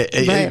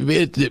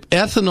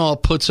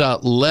puts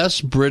out less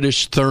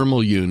British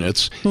thermal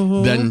units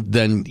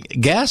than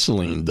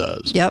gasoline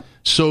does.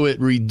 So it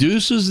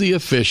reduces the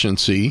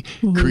efficiency,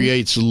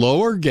 creates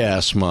lower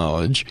gas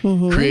mileage,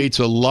 creates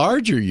a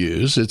larger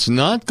use. It's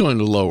not going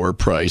to lower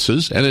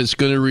prices, and it's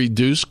going to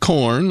reduce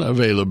corn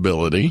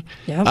availability.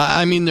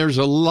 I mean, there's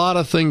a lot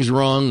of things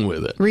wrong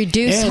with it.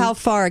 Reduce how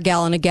far a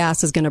gallon of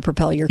gas is going to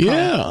propel your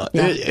car.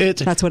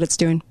 That's what it's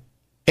doing.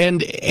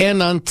 And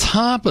on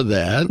top of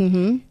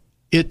that,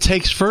 it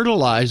takes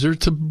fertilizer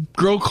to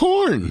grow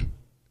corn.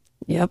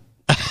 Yep.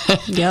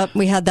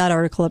 We had that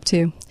article up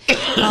too.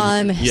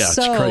 It's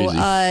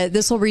crazy.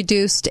 This will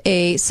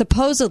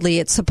supposedly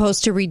it's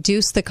supposed to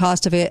reduce the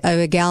cost of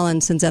a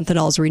gallon since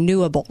ethanol is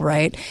renewable,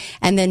 right?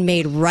 And then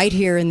made right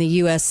here in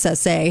the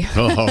USSA.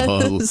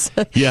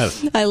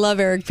 I love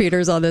Eric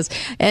Peters on this.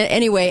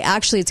 Anyway,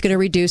 actually, it's going to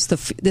reduce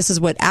this is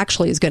what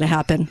actually is going to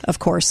happen, of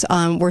course.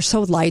 We're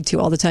so lied to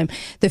all the time.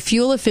 The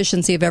fuel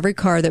efficiency of every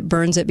car that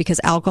burns it, because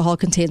alcohol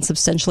contains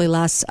substantially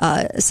less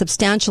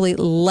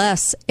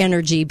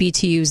energy,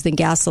 BTUs, than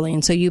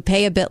gasoline. So you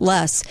pay a bit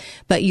less,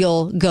 but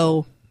you'll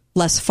go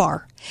less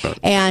far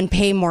and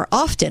pay more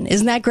often.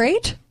 Isn't that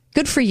great?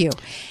 Good for you.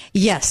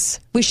 Yes,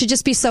 we should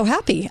just be so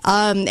happy.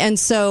 And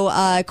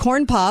so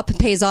Corn Pop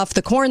pays off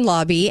the corn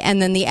lobby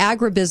and then the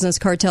agribusiness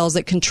cartels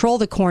that control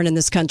the corn in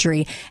this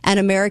country, and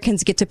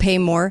Americans get to pay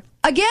more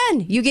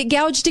again. You get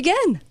gouged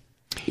again.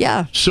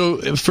 Yeah.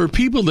 So for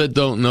people that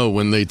don't know,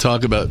 when they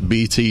talk about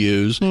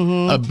BTUs,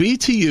 a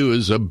BTU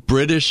is a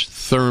British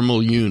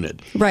thermal unit.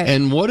 Right.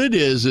 And what it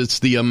is, it's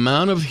the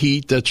amount of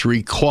heat that's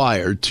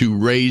required to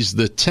raise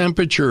the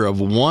temperature of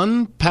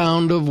 1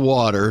 pound of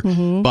water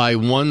by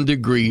 1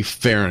 degree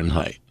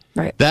Fahrenheit.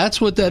 Right.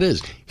 That's what that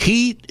is.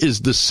 Heat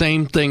is the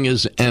same thing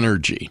as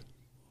energy.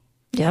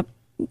 Yep.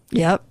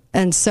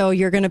 And so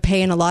you're going to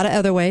pay in a lot of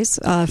other ways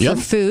for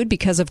food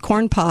because of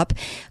Corn Pop.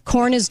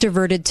 Corn is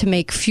diverted to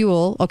make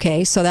fuel.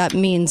 Okay, so that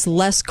means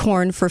less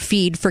corn for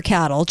feed for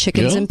cattle,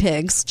 chickens and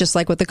pigs, just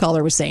like what the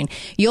caller was saying.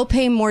 You'll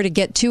pay more to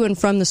get to and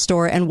from the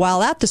store, and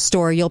while at the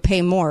store, you'll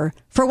pay more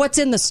for what's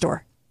in the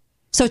store.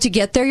 So to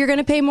get there, you're going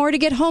to pay more. To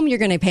get home, you're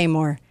going to pay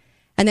more.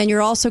 And then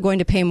you're also going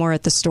to pay more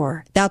at the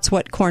store. That's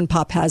what Corn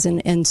Pop has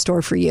in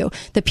store for you.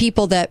 The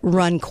people that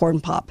run Corn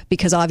Pop,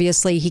 because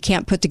obviously he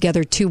can't put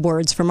together two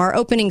words from our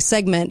opening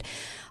segment.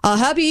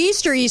 Happy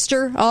Easter,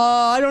 Easter.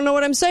 I don't know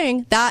what I'm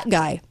saying. That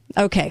guy.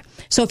 Okay.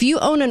 So if you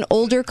own an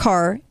older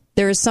car,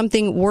 there is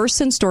something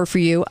worse in store for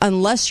you.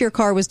 Unless your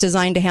car was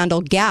designed to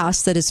handle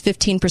gas that is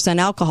 15%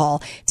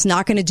 alcohol, it's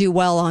not going to do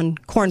well on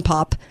Corn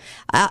Pop.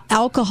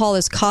 Alcohol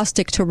is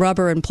caustic to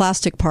rubber and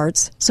plastic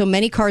parts, so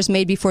many cars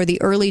made before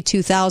the early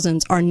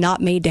 2000s are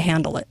not made to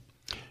handle it.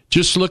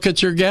 Just look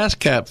at your gas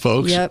cap,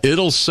 folks. Yep.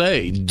 It'll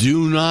say,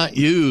 do not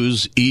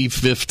use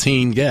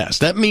E15 gas.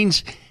 That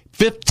means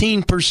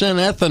 15%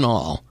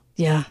 ethanol.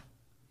 Yeah.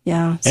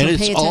 Yeah. So and pay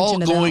it's attention all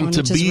to going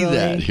that to one, be really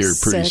that here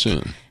pretty sick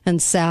soon.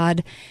 And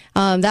sad.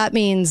 That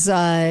means,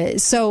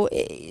 so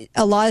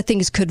a lot of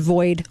things could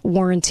void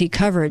warranty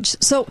coverage.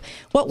 So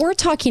what we're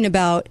talking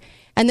about,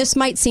 and this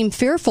might seem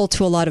fearful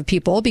to a lot of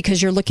people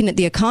because you're looking at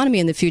the economy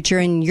in the future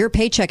and your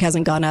paycheck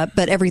hasn't gone up,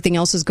 but everything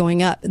else is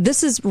going up.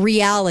 This is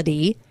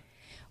reality.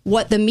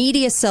 What the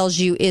media sells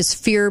you is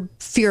fear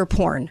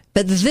porn.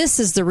 But this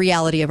is the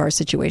reality of our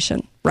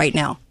situation right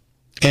now.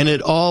 And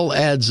it all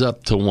adds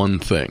up to one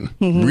thing.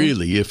 Mm-hmm.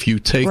 Really, if you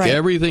take Right.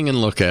 everything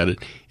and look at it,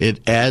 it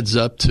adds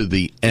up to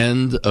the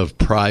end of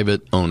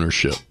private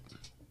ownership.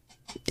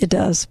 It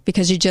does,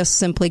 because you just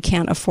simply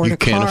can't afford You a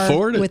car can't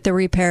afford it. with the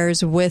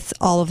repairs, with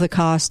all of the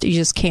cost. You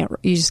just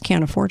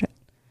can't afford it.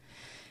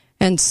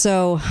 And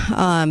so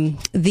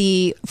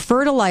the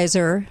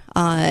fertilizer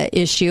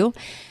issue,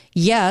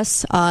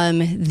 yes,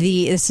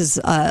 this is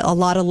a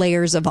lot of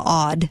layers of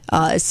odd,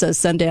 says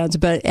Sundance.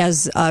 But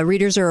as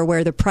readers are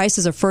aware, the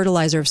prices of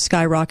fertilizer have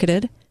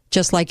skyrocketed,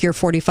 just like your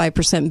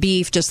 45%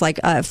 beef, just like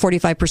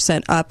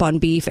 45% up on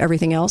beef,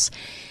 everything else,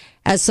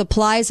 as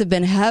supplies have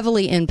been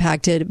heavily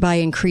impacted by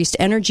increased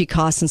energy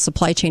costs and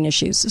supply chain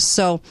issues.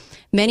 So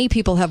many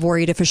people have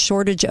worried if a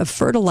shortage of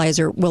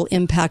fertilizer will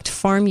impact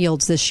farm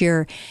yields this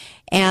year.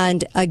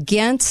 And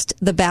against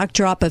the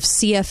backdrop of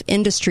CF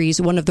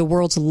Industries, one of the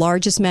world's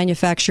largest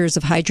manufacturers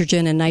of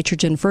hydrogen and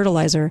nitrogen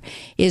fertilizer,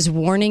 is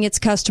warning its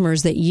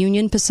customers that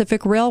Union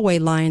Pacific Railway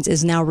Lines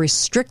is now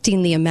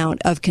restricting the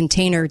amount of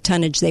container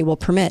tonnage they will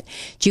permit.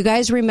 Do you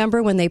guys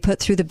remember when they put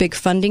through the big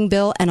funding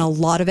bill and a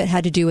lot of it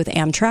had to do with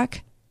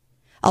Amtrak?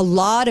 A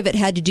lot of it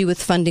had to do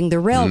with funding the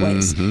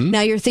railways. Mm-hmm.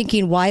 Now you're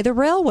thinking, why the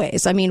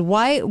railways? I mean,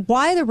 why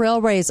the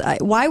railways?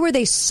 Why were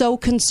they so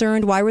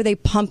concerned? Why were they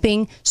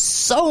pumping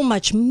so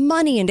much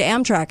money into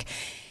Amtrak?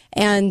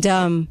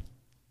 And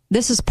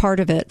this is part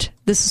of it.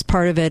 This is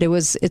part of it.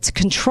 It's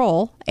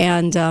control,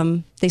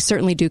 and they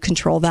certainly do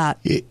control that.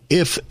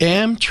 If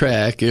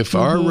Amtrak, if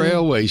our Mm-hmm.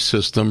 railway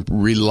system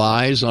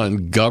relies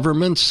on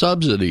government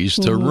subsidies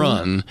to Mm-hmm.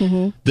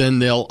 run, then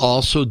they'll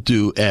also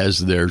do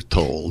as they're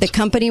told. The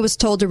company was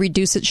told to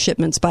reduce its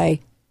shipments by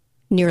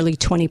nearly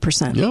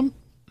 20%. Yep.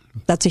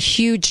 That's a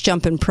huge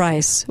jump in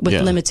price with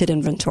Yeah. limited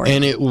inventory.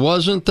 And it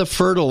wasn't the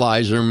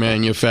fertilizer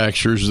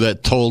manufacturers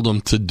that told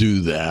them to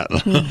do that.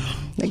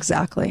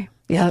 Exactly.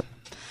 Yep.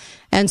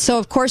 And so,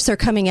 of course, they're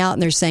coming out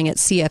and they're saying at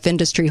CF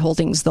Industry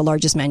Holdings, the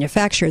largest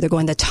manufacturer, they're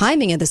going, the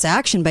timing of this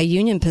action by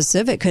Union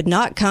Pacific could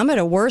not come at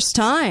a worse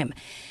time.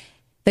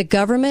 The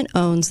government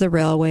owns the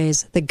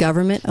railways. The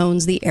government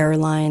owns the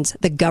airlines.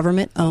 The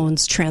government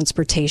owns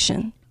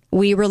transportation.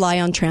 We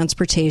rely on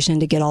transportation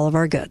to get all of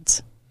our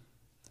goods.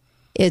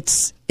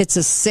 It's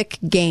a sick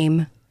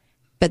game,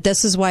 but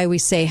this is why we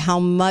say how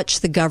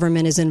much the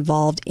government is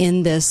involved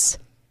in this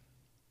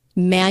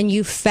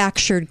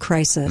manufactured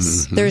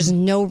crisis. Mm-hmm. There's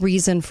no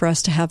reason for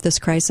us to have this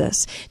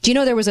crisis. Do you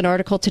know there was an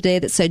article today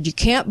that said you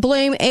can't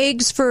blame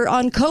eggs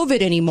on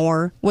COVID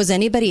anymore? Was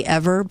anybody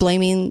ever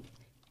blaming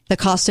the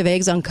cost of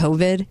eggs on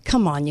COVID?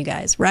 Come on, you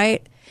guys,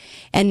 right?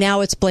 And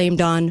now it's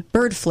blamed on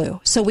bird flu.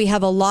 So we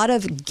have a lot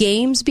of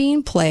games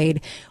being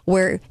played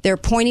where they're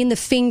pointing the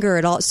finger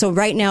at all. So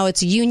right now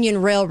it's Union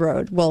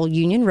Railroad. Well,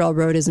 Union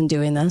Railroad isn't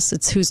doing this.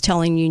 It's who's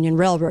telling Union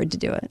Railroad to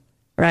do it,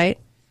 right?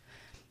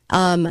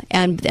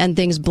 And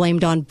things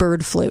blamed on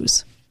bird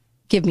flus.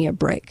 Give me a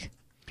break.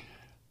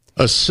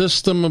 A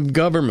system of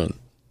government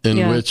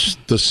in which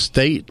the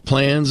state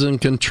plans and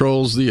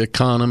controls the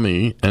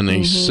economy, and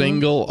a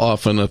single,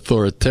 often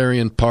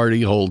authoritarian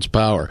party holds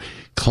power,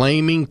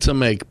 claiming to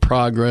make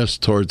progress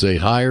towards a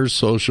higher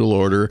social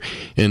order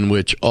in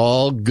which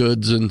all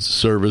goods and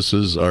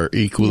services are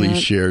equally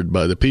shared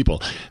by the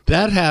people.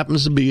 That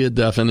happens to be a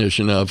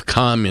definition of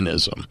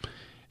communism.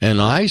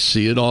 And I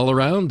see it all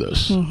around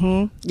us.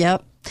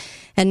 Yep.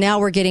 And now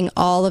we're getting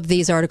all of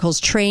these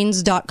articles.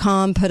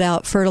 Trains.com put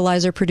out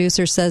fertilizer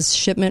producer says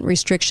shipment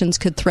restrictions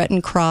could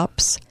threaten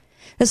crops.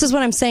 This is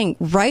what I'm saying.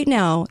 Right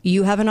now,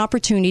 you have an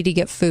opportunity to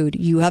get food.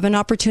 You have an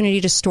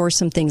opportunity to store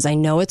some things. I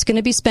know it's going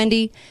to be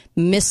spendy.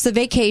 Miss the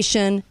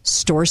vacation.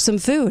 Store some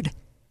food.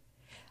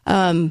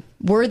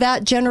 We're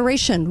that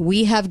generation.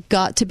 We have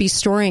got to be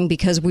storing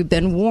because we've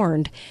been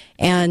warned.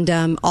 And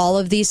all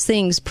of these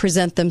things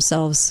present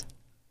themselves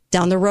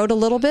down the road a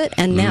little bit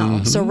and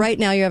now. So right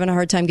now you're having a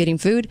hard time getting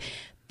food.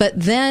 But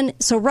then,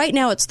 so right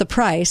now it's the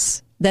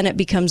price. Then it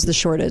becomes the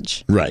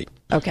shortage. Right.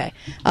 Okay.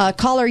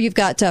 Caller, you've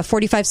got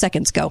 45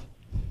 seconds. Go.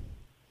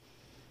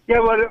 Yeah,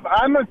 what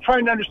I'm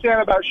trying to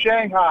understand about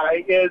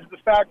Shanghai is the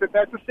fact that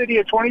that's a city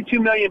of 22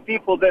 million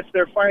people. That's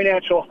their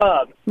financial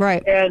hub.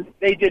 Right. And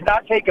they did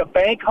not take a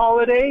bank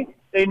holiday.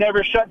 They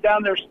never shut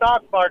down their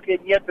stock market,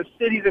 yet the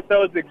city that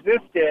those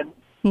exist in,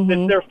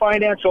 that their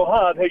financial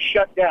hub, has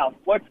shut down.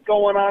 What's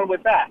going on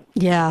with that?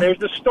 Yeah.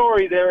 There's a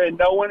story there, and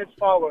no one has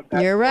followed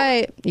that. You're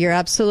right. You're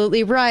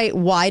absolutely right.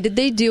 Why did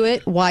they do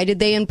it? Why did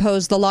they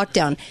impose the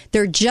lockdown?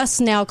 They're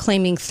just now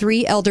claiming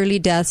 3 elderly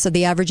deaths of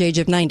the average age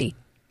of 90.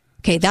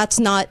 Okay, that's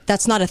not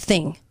a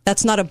thing.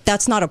 That's not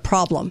a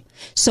problem.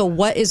 So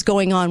what is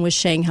going on with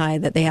Shanghai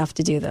that they have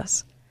to do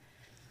this?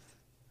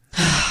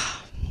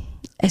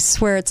 I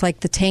swear it's like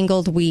the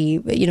tangled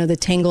weave, the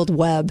tangled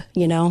web,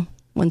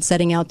 when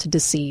setting out to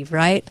deceive,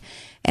 right?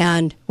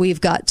 And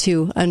we've got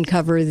to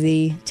uncover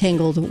the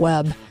tangled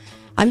web.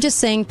 I'm just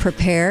saying,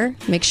 prepare.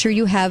 Make sure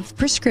you have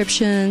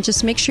prescriptions.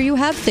 Just make sure you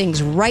have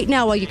things right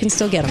now while you can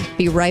still get them.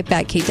 Be right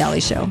back. Kate Daly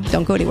Show.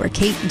 Don't go anywhere.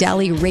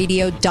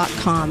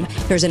 KateDalyRadio.com.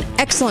 There's an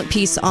excellent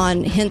piece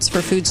on hints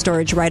for food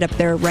storage right up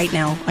there right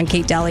now on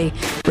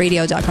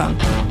KateDalyRadio.com.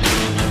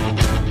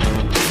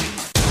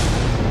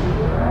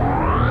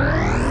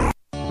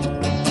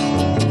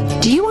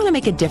 Do you want to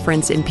make a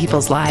difference in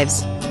people's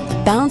lives?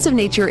 Balance of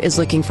Nature is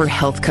looking for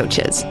health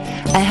coaches.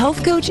 A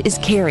health coach is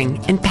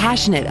caring and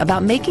passionate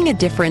about making a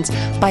difference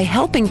by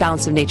helping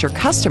Balance of Nature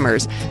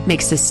customers make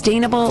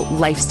sustainable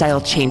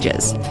lifestyle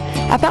changes.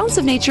 At Balance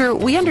of Nature,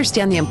 we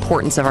understand the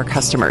importance of our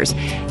customers,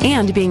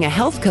 and being a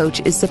health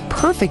coach is the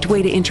perfect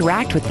way to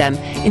interact with them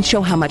and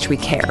show how much we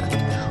care.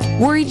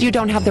 Worried you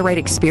don't have the right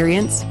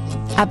experience?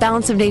 At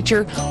Balance of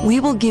Nature, we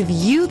will give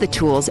you the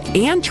tools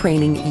and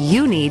training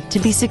you need to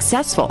be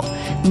successful.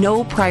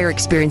 No prior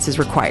experience is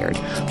required.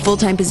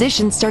 Full-time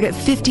positions start at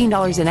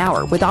 $15 an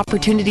hour with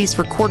opportunities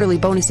for quarterly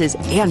bonuses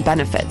and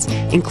benefits,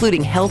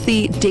 including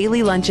healthy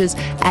daily lunches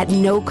at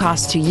no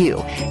cost to you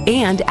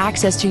and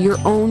access to your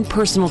own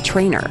personal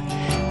trainer.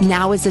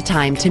 Now is the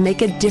time to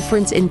make a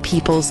difference in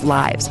people's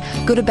lives.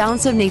 Go to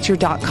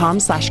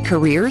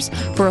balanceofnature.com/careers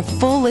for a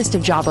full list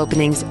of job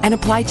openings and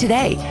apply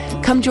today.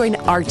 Come join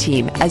our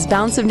team as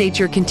Balance of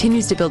Nature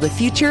continues to build a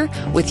future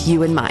with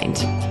you in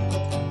mind.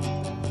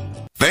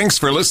 Thanks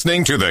for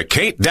listening to The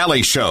Kate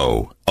Daly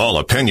Show. All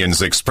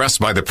opinions expressed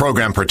by the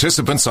program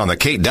participants on The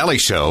Kate Daly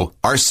Show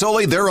are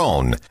solely their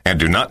own and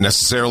do not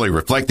necessarily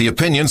reflect the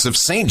opinions of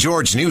St.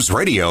 George News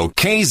Radio,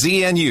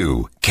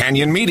 KZNU,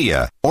 Canyon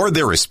Media, or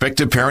their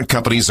respective parent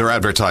companies or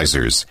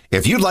advertisers.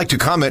 If you'd like to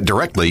comment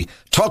directly,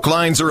 talk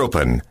lines are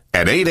open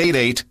at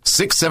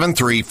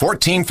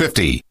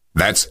 888-673-1450.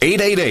 That's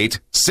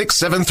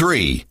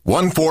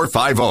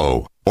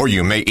 888-673-1450. Or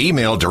you may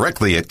email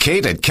directly at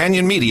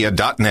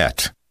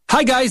kate@canyonmedia.net.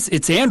 Hi guys,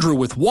 it's Andrew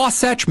with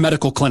Wasatch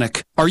Medical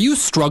Clinic. Are you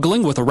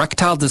struggling with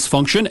erectile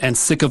dysfunction and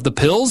sick of the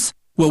pills?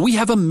 Well, we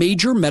have a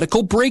major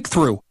medical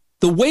breakthrough.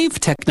 The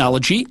WAVE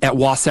technology at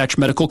Wasatch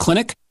Medical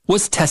Clinic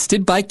was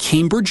tested by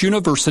Cambridge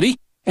University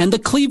and the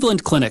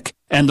Cleveland Clinic,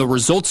 and the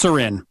results are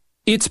in.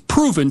 It's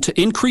proven to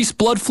increase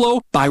blood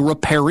flow by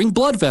repairing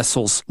blood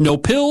vessels. No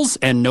pills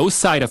and no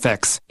side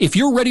effects. If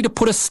you're ready to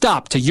put a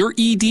stop to your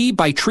ED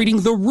by treating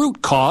the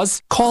root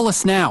cause, call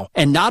us now.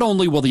 And not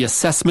only will the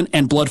assessment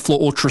and blood flow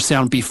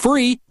ultrasound be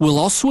free, we'll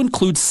also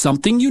include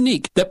something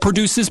unique that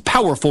produces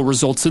powerful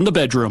results in the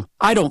bedroom.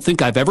 I don't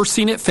think I've ever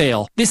seen it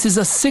fail. This is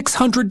a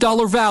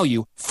 $600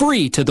 value,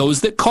 free to those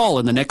that call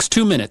in the next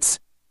 2 minutes.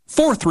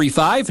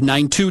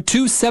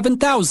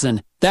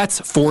 435-922-7000.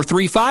 That's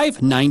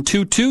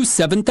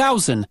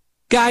 435-922-7000.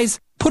 Guys,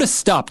 put a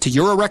stop to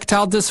your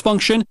erectile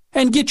dysfunction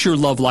and get your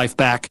love life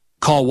back.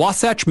 Call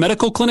Wasatch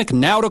Medical Clinic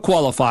now to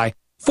qualify.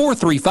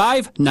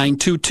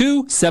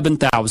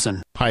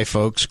 435-922-7000. Hi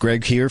folks,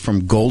 Greg here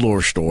from Gold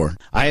Ore Store.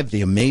 I have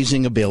the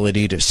amazing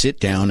ability to sit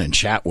down and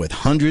chat with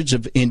hundreds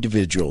of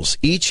individuals.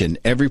 Each and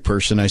every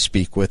person I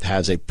speak with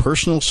has a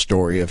personal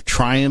story of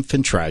triumph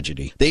and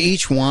tragedy. They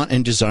each want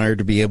and desire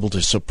to be able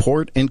to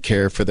support and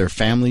care for their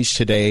families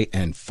today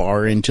and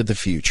far into the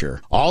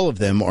future. All of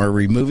them are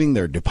removing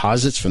their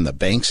deposits from the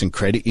banks and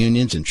credit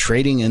unions and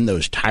trading in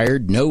those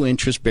tired, no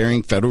interest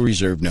bearing Federal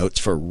Reserve notes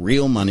for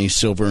real money,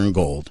 silver and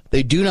gold.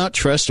 They do not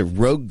trust a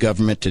rogue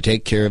government to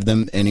take care of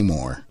them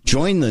anymore.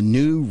 Join the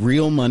new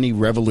real money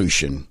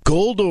revolution.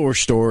 Gold Ore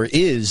Store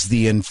is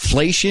the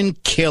inflation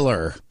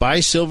killer. Buy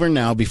silver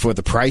now before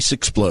the price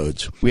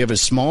explodes. We have a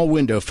small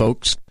window,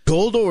 folks.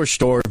 Gold Ore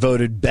Store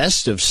voted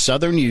Best of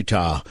Southern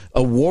Utah.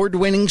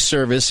 Award-winning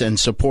service and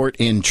support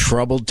in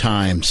troubled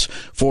times.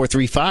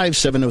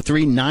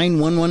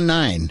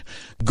 435-703-9119.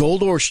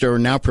 Gold Ore Store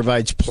now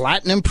provides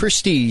platinum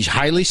prestige,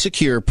 highly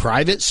secure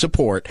private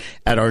support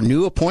at our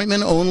new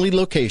appointment-only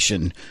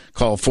location.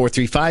 Call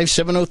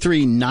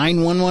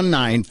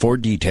 435-703-9119 for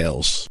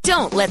details.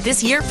 Don't let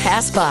this year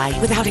pass by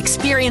without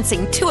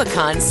experiencing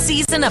Tuacon's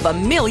Season of a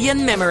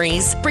Million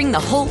Memories. Bring the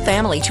whole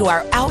family to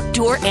our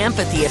outdoor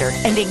amphitheater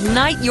and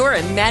ignite your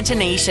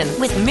imagination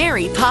with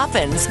Mary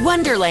Poppins,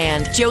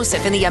 Wonderland,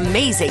 Joseph and the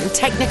Amazing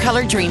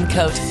Technicolor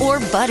Dreamcoat,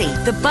 or Buddy,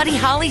 the Buddy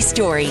Holly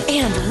Story,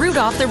 and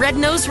Rudolph the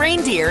Red-Nosed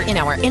Reindeer in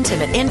our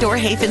intimate indoor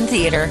Hafen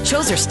Theater.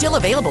 Shows are still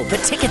available,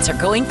 but tickets are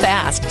going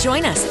fast.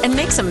 Join us and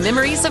make some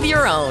memories of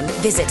your own.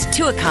 Visit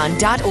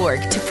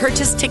tuacon.org to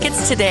purchase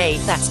tickets today.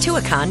 That's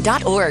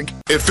tuacon.org.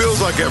 It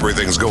feels like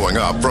everything's going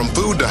up, from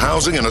food to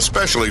housing and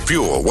especially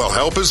fuel. Well,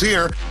 help is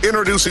here.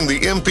 Introducing the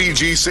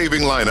MPG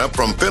saving lineup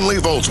from Findlay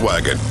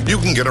Volkswagen. You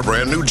can get a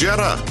brand new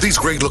Jetta. These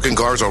great-looking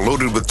cars are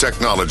loaded with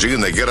technology,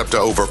 and they get up to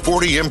over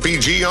 40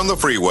 MPG on the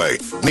freeway.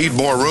 Need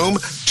more room?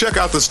 Check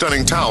out the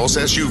stunning Taos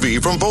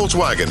SUV from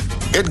Volkswagen.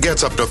 It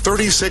gets up to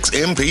 36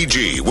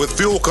 mpg. With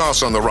fuel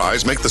costs on the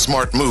rise, make the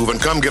smart move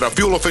and come get a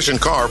fuel-efficient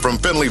car from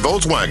Findlay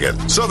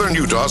Volkswagen. Southern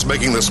Utah's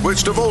making the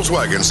switch to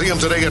Volkswagen. See them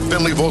today at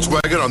Findlay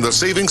Volkswagen on the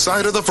saving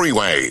side of the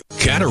freeway.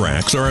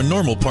 Cataracts are a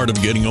normal part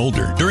of getting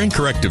older. During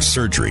corrective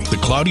surgery, the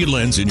cloudy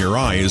lens in your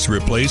eye is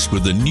replaced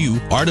with a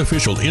new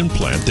artificial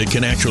implant that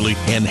can actually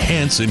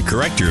enhance and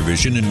correct your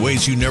vision in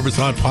ways you never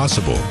thought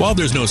possible. While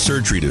there's no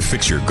surgery to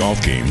fix your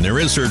golf game, there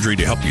is surgery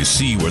to help you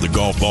see where the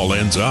golf ball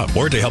ends up,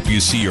 or to help you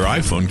see your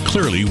iPhone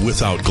clearly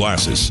without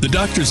glasses. The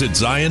doctors at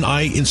Zion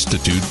Eye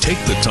Institute take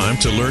the time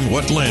to learn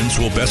what lens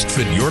will best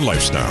fit your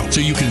lifestyle so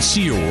you can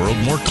see your world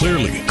more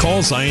clearly.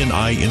 Call Zion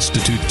Eye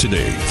Institute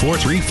today,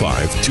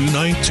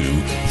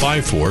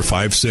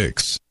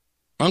 435-292-5456.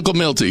 Uncle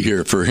Milty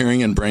here for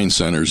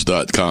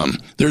hearingandbraincenters.com.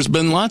 There's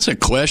been lots of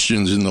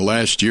questions in the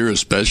last year,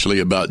 especially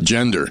about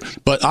gender,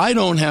 but I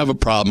don't have a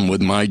problem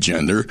with my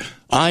gender.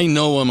 I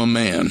know I'm a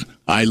man.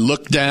 I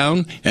look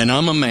down and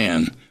I'm a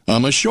man.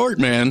 I'm a short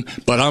man,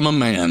 but I'm a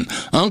man.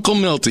 Uncle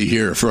Milty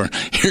here for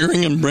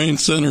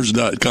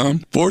hearingandbraincenters.com,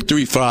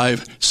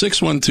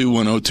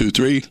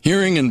 435-612-1023,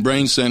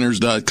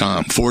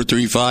 hearingandbraincenters.com,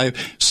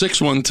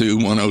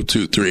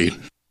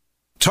 435-612-1023.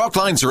 Talk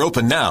lines are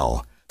open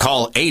now.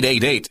 Call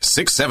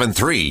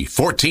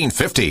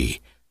 888-673-1450.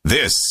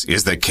 This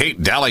is the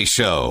Kate Daly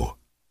Show.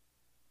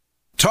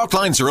 Talk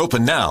lines are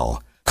open now.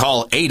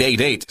 Call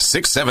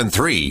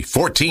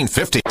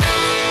 888-673-1450.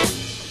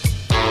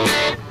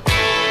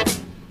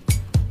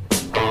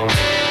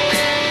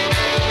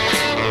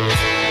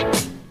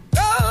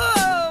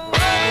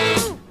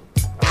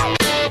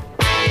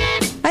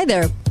 Hi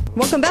there.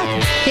 Welcome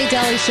back. Kate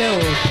Daly Show.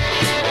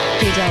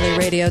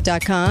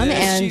 KateDalyRadio.com.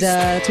 And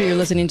that's what you're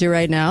listening to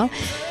right now.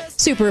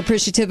 Super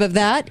appreciative of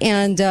that.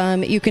 And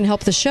you can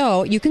help the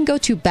show. You can go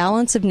to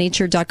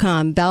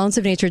balanceofnature.com.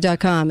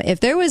 Balanceofnature.com. If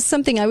there was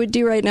something I would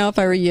do right now if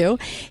I were you,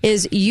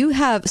 is you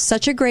have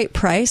such a great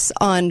price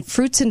on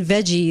fruits and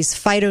veggies,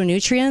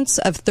 phytonutrients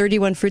of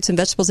 31 fruits and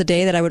vegetables a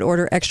day that I would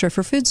order extra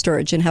for food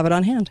storage and have it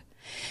on hand.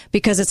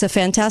 Because it's a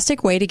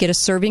fantastic way to get a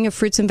serving of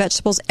fruits and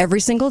vegetables every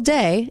single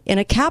day in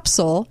a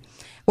capsule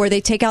where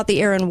they take out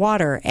the air and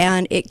water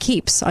and it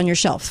keeps on your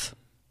shelf.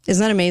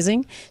 Isn't that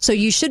amazing? So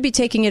you should be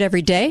taking it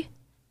every day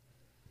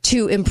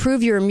to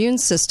improve your immune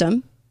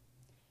system.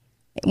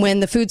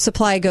 When the food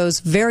supply goes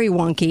very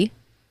wonky,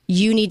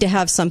 you need to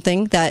have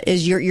something that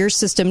is your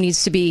system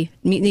needs to be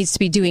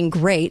doing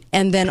great,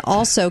 and then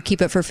also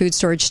keep it for food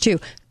storage too.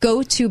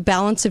 Go to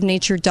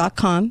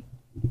balanceofnature.com.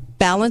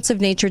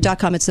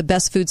 Balanceofnature.com. It's the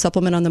best food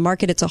supplement on the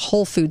market. It's a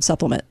whole food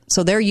supplement.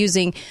 So they're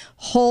using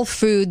whole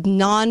food,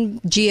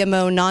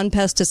 non-GMO,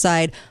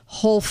 non-pesticide,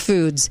 whole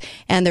foods,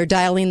 and they're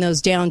dialing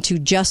those down to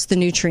just the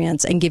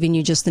nutrients and giving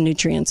you just the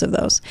nutrients of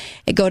those.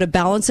 Go to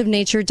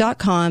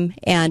balanceofnature.com,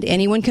 and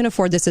anyone can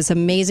afford this. It's an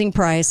amazing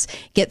price.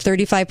 Get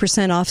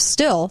 35% off,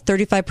 still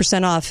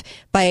 35% off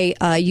by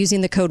using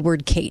the code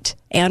word Kate,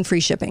 and free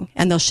shipping.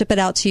 And they'll ship it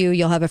out to you.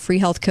 You'll have a free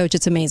health coach.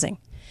 It's amazing.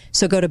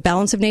 So go to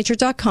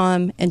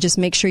balanceofnature.com and just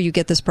make sure you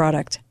get this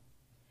product.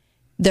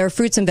 Their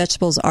fruits and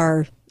vegetables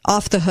are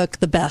off the hook,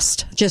 the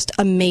best. Just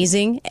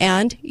amazing.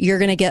 And you're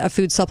going to get a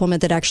food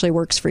supplement that actually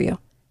works for you.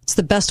 It's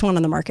the best one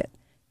on the market.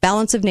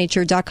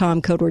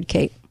 Balanceofnature.com, code word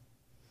Kate.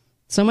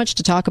 So much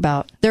to talk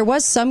about. There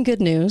was some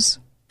good news.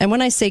 And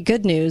when I say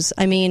good news,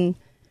 I mean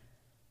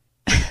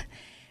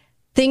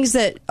things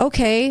that,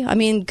 okay, I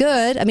mean,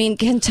 good. I mean,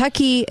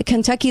 Kentucky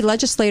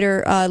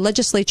legislature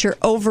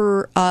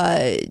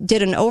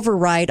did an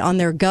override on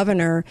their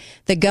governor.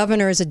 The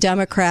governor is a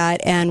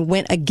Democrat and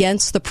went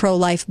against the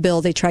pro-life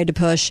bill they tried to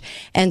push.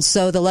 And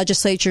so the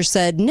legislature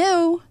said,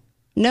 no,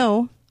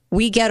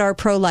 we get our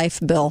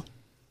pro-life bill.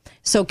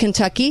 So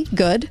Kentucky,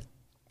 good.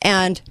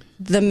 And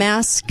the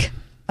mask,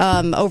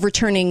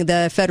 overturning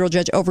the federal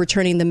judge,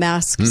 overturning the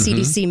mask,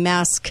 CDC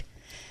mask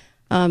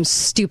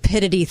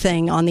stupidity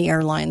thing on the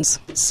airlines.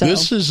 So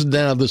this is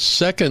now the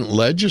second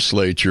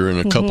legislature in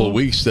a couple of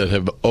weeks that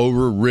have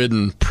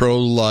overridden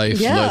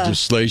pro-life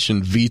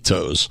legislation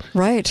vetoes.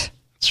 Right.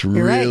 It's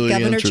You're really right.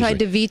 Governor tried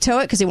to veto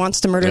it because he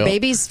wants to murder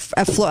babies.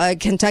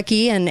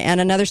 Kentucky and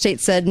another state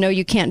said, no,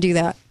 you can't do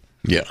that.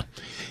 Yeah.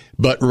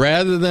 But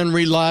rather than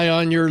rely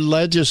on your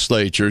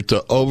legislature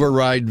to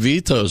override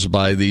vetoes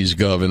by these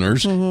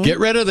governors, get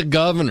rid of the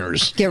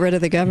governors. Get rid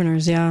of the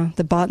governors, yeah.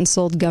 The bought and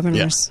sold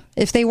governors.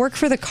 Yeah. If they work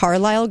for the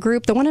Carlisle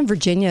group, the one in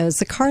Virginia is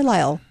the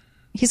Carlisle.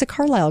 He's a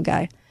Carlisle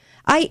guy.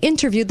 I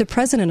interviewed the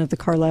president of the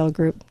Carlisle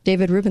group,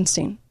 David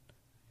Rubenstein.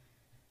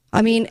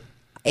 I mean,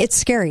 it's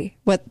scary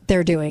what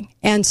they're doing.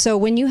 And so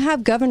when you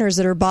have governors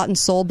that are bought and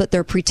sold, but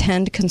they're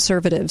pretend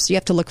conservatives, you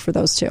have to look for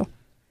those too.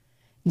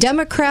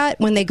 Democrat,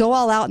 when they go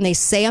all out and they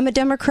say I'm a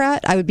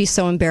Democrat, I would be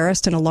so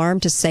embarrassed and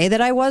alarmed to say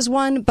that I was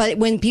one. But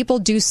when people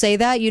do say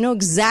that, you know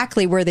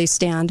exactly where they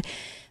stand.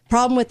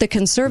 Problem with the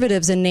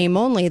conservatives in name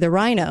only, the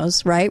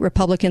rhinos, right?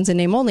 Republicans in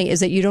name only, is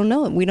that you don't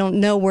know. We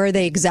don't know where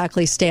they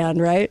exactly stand,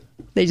 right?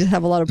 They just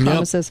have a lot of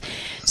promises. Yep.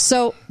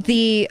 So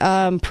the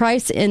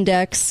price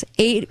index,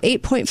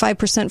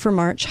 8.5% for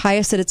March,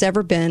 highest that it's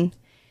ever been.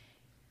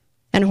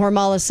 And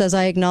Hormala says,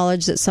 I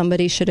acknowledge that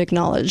somebody should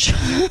acknowledge.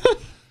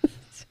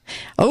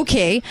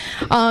 Okay.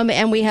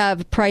 And we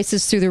have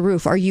prices through the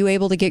roof. Are you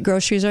able to get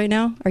groceries right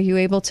now? Are you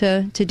able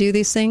to do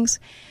these things?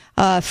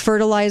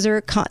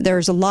 Fertilizer,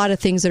 there's a lot of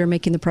things that are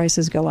making the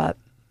prices go up.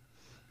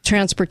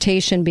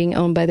 Transportation being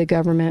owned by the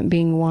government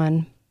being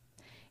one.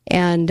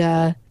 And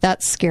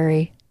that's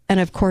scary. And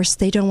of course,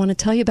 they don't want to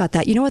tell you about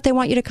that. You know what they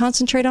want you to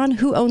concentrate on?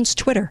 Who owns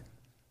Twitter?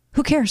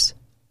 Who cares?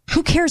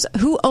 Who cares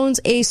who owns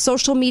a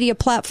social media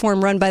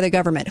platform run by the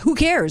government? Who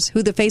cares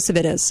who the face of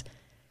it is?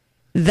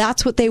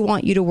 That's what they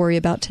want you to worry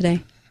about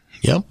today.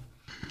 Yep.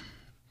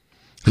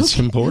 It's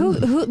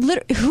important.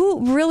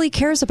 Who really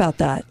cares about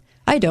that?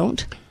 I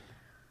don't.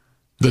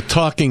 The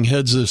talking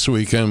heads this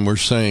weekend were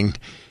saying,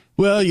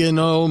 well, you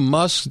know,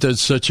 Musk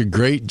does such a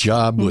great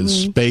job with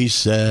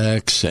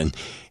SpaceX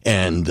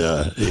and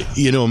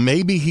you know,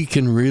 maybe he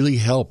can really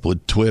help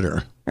with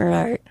Twitter.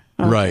 Right.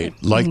 Okay. Right.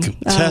 Like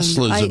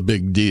Tesla's a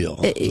big deal.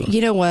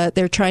 You know what?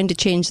 They're trying to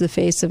change the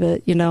face of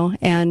it, you know,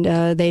 and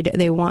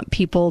they want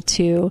people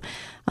to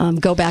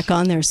go back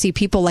on there. See,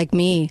 people like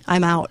me,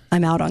 I'm out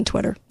on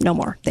Twitter. No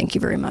more. Thank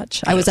you very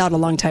much. I was out a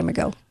long time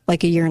ago,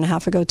 like a year and a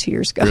half ago, 2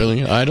 years ago.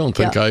 Really? I don't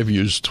think I've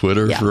used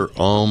Twitter for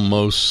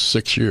almost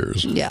 6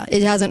 years. Yeah,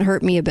 it hasn't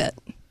hurt me a bit.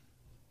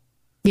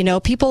 You know,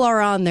 people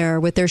are on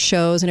there with their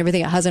shows and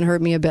everything. It hasn't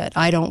hurt me a bit.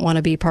 I don't want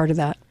to be part of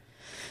that.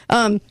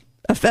 A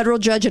federal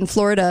judge in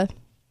Florida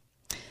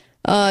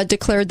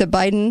declared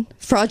the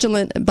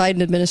fraudulent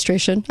Biden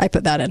administration, I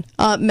put that in,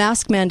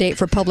 mask mandate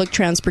for public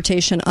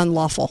transportation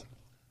unlawful.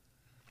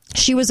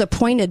 She was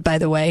appointed, by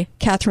the way,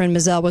 Catherine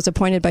Mizelle was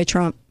appointed by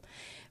Trump,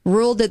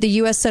 ruled that the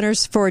U.S.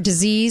 Centers for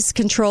Disease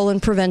Control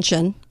and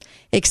Prevention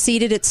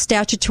exceeded its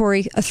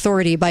statutory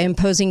authority by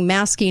imposing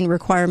masking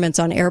requirements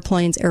on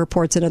airplanes,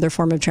 airports, and other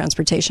forms of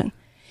transportation.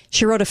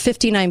 She wrote a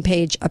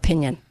 59-page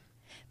opinion.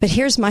 But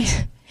here's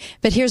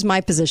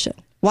my position.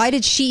 Why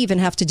did she even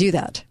have to do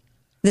that?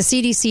 The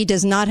CDC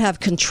does not have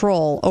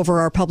control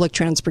over our public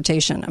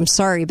transportation. I'm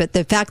sorry, but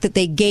the fact that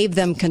they gave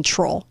them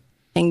control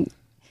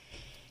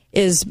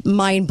is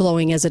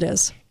mind-blowing as it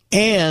is.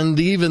 And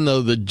even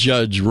though the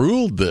judge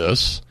ruled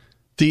this,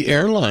 the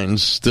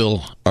airlines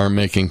still are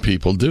making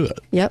people do it.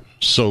 Yep.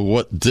 So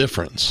what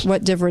difference?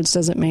 What difference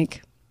does it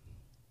make?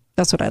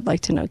 That's what I'd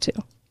like to know,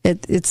 too.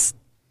 This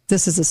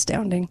is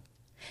astounding.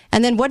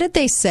 And then what did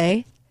they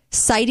say?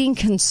 Citing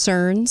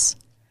concerns.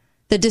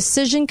 The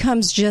decision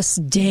comes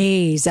just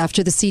days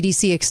after the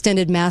CDC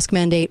extended mask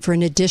mandate for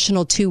an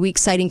additional 2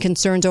 weeks, citing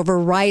concerns over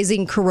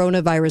rising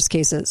coronavirus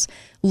cases.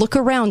 Look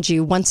around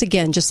you once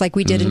again, just like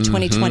we did in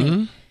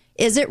 2020.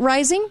 Is it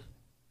rising?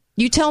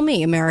 You tell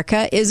me,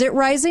 America. Is it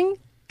rising?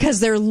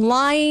 Because they're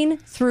lying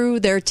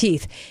through their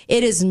teeth.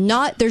 It is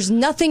not. There's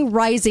nothing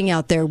rising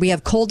out there. We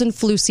have cold and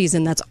flu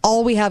season. That's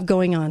all we have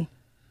going on.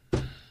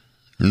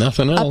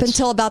 Nothing else. Up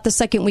until about the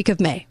second week of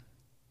May.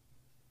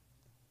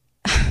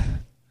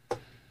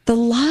 The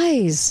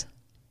lies.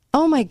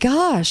 Oh my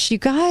gosh, you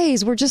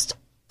guys, we're just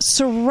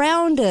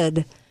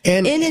surrounded,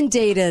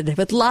 inundated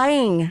with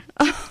lying.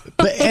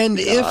 And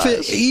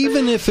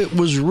even if it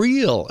was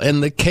real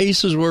and the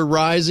cases were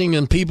rising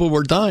and people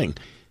were dying,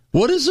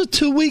 what is a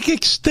 2-week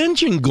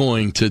extension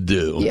going to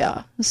do?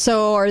 Yeah.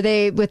 So are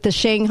they, with the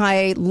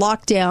Shanghai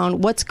lockdown,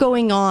 what's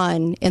going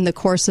on in the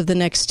course of the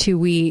next 2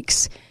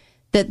 weeks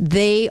that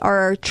they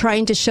are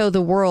trying to show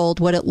the world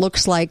what it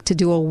looks like to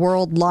do a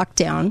world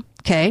lockdown?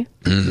 Okay.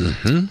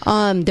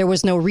 There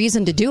was no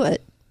reason to do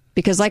it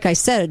because, like I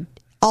said,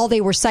 all they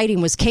were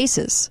citing was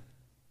cases.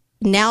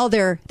 Now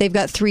they've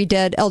got 3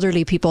 dead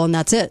elderly people and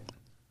that's it.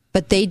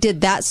 But they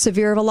did that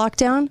severe of a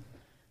lockdown.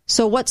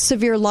 So what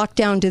severe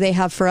lockdown do they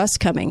have for us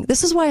coming?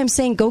 This is why I'm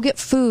saying go get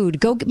food.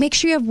 Make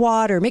sure you have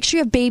water. Make sure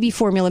you have baby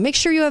formula. Make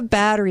sure you have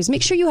batteries.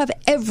 Make sure you have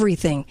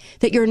everything,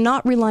 that you're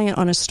not reliant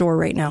on a store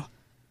right now.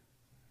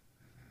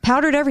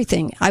 Powdered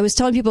everything. I was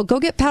telling people, go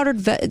get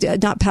dehydrated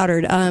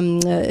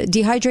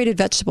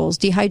vegetables,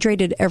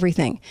 dehydrated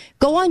everything.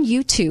 Go on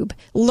YouTube.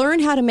 Learn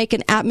how to make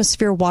an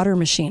atmosphere water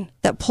machine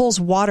that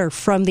pulls water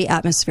from the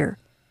atmosphere.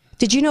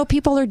 Did you know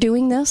people are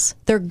doing this?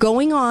 They're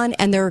going on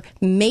and they're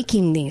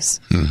making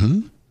these.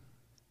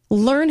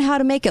 Learn how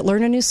to make it.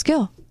 Learn a new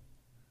skill.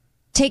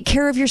 Take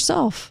care of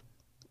yourself.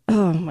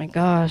 Oh my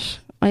gosh.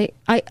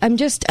 I'm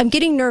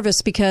getting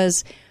nervous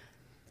because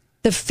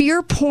the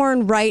fear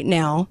porn right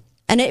now,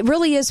 and it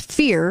really is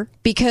fear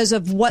because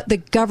of what the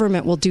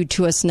government will do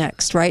to us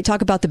next, right?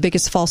 Talk about the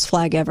biggest false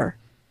flag ever.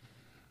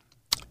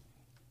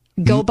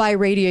 Go buy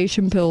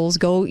radiation pills,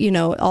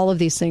 all of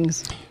these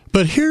things.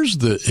 But here's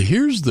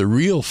the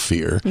real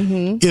fear.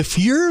 If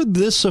you're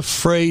this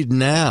afraid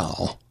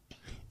now,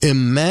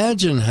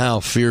 imagine how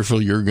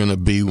fearful you're going to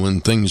be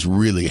when things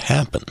really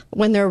happen.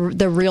 When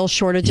the real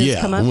shortages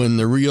come up? When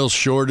the real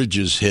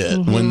shortages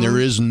hit, when there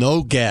is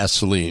no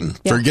gasoline.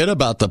 Yeah. Forget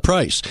about the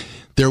price.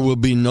 There will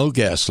be no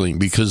gasoline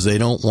because they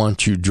don't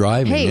want you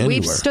driving anywhere.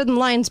 We've stood in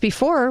lines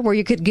before where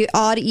you could get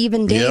odd,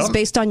 even days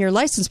based on your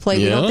license plate.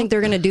 We don't think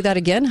they're going to do that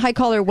again. Hi,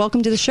 caller.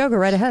 Welcome to the show. Go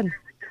right ahead.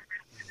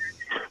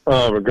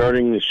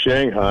 Regarding the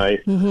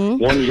Shanghai,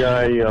 one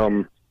guy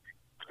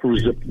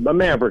who's a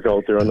maverick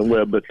out there on the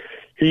web, but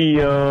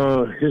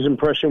his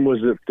impression was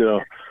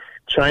that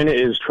China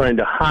is trying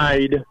to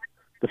hide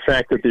the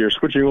fact that they are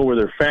switching over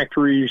their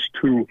factories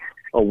to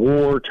a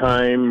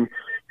wartime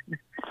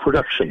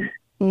production,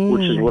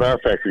 which is what our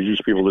factories used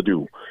to be able to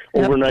do.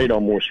 Overnight,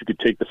 almost, you could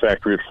take the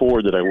factory at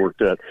Ford that I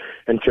worked at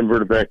and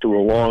convert it back to a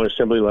long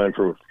assembly line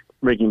for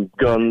making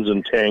guns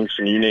and tanks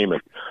and you name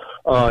it.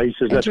 He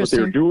says that's what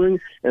they're doing.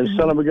 And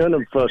son of a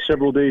gun,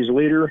 several days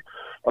later,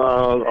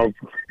 a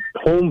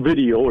home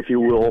video, if you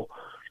will,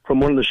 from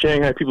one of the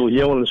Shanghai people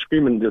yelling and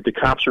screaming that the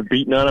cops are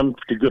beating on them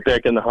to get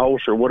back in the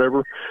house or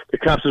whatever. The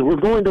cop says, we're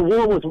going to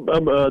war with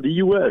the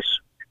U.S.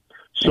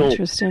 So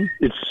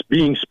it's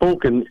being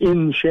spoken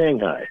in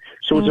Shanghai.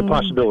 So it's a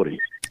possibility.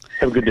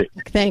 Have a good day.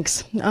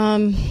 Thanks.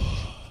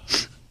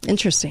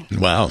 Interesting.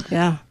 Wow.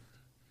 Yeah.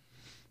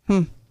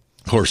 Of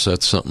course,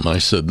 that's something I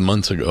said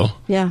months ago.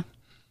 Yeah.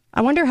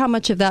 I wonder how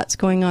much of that's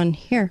going on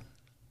here.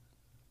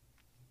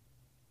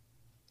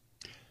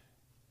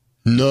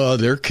 No,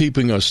 they're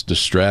keeping us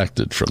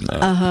distracted from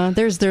that.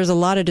 There's a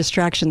lot of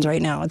distractions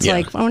right now. It's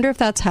like, I wonder if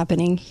that's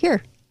happening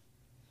here.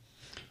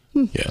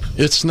 Yeah.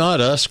 It's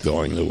not us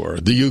going to war.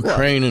 The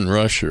Ukraine and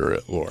Russia are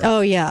at war. Oh,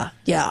 yeah.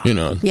 Yeah. You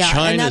know,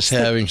 China's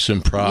having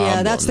some problems.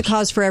 Yeah, that's the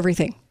cause for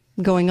everything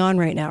going on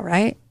right now,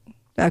 right?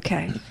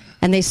 Okay.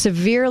 And they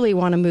severely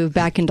want to move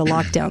back into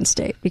lockdown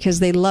state because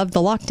they love the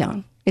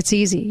lockdown. It's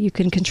easy. You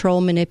can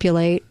control,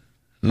 manipulate,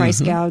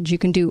 price gouge. You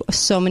can do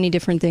so many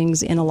different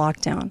things in a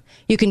lockdown.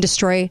 You can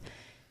destroy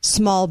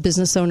small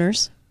business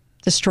owners,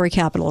 destroy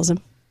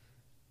capitalism.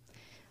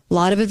 A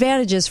lot of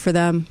advantages for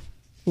them.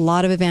 A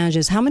lot of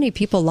advantages. How many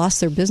people lost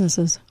their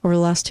businesses over the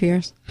last 2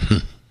 years?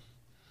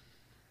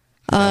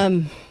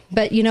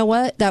 But you know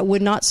what? That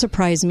would not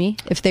surprise me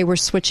if they were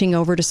switching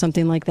over to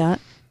something like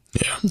that.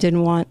 Yeah.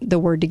 Didn't want the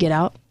word to get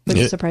out.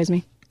 Wouldn't surprise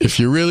me. If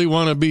you really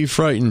want to be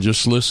frightened,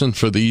 just listen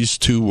for these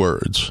 2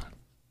 words.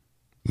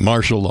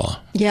 Martial law.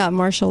 Yeah,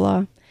 martial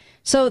law.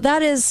 So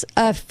that is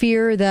a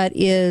fear that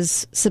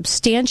is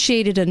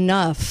substantiated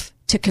enough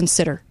to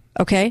consider,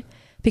 okay?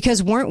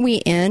 Because weren't we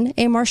in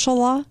a martial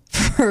law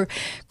for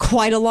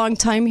quite a long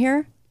time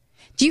here?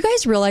 Do you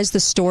guys realize the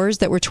stores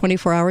that were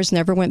 24 hours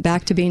never went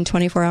back to being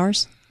 24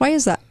 hours? Why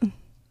is that?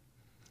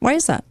 Why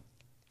is that?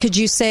 Could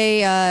you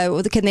say,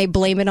 can they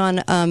blame it on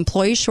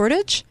employee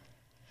shortage?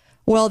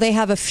 Well, they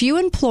have a few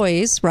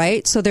employees,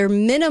 right? So they're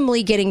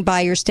minimally getting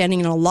by. You're standing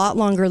in a lot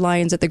longer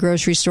lines at the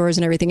grocery stores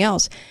and everything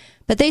else.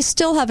 But they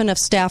still have enough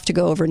staff to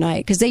go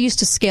overnight because they used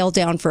to scale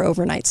down for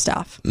overnight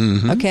staff,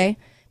 okay?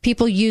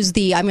 People use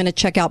the I'm going to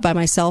check out by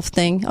myself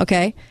thing,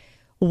 okay?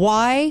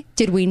 Why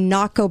did we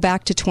not go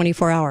back to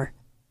 24-hour?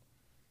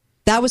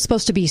 That was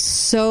supposed to be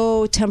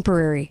so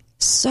temporary,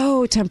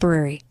 so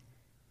temporary.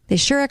 They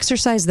sure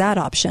exercised that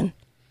option.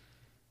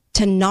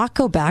 To not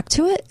go back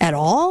to it at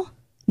all?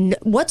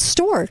 What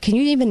store? Can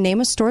you even name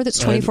a store that's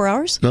 24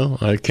 hours? No,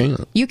 I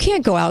can't. You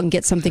can't go out and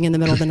get something in the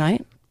middle of the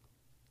night.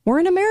 We're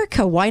in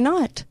America. Why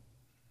not?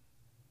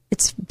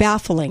 It's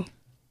baffling.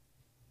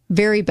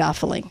 Very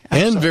baffling.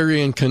 Actually. And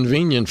very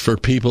inconvenient for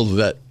people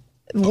that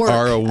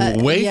are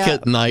awake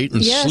at night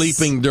and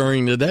sleeping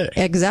during the day.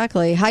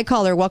 Exactly. Hi,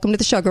 caller. Welcome to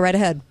the show. Go right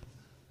ahead.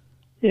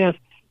 Yes.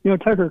 You know,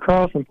 Tucker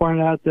Carlson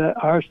pointed out that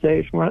our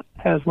state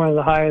has one of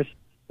the highest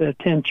that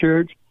attend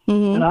church.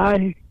 And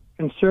I'm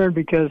concerned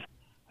because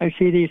I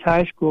see these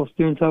high school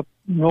students up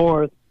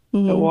north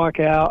that walk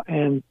out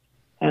and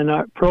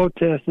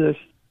protest this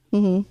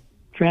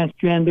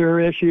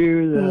transgender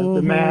issue,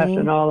 the mask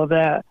and all of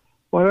that.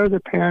 What are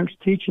the parents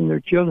teaching their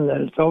children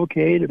that it's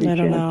okay to be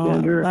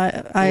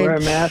transgender, wear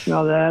a mask and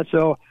all that?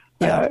 So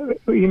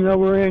even though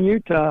we're in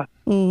Utah,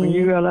 when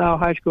you allow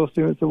high school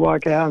students to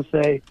walk out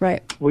and say,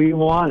 we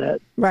want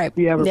it,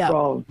 we have a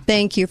problem.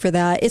 Thank you for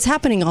that. It's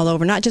happening all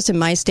over, not just in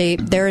my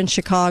state. They're in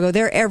Chicago.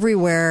 They're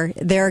everywhere.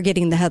 They're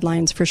getting the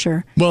headlines for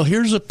sure. Well,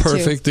 here's a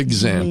perfect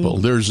example.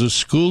 There's a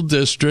school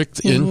district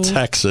in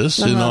Texas,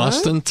 in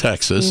Austin,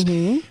 Texas,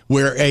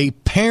 where a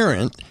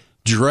parent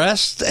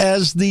dressed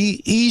as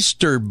the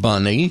Easter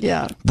Bunny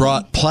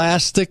brought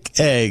plastic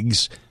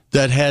eggs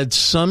that had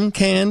some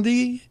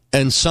candy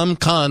and some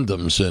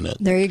condoms in it.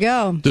 There you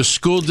go. The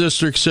school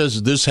district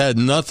says this had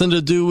nothing to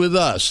do with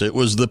us. It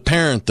was the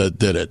parent that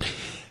did it.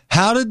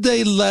 How did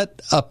they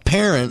let a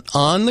parent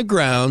on the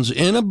grounds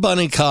in a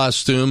bunny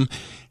costume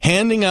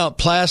handing out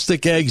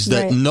plastic eggs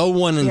that no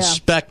one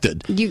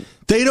inspected?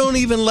 They don't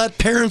even let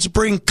parents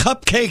bring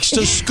cupcakes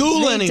to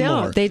school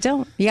anymore. They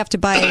don't. You have to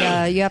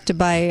buy. You have to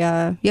buy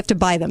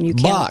them. You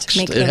can't boxed.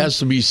 Make them. It has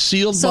to be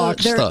sealed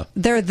box stuff.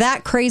 They're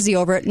that crazy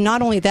over it.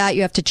 Not only that,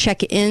 you have to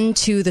check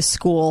into the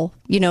school.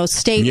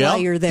 Stay while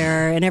you're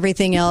there and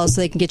everything else,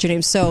 so they can get your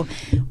name. So,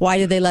 why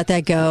did they let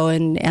that go?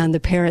 And the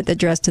parent that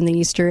dressed in the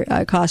Easter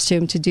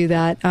costume to do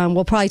that.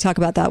 We'll probably talk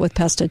about that with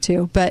Pesta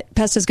too. But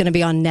Pesta's going to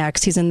be on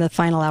next. He's in the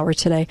final hour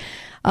today.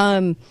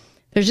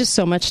 There's just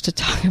so much to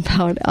talk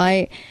about.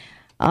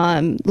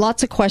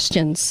 Lots of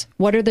questions.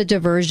 What are the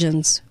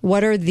diversions?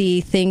 What are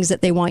the things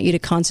that they want you to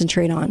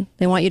concentrate on?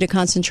 They want you to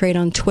concentrate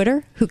on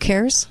Twitter. Who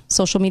cares?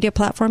 Social media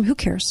platform. Who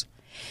cares?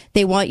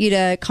 They want you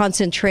to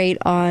concentrate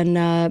on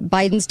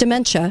Biden's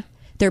dementia.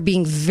 They're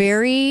being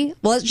very,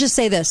 well, let's just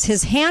say this.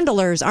 His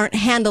handlers aren't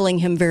handling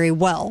him very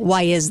well.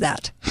 Why is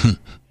that?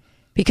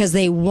 Because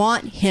they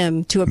want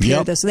him to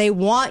appear this. They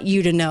want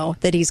you to know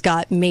that he's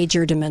got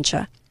major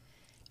dementia.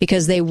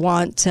 Because they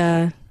want...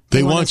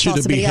 They want you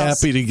to be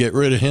happy to get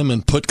rid of him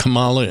and put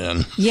Kamala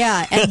in.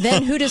 Yeah, and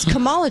then who does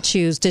Kamala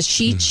choose? Does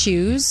she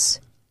choose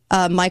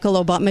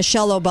Michelle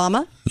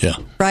Obama? Yeah.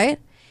 Right?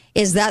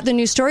 Is that the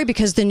new story?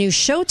 Because the new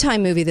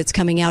Showtime movie that's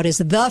coming out is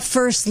The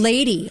First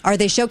Lady. Are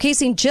they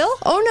showcasing Jill?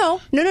 Oh,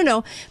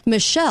 no.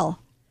 Michelle.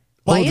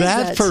 Why is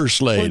that?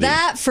 First lady. Well,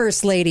 that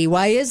First Lady.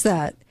 Why is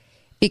that?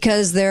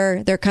 Because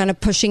they're kind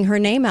of pushing her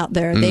name out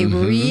there. They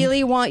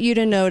really want you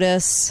to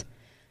notice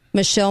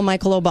Michelle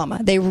Michael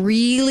Obama. They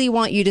really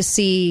want you to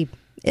see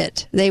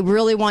it. They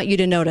really want you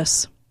to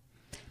notice.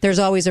 There's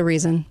always a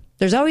reason.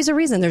 There's always a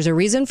reason. There's a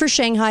reason for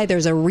Shanghai.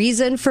 There's a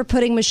reason for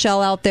putting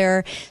Michelle out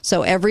there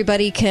so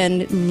everybody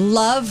can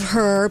love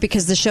her,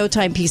 because the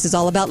Showtime piece is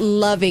all about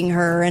loving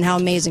her and how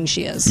amazing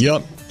she is.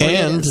 Yep.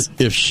 And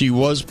if she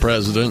was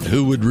president,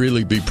 who would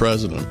really be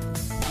president?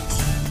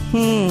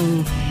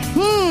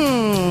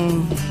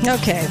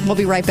 Okay, we'll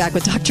be right back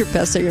with Dr.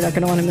 Pesta. You're not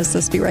going to want to miss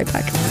this. Be right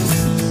back.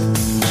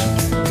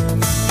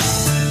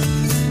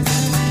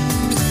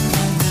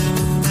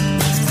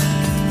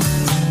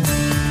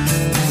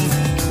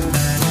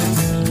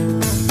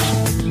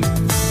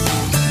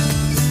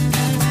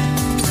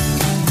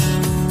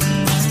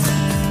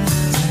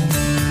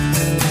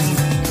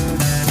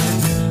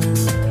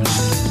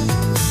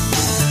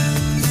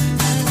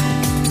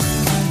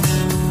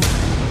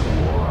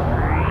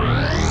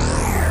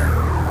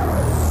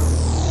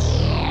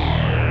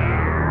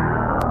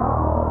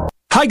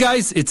 Hi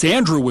guys, it's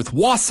Andrew with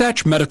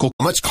Wasatch Medical.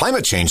 How much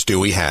climate change do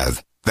we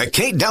have? The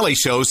Kate Daly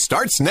Show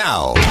starts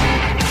now.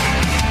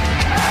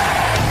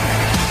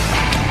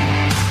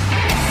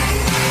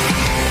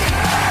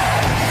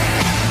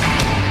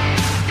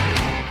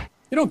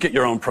 You don't get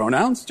your own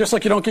pronouns, just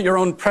like you don't get your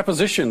own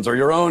prepositions or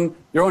your own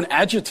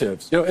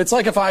adjectives. It's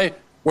like if I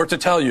were to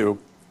tell you,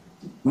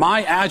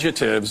 my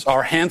adjectives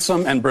are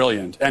handsome and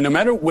brilliant, and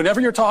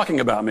whenever you're talking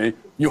about me,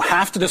 you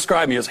have to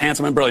describe me as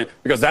handsome and brilliant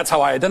because that's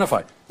how I identify.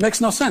 It makes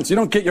no sense. You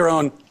don't get your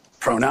own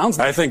pronouns.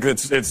 I think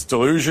it's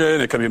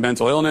delusion. It could be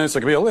mental illness.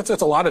 It could be it's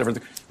a lot of different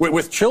things.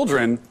 With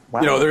children,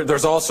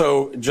 there's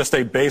also just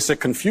a basic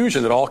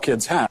confusion that all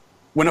kids have.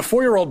 When a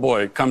 4-year-old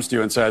boy comes to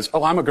you and says,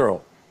 "Oh, I'm a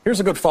girl," here's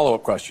a good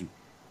follow-up question: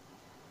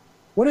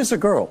 what is a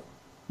girl?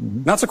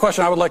 That's a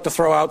question I would like to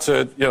throw out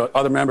to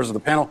other members of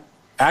the panel.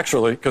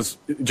 Actually, because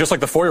just like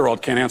the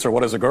 4-year-old can't answer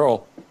what is a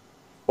girl,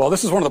 well,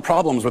 this is one of the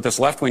problems with this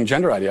left-wing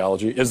gender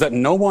ideology, is that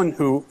no one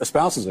who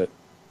espouses it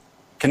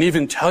can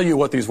even tell you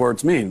what these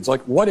words mean. It's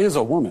like, what is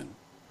a woman?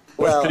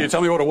 Well, can you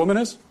tell me what a woman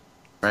is?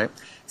 Right.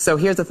 So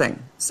here's the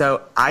thing.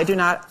 So I do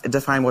not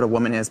define what a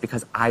woman is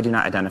because I do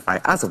not identify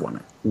as a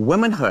woman.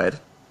 Womanhood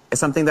is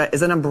something that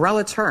is an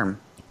umbrella term.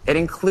 It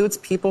includes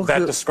people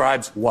that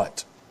describes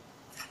what?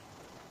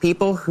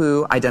 People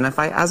who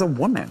identify as a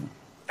woman.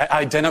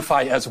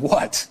 Identify as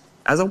what?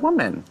 As a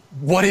woman.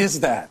 What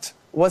is that?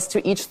 Was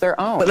to each their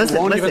own. But you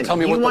won't even tell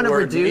me what the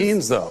word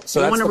means, though.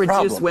 So you want to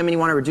reduce women, you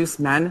want to reduce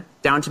men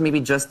down to maybe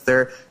just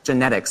their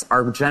genetics,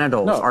 our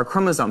genitals, our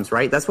chromosomes,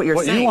 right? That's what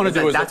you're saying. You want to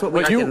do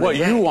what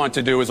you want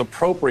to do is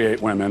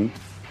appropriate women.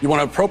 You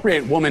want to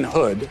appropriate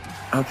womanhood,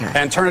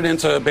 and turn it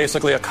into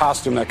basically a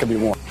costume that can be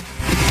worn.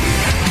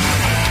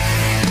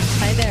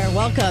 Hi there,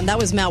 welcome. That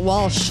was Matt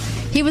Walsh.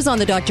 He was on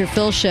the Dr.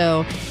 Phil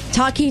show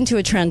talking to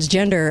a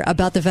transgender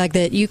about the fact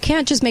that you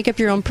can't just make up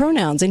your own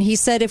pronouns. And he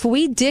said if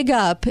we dig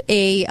up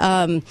a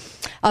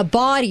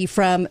body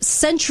from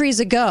centuries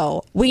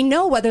ago, we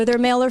know whether they're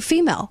male or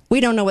female.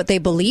 We don't know what they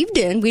believed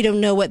in. We don't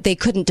know what they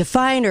couldn't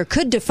define or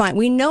could define.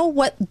 We know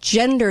what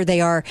gender they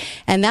are,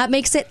 and that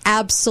makes it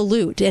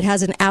absolute. It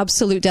has an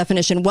absolute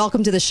definition.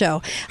 Welcome to the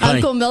show. Hi.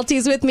 Uncle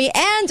Milty's with me,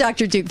 and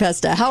Dr. Duke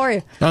Pesta. How are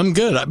you? I'm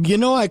good.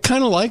 I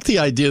kind of like the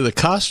idea of the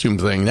costume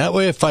thing. That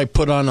way, if I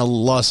put on a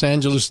Los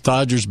Angeles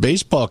Dodgers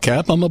baseball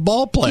cap, I'm a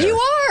ball player. You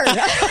are.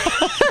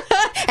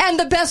 And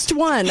the best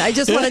one. I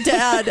just wanted to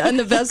add, and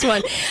the best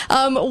one.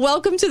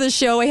 Welcome to the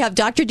show. We have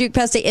Dr. Duke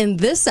Pesta in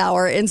this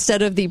hour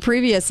instead of the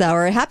previous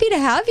hour. Happy to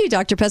have you,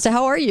 Dr. Pesta.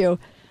 How are you?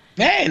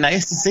 Hey,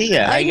 nice to see you.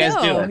 How you guys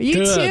doing? You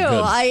too. Good.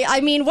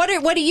 I mean, what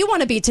do you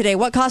want to be today?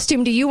 What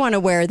costume do you want to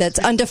wear that's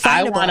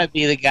undefinable? I want to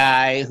be the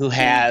guy who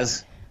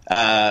has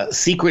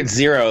secret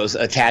zeros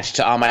attached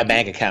to all my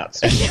bank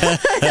accounts. So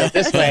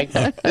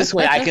this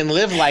way I can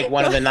live like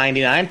one of the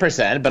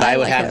 99%, but I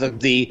would have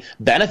the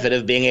benefit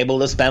of being able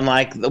to spend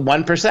like the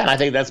 1%. I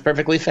think that's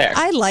perfectly fair.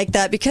 I like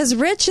that because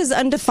rich is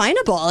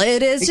undefinable.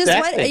 It is just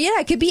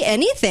it could be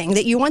anything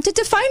that you want to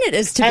define it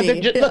as to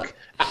be. Look,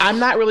 I'm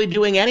not really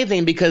doing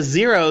anything because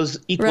zeros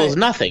equals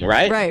nothing,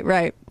 right?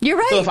 Right. You're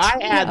right. So if I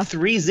add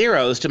 3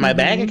 zeros to my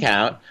bank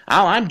account,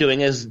 all I'm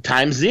doing is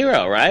times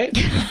 0, right?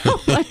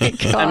 Oh my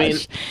gosh. I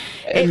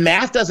mean,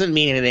 math doesn't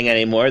mean anything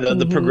anymore.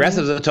 The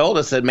progressives have told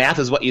us that math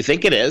is what you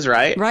think it is,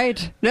 right?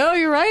 Right. No,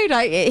 you're right.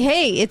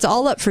 Hey, it's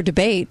all up for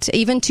debate.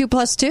 Even 2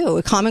 +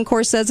 2. Common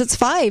Core says it's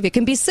 5. It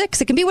can be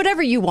 6. It can be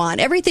whatever you want.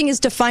 Everything is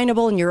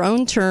definable in your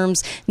own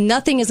terms.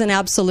 Nothing is an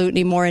absolute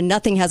anymore, and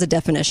nothing has a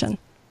definition.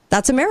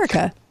 That's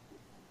America.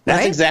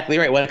 That's exactly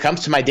right. When it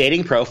comes to my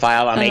dating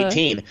profile, I'm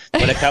 18.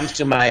 When it comes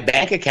to my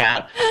bank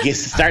account, you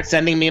start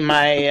sending me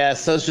my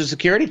Social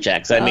Security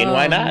checks. I mean,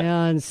 why not?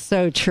 Yeah, it's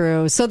so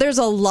true. So there's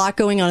a lot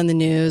going on in the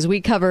news. We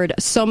covered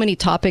so many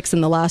topics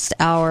in the last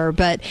hour,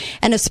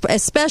 and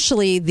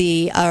especially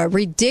the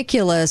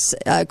ridiculous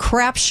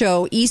crap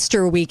show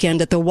Easter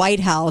weekend at the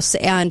White House.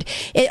 And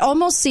it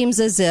almost seems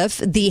as if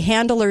the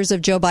handlers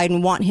of Joe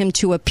Biden want him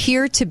to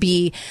appear to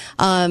be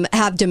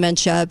have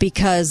dementia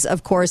because,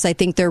 of course, I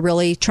think they're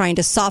really trying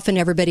to soften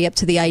everybody up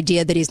to the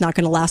idea that he's not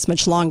going to last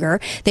much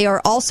longer. They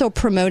are also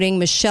promoting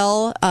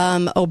Michelle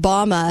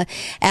Obama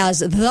as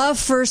the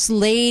first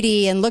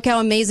lady, and look how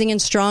amazing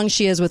and strong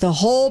she is with a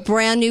whole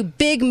brand new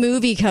big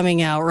movie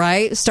coming out,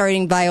 right?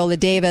 Starring Viola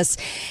Davis.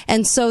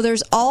 And so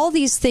there's all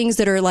these things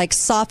that are like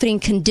softening,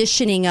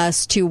 conditioning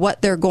us to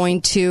what they're going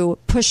to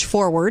push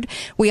forward.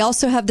 We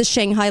also have the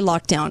Shanghai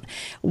lockdown.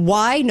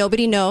 Why?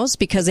 Nobody knows,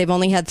 because they've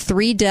only had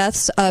 3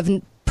 deaths of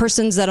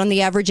persons that on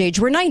the average age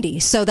were 90.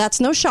 So that's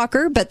no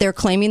shocker, but they're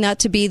claiming that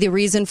to be the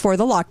reason for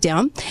the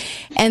lockdown.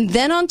 And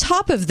then on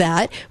top of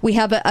that, we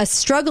have a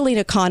struggling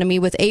economy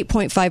with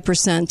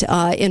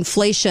 8.5%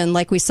 inflation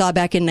like we saw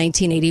back in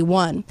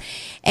 1981.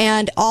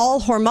 And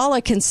all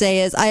Hormala can say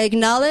is, I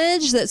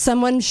acknowledge that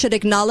someone should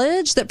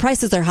acknowledge that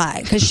prices are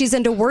high, because she's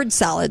into word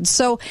salad.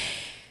 So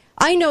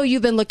I know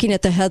you've been looking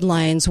at the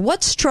headlines.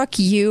 What struck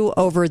you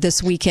over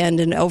this weekend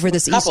and over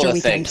this Easter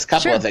weekend?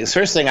 Couple of things.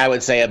 First thing I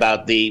would say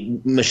about the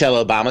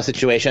Michelle Obama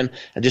situation,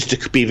 and just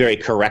to be very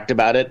correct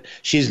about it,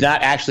 she's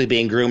not actually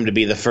being groomed to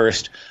be the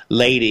first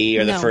lady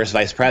or the first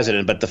vice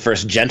president, but the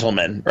first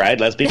gentleman, right?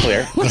 Let's be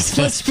clear.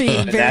 let's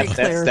be very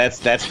clear.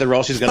 That's the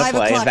role she's going to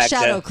play. 5 o'clock, in fact,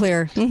 shadow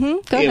clear.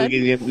 Go ahead.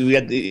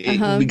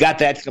 We got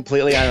that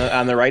completely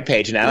on the right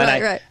page now.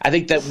 Right. I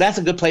think that's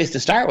a good place to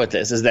start with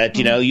this, is that,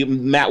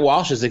 Matt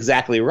Walsh is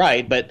exactly right.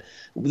 But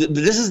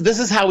this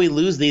is how we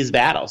lose these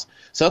battles.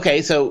 So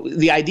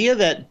the idea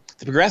that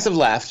the progressive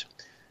left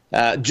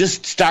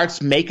just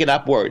starts making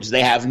up words.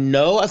 They have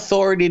no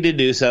authority to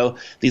do so.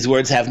 These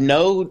words have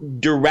no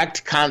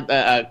direct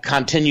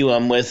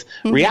continuum with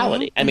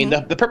reality. I mean,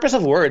 the purpose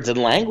of words and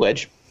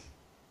language,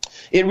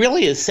 it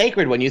really is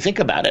sacred when you think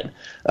about it.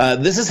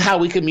 This is how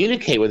we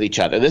communicate with each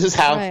other. This is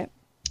how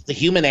the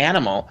human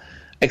animal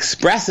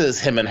expresses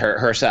him and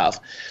herself.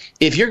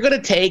 If you're going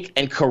to take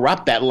and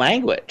corrupt that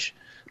language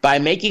by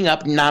making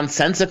up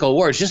nonsensical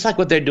words, just like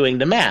what they're doing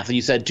to math.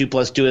 You said 2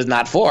 + 2 is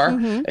not 4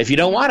 if you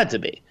don't want it to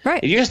be.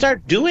 Right. If you're going to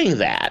start doing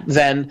that,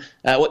 then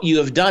what you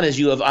have done is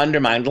you have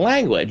undermined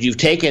language. You've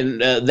taken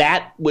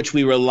that which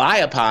we rely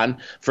upon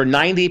for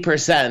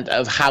 90%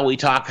 of how we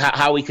talk,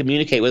 how we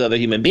communicate with other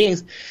human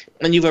beings,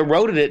 and you've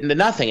eroded it into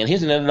nothing. And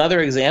here's another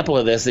example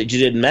of this that you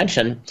didn't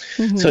mention.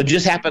 So it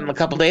just happened a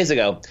couple days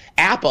ago.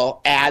 Apple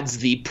adds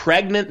the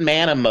pregnant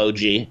man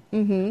emoji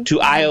to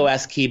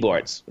iOS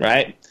keyboards,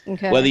 right?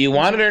 Okay. Whether you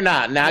want it or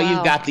not, now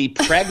you've got the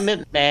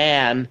pregnant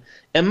man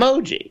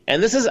emoji.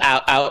 And this is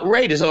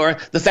outrageous. Or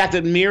the fact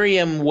that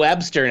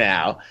Merriam-Webster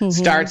now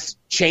starts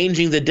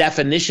changing the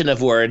definition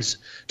of words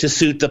to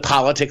suit the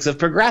politics of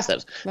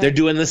progressives. Right. They're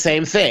doing the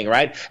same thing,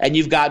 right? And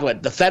you've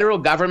got the federal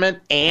government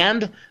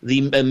and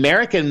the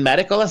American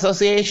Medical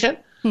Association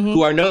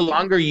who are no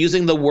longer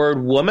using the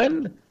word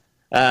woman.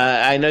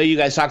 I know you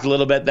guys talked a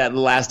little bit that in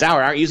the last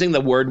hour, aren't using the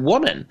word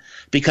woman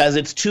because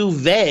it's too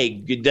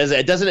vague. It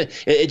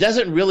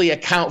doesn't really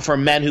account for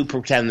men who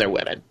pretend they're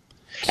women.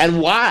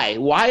 And why?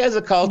 Why as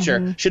a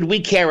culture should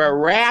we care a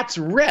rat's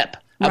rip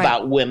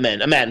about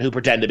men who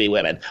pretend to be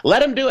women?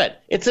 Let them do it.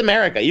 It's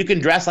America. You can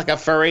dress like a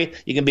furry.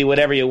 You can be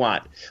whatever you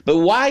want. But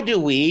why do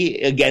we,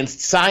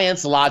 against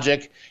science,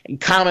 logic, and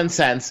common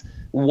sense,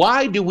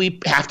 why do we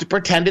have to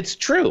pretend it's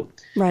true?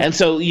 Right. And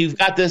so you've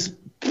got this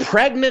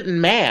pregnant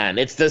man.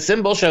 The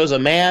symbol shows a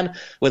man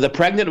with a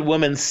pregnant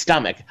woman's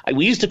stomach.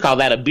 We used to call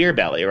that a beer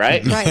belly,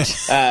 right?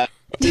 Right.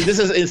 This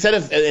is instead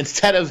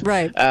of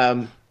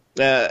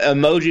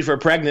emoji for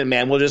pregnant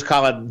man, we'll just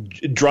call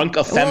it drunk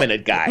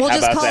effeminate guy. We'll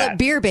just call that? it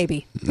beer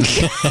baby.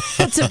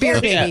 It's a beer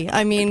baby.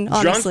 I mean,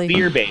 honestly. Drunk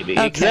beer baby.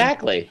 Okay.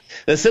 Exactly.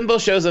 The symbol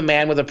shows a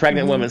man with a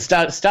pregnant woman's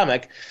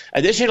stomach.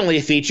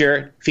 Additionally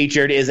featured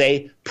is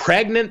a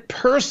pregnant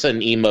person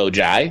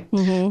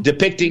emoji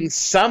depicting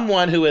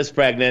someone who is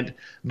pregnant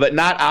but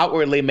not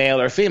outwardly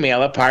male or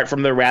female apart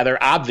from the rather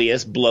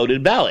obvious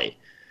bloated belly.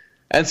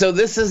 And so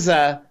this is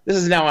on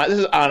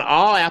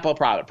all Apple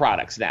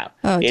products now.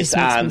 It's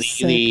on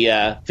the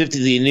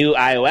new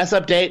iOS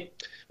update,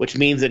 which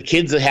means that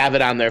kids that have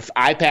it on their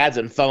iPads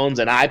and phones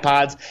and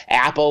iPods,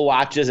 Apple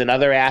Watches, and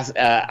other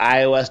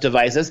iOS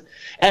devices.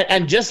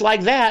 And just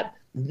like that,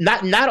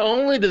 not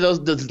only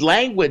does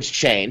language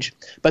change,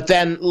 but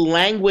then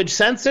language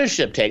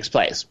censorship takes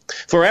place.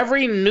 For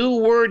every new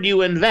word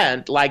you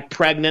invent, like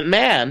pregnant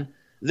man,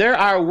 there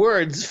are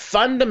words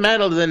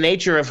fundamental to the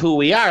nature of who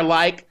we are,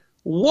 like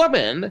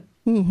woman,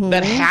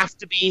 that have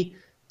to be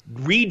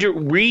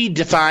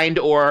redefined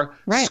or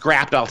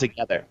scrapped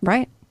altogether.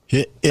 Right.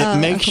 It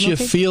makes you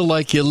feel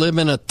like you live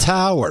in a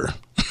tower.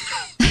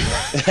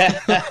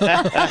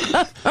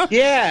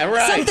 Yeah,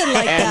 right. Something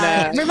like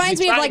that. Reminds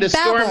me of like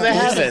Babel. The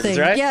heavens,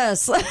 right?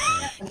 Yes.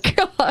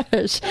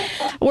 Gosh,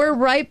 we're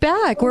right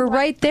back. We're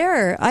right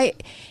there.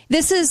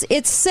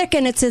 It's sick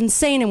and it's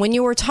insane. And when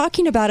you were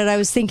talking about it, I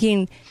was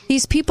thinking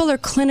these people are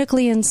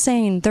clinically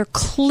insane. They're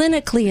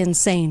clinically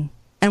insane.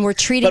 And we're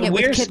treating it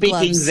with kid gloves. But we're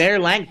speaking their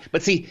language.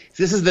 But see,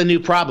 this is the new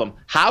problem.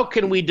 How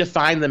can we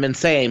define them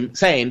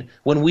insane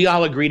when we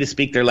all agree to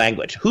speak their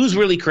language? Who's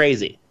really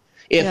crazy?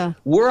 If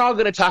we're all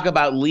going to talk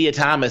about Leah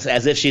Thomas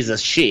as if she's a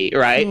she,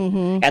 right?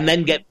 And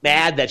then get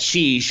mad that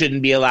she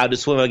shouldn't be allowed to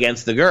swim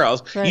against the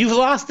girls, you've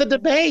lost the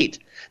debate.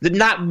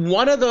 Not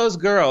one of those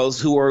girls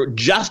who were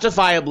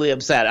justifiably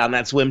upset on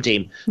that swim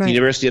team, the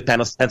University of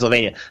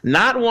Pennsylvania,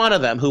 not one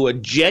of them who were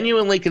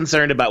genuinely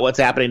concerned about what's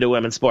happening to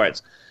women's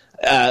sports.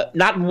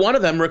 Not one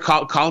of them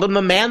called him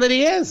the man that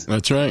he is.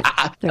 That's right.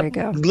 There you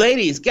go.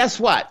 Ladies, guess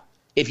what?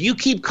 If you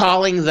keep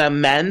calling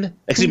them men,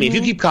 if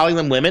you keep calling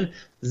them women,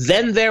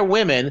 then they're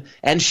women,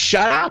 and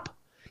shut up.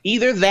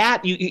 Either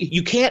that,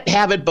 you can't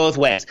have it both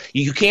ways.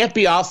 You can't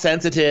be all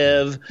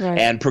sensitive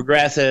and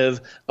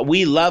progressive.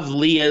 We love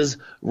Leah's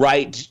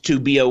right to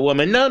be a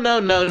woman. No.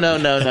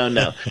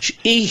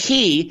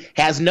 He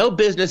has no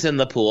business in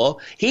the pool.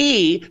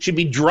 He should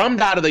be drummed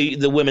out of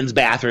the women's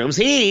bathrooms.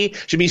 He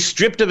should be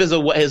stripped of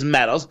his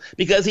medals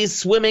because he's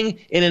swimming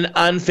in an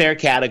unfair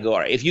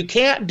category. If you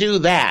can't do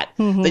that,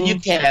 then you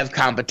can't have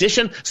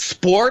competition.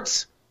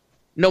 Sports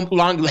no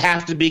longer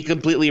have to be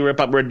completely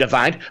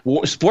defined.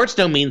 Sports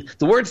don't mean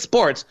the word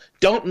sports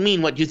don't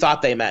mean what you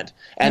thought they meant.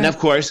 And of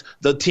course,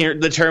 the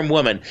term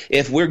woman.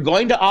 If we're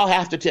going to all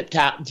have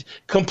to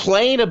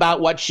complain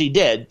about what she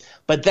did,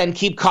 but then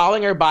keep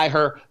calling her by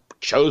her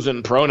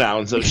chosen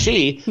pronouns of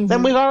she,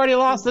 then we've already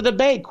lost the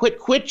debate.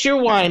 Quit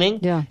your whining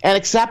and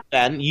accept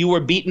then you were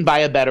beaten by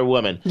a better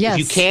woman. Yes.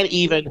 You can't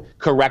even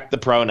correct the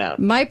pronoun.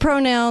 My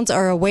pronouns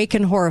are awake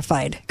and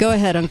horrified. Go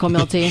ahead, Uncle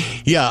Milty.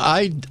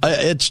 Yeah,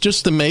 it's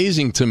just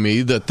amazing to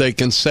me that they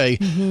can say,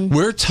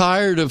 we're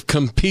tired of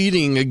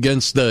competing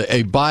against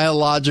a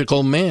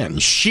biological man.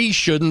 She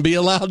shouldn't be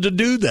allowed to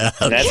do that.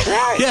 That's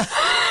right. Yeah.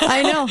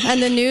 I know. And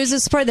the news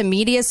is the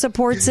media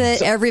supports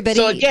it. Everybody,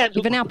 so again,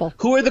 even Apple.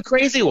 Who are the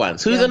crazy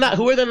ones? Who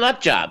are the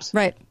nut jobs?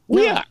 Right.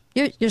 We are.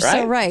 You're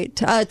so right.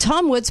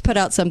 Tom Woods put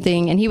out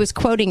something, and he was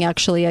quoting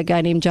actually a guy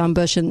named John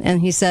Bush,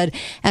 and he said,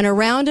 and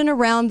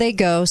around they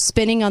go,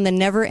 spinning on the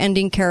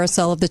never-ending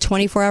carousel of the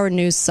 24-hour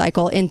news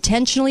cycle,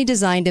 intentionally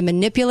designed to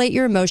manipulate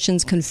your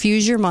emotions,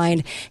 confuse your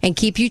mind, and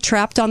keep you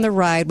trapped on the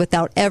ride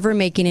without ever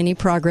making any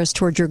progress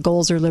toward your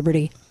goals or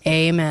liberty.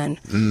 Amen.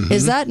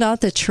 Is that not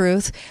the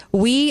truth?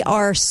 We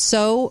are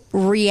so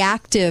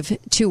reactive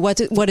to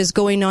what is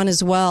going on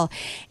as well.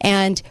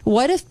 And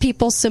what if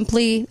people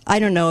simply, I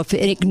don't know, if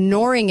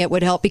ignoring it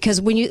would help? Because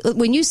when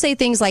you say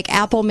things like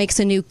Apple makes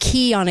a new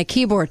key on a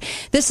keyboard,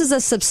 this is a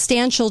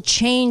substantial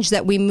change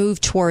that we move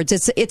towards.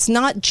 It's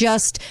not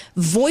just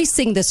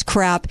voicing this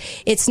crap;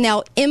 it's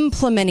now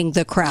implementing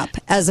the crap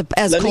as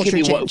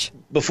culture change.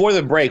 Before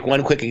the break,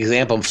 one quick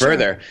example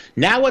further.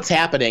 Now what's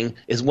happening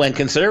is when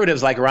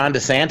conservatives like Ron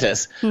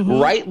DeSantis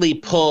rightly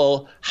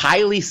pull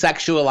highly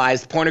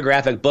sexualized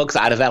pornographic books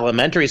out of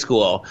elementary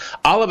school,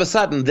 all of a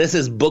sudden this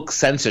is book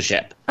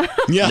censorship.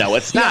 No,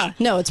 it's not.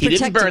 No, it's He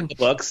protecting. didn't burn the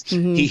books.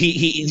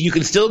 You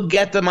can still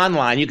get them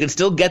online. You can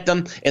still get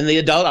them in the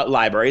adult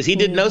libraries. He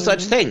did no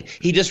such thing.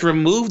 He just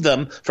removed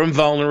them from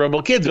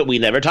vulnerable kids, but we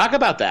never talk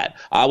about that.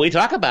 All we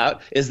talk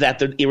about is that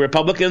the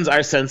Republicans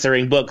are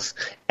censoring books,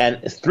 and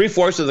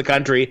 3/4 of the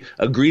country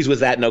agrees with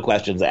that, no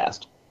questions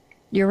asked.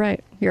 You're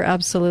right. You're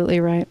absolutely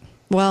right.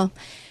 Well,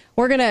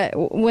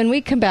 when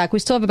we come back, we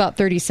still have about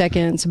 30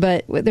 seconds,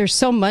 but there's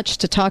so much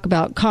to talk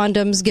about.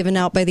 Condoms given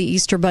out by the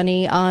Easter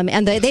Bunny,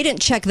 and they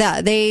didn't check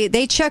that.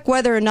 They check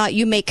whether or not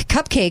you make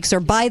cupcakes or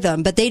buy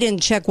them, but they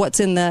didn't check what's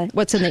in the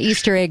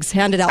Easter eggs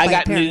handed out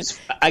by parents.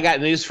 I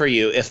got news for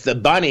you. If the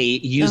bunny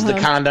used the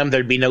condom,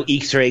 there'd be no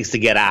Easter eggs to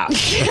get out.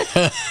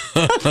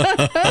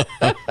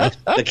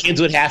 The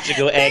kids would have to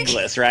go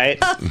eggless,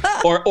 right?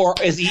 Or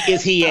is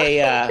he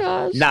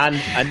a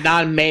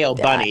non-male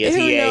bunny? Is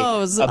he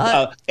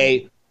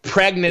a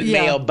pregnant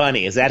male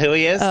bunny? Is that who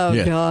he is?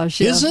 Oh,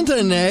 gosh. Yeah. Isn't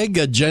an egg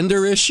a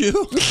gender issue?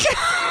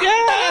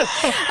 Yes!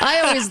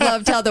 I always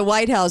loved how the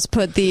White House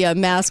put the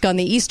mask on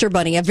the Easter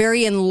Bunny, a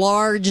very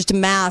enlarged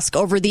mask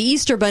over the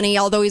Easter Bunny,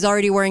 although he's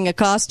already wearing a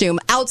costume,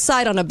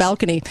 outside on a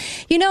balcony.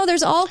 You know,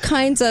 there's all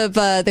kinds of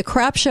the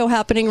crap show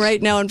happening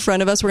right now in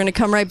front of us. We're going to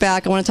come right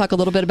back. I want to talk a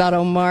little bit about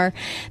Omar.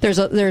 There's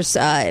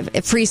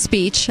free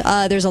speech.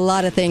 There's a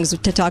lot of things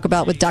to talk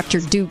about with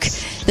Dr. Duke.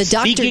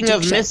 Speaking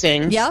of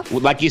missing,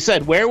 like you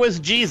said, where was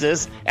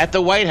Jesus at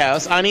the White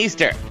House on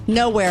Easter?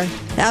 Nowhere.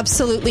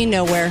 Absolutely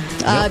nowhere.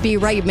 Yep. Be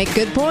right. Make a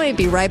good point.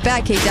 Be right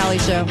back. Kate Daly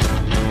Show.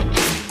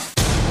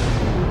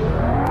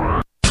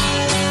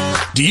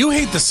 Do you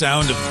hate the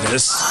sound of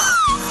this?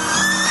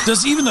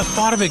 Does even the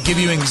thought of it give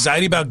you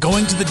anxiety about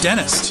going to the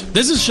dentist?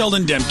 This is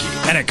Sheldon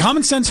Demke, and at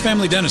Common Sense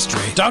Family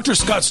Dentistry, Dr.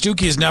 Scott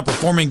Stuckey is now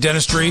performing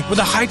dentistry with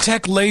a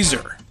high-tech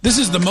laser. This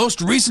is the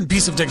most recent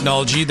piece of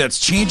technology that's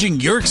changing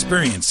your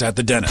experience at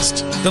the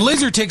dentist. The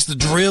laser takes the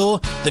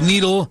drill, the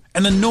needle,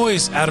 and the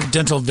noise out of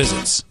dental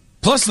visits.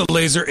 Plus, the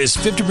laser is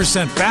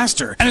 50%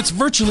 faster, and it's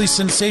virtually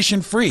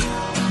sensation-free.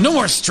 No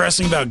more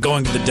stressing about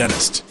going to the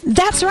dentist.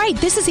 That's right.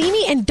 This is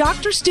Amy, and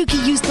Dr.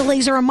 Stuckey used the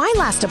laser on my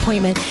last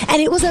appointment,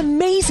 and it was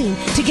amazing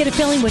to get a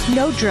feeling with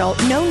no drill,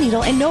 no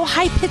needle, and no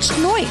high-pitched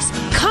noise.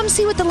 Come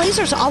see what the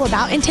laser's all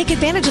about and take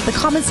advantage of the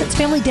Common Sense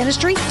Family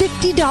Dentistry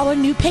 $50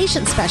 new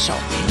patient special.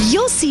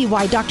 You'll see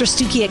why Dr.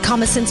 Stuckey at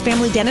Common Sense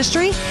Family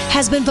Dentistry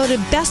has been voted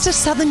Best of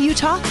Southern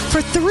Utah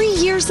for 3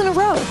 years in a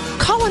row.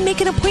 Call and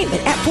make an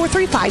appointment at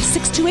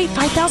 435-628-5001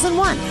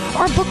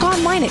 or book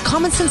online at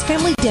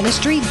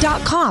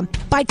commonsensefamilydentistry.com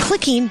by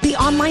clicking the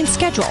online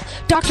schedule.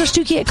 Dr.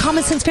 Stuckey at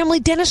Common Sense Family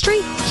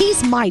Dentistry,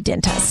 he's my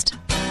dentist.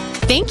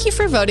 Thank you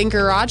for voting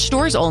Garage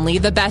Doors Only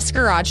the best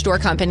garage door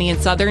company in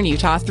Southern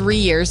Utah 3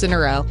 years in a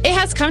row. It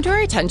has come to our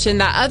attention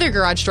that other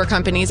garage door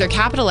companies are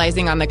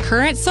capitalizing on the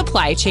current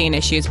supply chain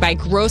issues by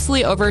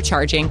grossly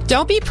overcharging.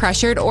 Don't be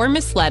pressured or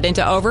misled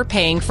into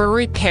overpaying for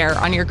repair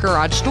on your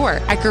garage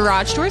door. At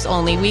Garage Doors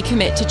Only, we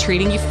commit to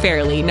treating you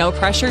fairly, no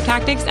pressure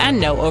tactics, and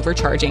no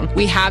overcharging.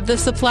 We have the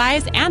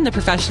supplies and the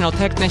professional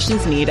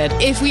technicians needed.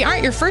 If we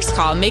aren't your first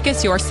call, make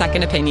us your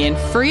second opinion,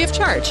 free of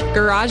charge.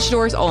 Garage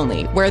Doors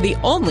Only, where the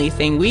only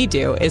thing we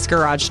do is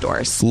garage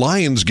doors.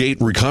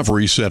 Lionsgate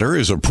Recovery Center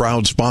is a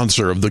proud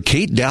sponsor of the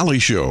Kate Daly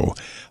Show.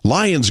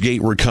 Lionsgate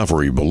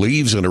Recovery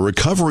believes in a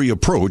recovery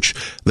approach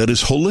that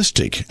is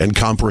holistic and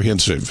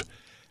comprehensive.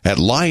 At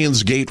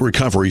Lionsgate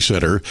Recovery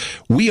Center,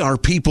 we are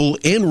people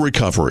in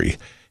recovery,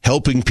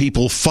 helping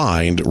people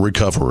find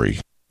recovery.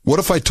 What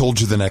if I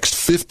told you the next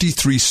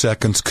 53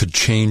 seconds could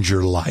change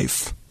your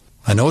life?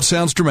 I know it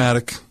sounds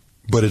dramatic,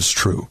 but it's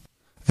true.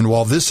 And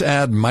while this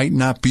ad might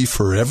not be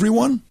for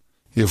everyone,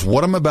 if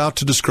what I'm about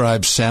to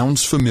describe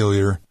sounds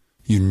familiar,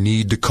 you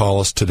need to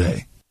call us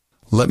today.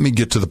 Let me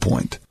get to the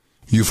point.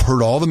 You've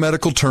heard all the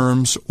medical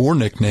terms or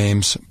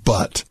nicknames,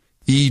 but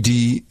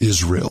ED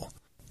is real.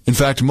 In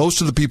fact,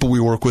 most of the people we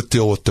work with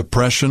deal with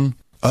depression,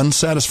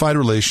 unsatisfied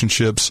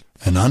relationships,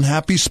 an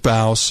unhappy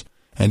spouse,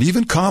 and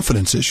even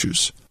confidence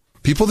issues.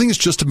 People think it's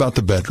just about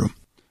the bedroom.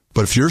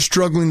 But if you're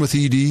struggling with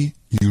ED,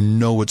 you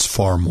know it's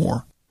far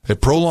more.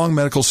 At Prolong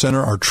Medical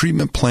Center, our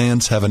treatment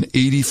plans have an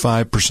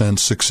 85%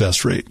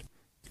 success rate.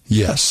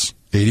 Yes,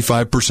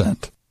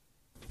 85%.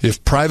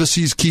 If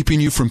privacy is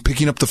keeping you from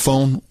picking up the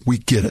phone, we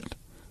get it.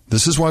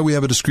 This is why we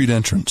have a discreet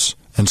entrance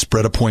and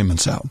spread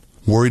appointments out.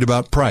 Worried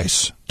about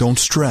price? Don't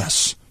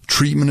stress.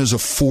 Treatment is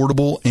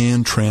affordable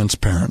and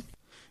transparent.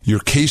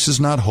 Your case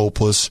is not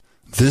hopeless.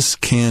 This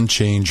can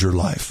change your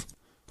life.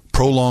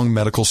 Prolong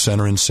Medical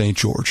Center in St.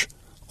 George.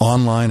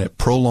 Online at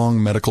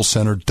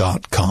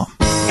prolongmedicalcenter.com.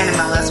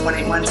 NMLS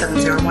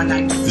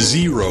 1817019.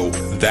 Zero.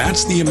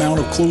 That's the amount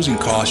of closing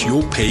costs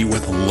you'll pay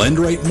with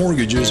Lendrite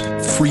Mortgage's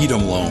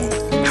Freedom Loan.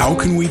 How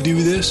can we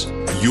do this?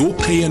 You'll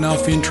pay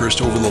enough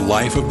interest over the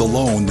life of the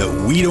loan that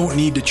we don't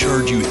need to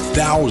charge you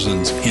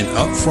thousands in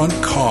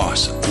upfront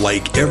costs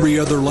like every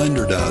other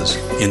lender does.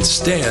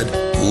 Instead,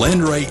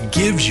 Lendrite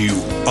gives you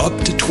up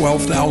to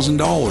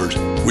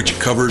 $12,000, which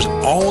covers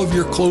all of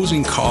your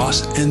closing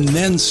costs and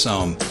then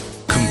some.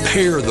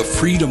 Compare the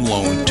Freedom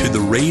Loan to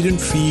the rate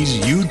and fees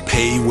you'd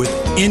pay with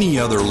any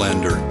other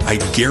lender. I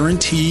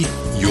guarantee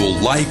you'll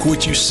like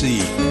what you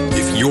see.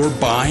 If you're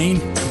buying,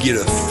 get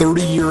a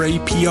 30-year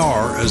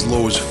APR as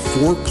low as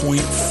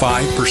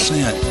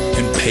 4.5%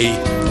 and pay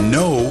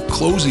no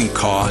closing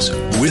costs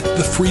with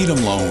the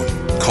Freedom Loan.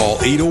 Call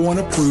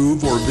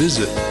 801-APPROVE or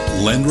visit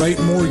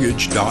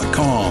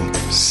lendrightemortgage.com.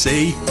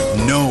 Say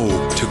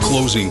no to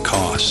closing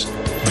costs.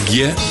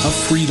 Get a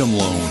Freedom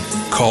Loan.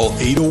 Call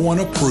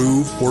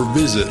 801-APPROVE or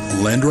visit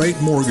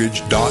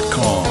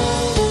lendrightemortgage.com.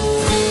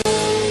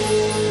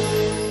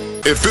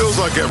 It feels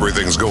like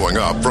everything's going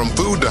up, from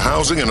food to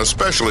housing and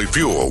especially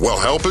fuel. Well,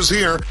 help is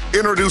here.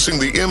 Introducing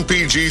the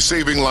MPG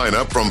saving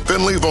lineup from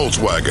Findlay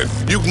Volkswagen.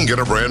 You can get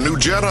a brand new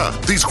Jetta.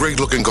 These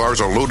great-looking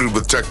cars are loaded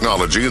with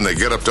technology, and they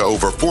get up to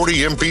over 40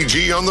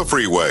 MPG on the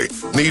freeway.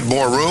 Need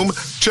more room?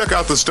 Check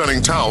out the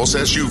stunning Taos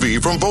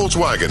SUV from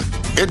Volkswagen.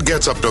 It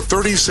gets up to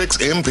 36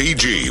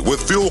 MPG.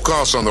 With fuel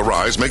costs on the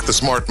rise, make the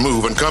smart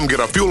move and come get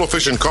a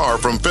fuel-efficient car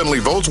from Findlay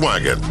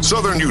Volkswagen.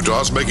 Southern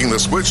Utah's making the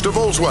switch to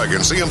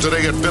Volkswagen. See them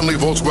today at Findlay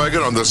Volkswagen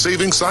on the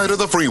saving side of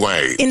the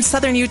freeway. In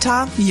Southern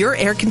Utah, your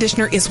air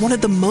conditioner is one of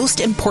the most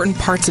important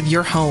parts of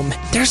your home.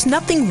 There's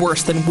nothing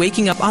worse than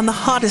waking up on the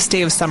hottest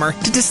day of summer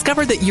to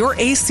discover that your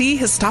AC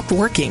has stopped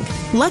working.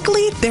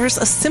 Luckily, there's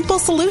a simple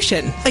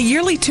solution: a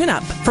yearly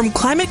tune-up from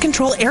Climate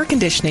Control Air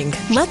Conditioning. Conditioning.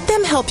 Let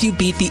them help you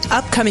beat the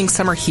upcoming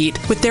summer heat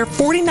with their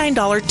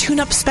 $49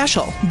 tune-up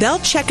special. They'll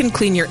check and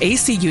clean your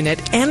AC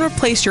unit and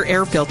replace your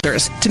air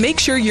filters to make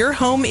sure your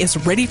home is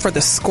ready for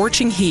the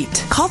scorching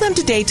heat. Call them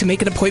today to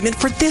make an appointment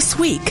for this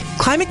week.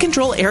 Climate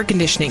Control Air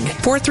Conditioning,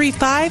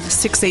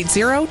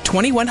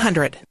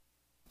 435-680-2100.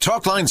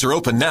 Talk lines are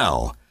open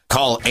now.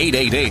 Call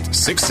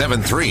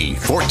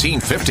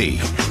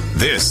 888-673-1450.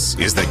 This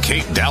is the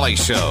Kate Daly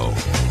Show.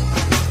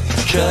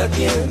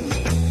 Trucking,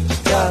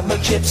 got my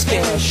chips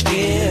cashed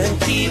in,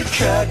 keep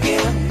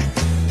trucking,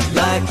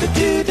 like the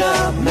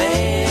Doodah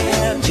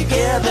Man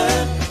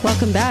together.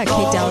 Welcome back,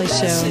 Kate Daly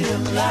Show.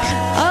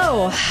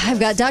 Oh, I've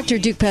got Dr.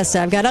 Duke Pesta,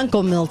 I've got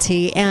Uncle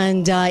Milty,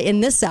 and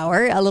in this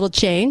hour, a little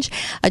change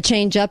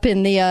up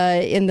in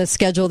the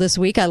schedule this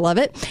week. I love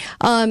it.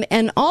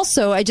 And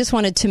also, I just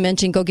wanted to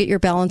mention, go get your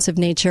Balance of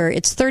Nature.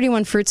 It's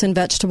 31 fruits and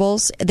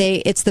vegetables.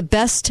 It's the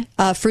best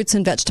fruits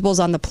and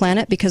vegetables on the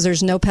planet because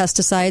there's no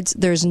pesticides,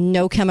 there's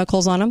no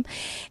chemicals on them,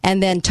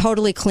 and then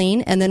totally clean.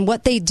 And then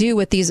what they do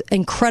with these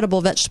incredible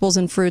vegetables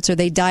and fruits are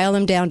they dial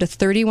them down to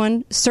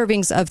 31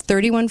 servings of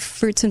 31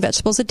 fruits and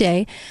vegetables a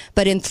day,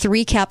 but in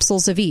 3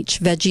 capsules of each,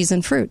 veggies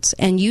and fruits.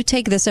 And you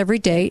take this every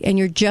day, and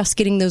you're just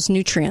getting those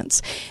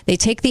nutrients. They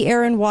take the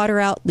air and water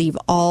out, leave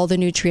all the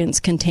nutrients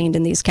contained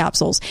in these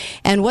capsules.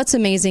 And what's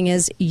amazing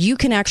is you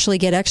can actually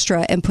get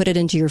extra and put it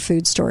into your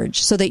food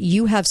storage so that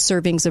you have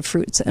servings of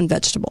fruits and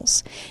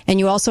vegetables. And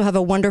you also have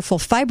a wonderful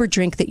fiber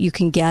drink that you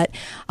can get,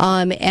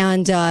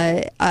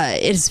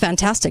 it is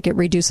fantastic. It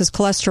reduces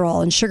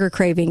cholesterol and sugar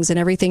cravings and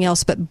everything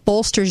else, but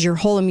bolsters your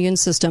whole immune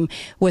system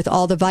with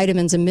all the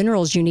vitamins and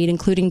minerals you need,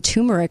 including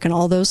turmeric and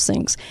all those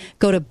things.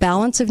 Go to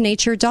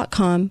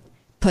balanceofnature.com.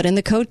 Put in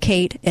the code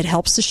Kate. It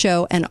helps the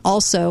show, and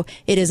also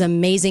it is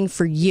amazing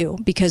for you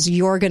because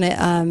you're going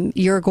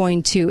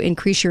to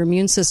increase your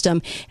immune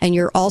system, and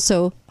you're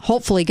also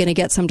hopefully going to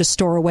get some to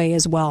store away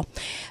as well.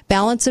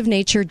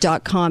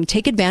 Balanceofnature.com.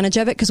 Take advantage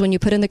of it because when you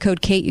put in the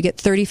code Kate, you get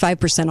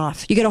 35%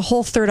 off. You get a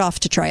whole third off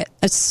to try it.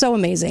 It's so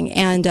amazing,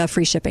 and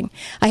free shipping.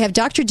 I have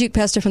Dr. Duke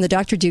Pesta from the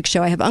Dr. Duke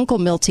Show. I have Uncle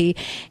Milty,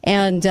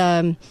 and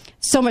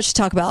so much to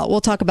talk about. We'll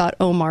talk about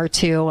Omar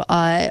too.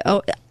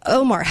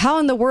 Omar, how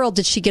in the world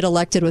did she get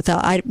elected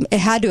without? It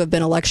had to have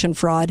been election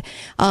fraud,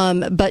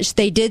 but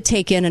they did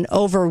take in an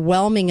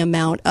overwhelming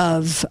amount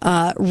of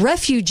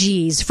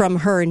refugees from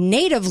her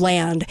native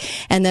land,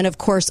 and then of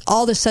course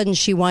all of a sudden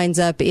she winds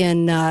up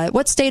in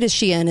what state is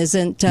she in?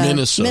 Isn't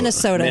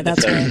Minnesota?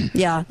 That's right.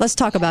 Yeah, let's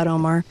talk about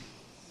Omar.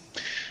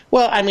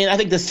 Well, I mean, I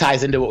think this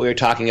ties into what we were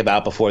talking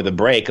about before the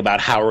break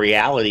about how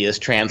reality is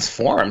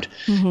transformed.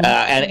 Mm-hmm.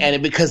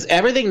 And because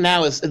everything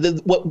now is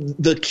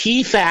the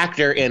key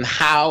factor in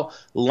how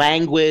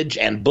language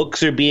and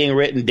books are being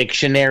written,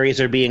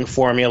 dictionaries are being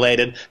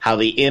formulated, how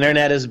the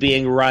internet is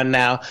being run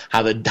now,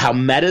 how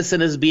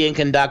medicine is being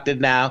conducted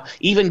now,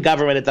 even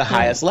government at the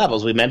highest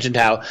levels. We mentioned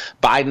how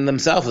Biden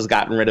himself has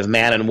gotten rid of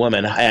man and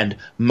woman and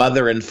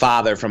mother and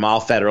father from all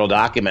federal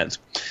documents.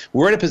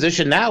 We're in a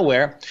position now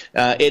where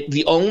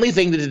the only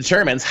thing that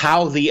determines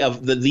how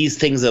these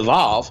things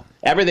evolve,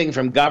 everything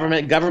from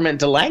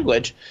government to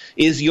language,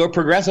 is your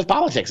progressive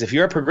politics. If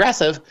you're a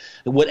progressive,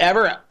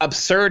 whatever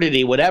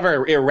absurdity,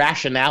 whatever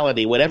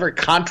irrationality, whatever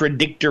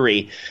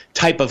contradictory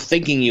type of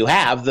thinking you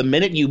have, the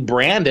minute you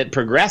brand it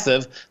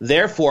progressive,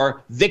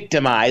 therefore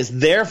victimized,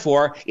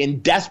 therefore in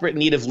desperate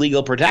need of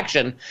legal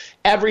protection,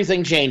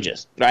 everything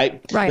changes,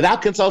 right?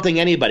 Without consulting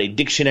anybody,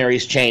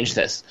 dictionaries change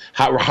this.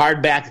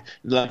 Hardback,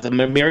 like the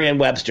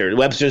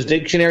Merriam-Webster's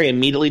dictionary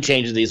immediately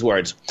changes these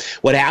words.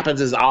 What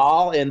happens is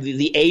all in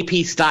the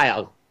AP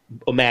style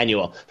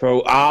manual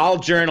for all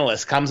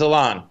journalists comes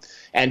along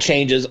and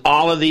changes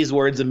all of these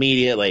words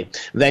immediately.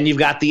 Then you've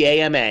got the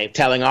AMA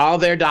telling all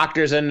their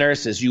doctors and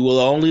nurses, you will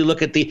only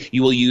look at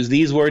you will use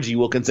these words, you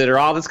will consider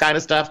all this kind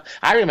of stuff.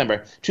 I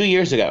remember 2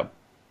 years ago,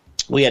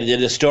 we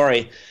did a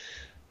story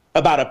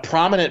about a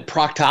prominent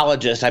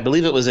proctologist, I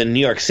believe it was in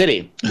New York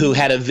City, who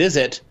had a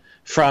visit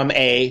from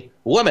a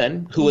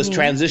woman who was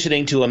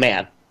transitioning to a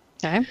man.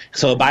 Okay.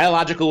 So a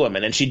biological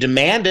woman, and she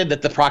demanded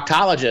that the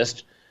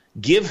proctologist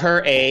give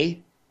her a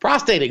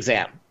prostate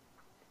exam.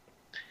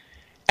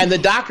 And the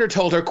doctor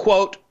told her,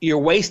 quote, "You're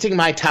wasting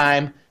my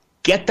time.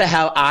 Get the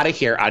hell out of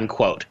here,"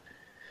 unquote.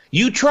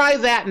 You try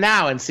that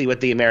now and see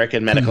what the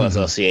American Medical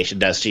Association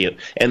does to you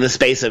in the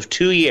space of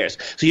 2 years.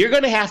 So you're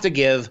going to have to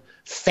give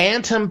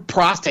phantom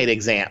prostate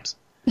exams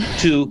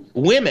to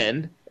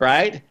women,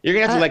 right? You're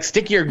going to have to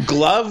stick your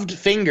gloved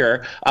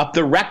finger up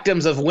the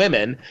rectums of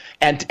women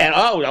and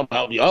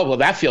well,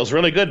 that feels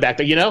really good back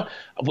there. You know,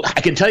 I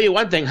can tell you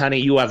one thing, honey,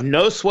 you have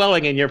no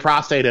swelling in your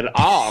prostate at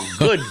all.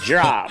 Good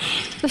job.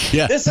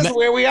 Yeah. This is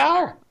where we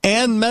are.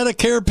 And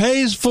Medicare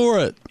pays for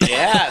it.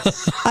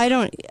 Yes. I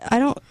don't,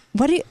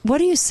 what do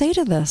you say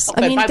to this?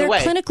 I mean, they're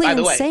clinically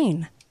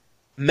insane.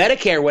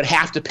 Medicare would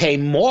have to pay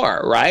more,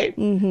 right?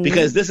 Mm-hmm.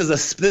 Because this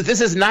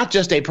is not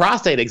just a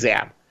prostate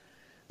exam.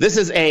 This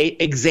is a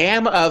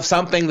exam of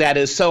something that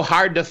is so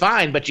hard to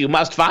find, but you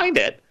must find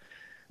it,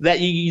 that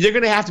you're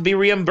going to have to be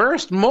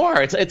reimbursed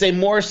more. It's a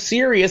more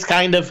serious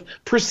kind of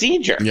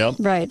procedure. Yep.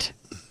 Right.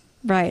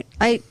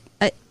 I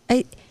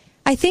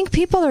I think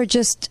people are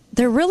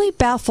they're really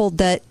baffled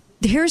that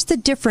here's the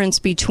difference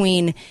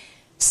between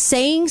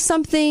saying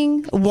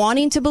something,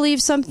 wanting to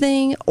believe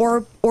something,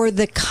 or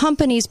the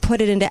companies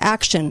put it into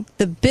action.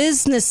 The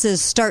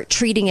businesses start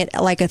treating it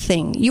like a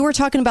thing. You were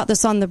talking about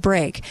this on the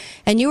break,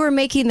 and you were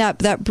making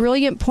that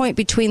brilliant point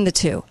between the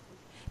two.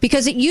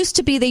 Because it used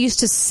to be they used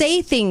to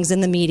say things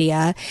in the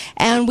media,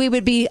 and we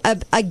would be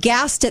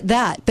aghast at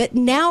that. But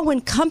now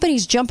when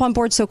companies jump on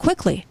board so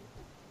quickly.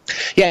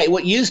 Yeah,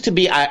 what used to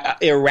be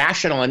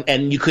irrational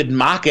and you could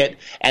mock it,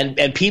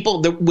 and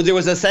people, there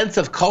was a sense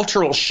of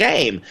cultural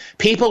shame.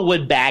 People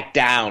would back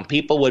down.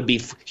 People would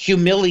be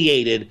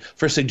humiliated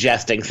for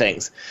suggesting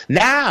things.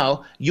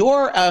 Now,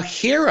 you're a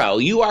hero.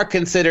 You are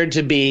considered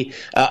to be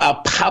a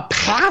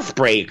path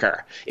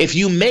breaker. If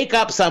you make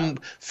up some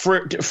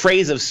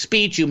phrase of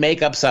speech, you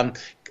make up some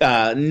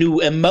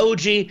new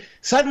emoji,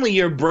 suddenly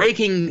you're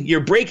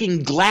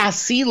breaking glass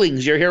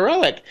ceilings. You're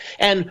heroic.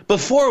 And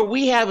before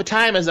we have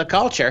time as a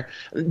culture,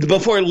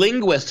 before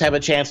linguists have a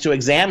chance to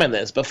examine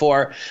this,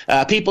 before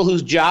people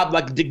whose job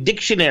like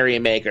dictionary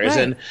makers,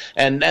 right.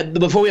 and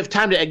before we have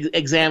time to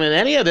examine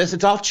any of this,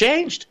 it's all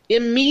changed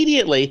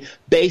immediately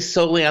based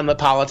solely on the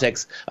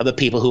politics of the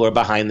people who are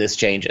behind these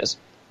changes.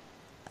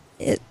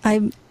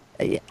 I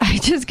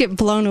just get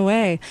blown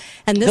away.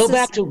 And this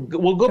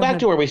we'll go back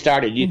to where we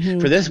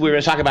started. For this, we were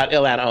talking about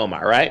Ilhan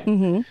Omar, right?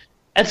 Mm-hmm.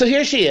 And so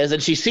here she is,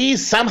 and she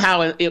sees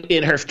somehow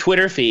in her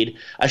Twitter feed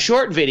a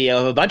short video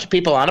of a bunch of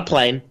people on a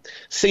plane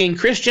singing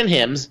Christian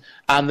hymns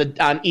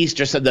on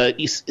Easter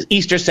Saturday,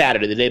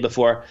 the day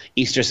before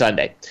Easter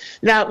Sunday.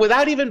 Now,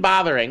 without even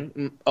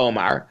bothering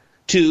Omar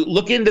to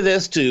look into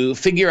this, to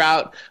figure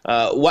out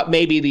what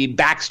may be the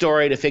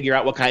backstory, to figure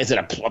out what kind, is it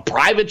a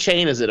private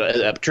chain, is it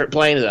a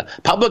plane, is it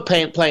a public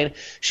plane?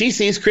 She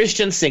sees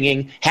Christians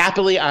singing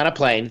happily on a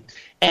plane,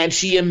 and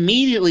she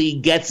immediately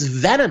gets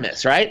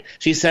venomous, right?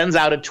 She sends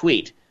out a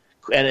tweet,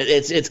 and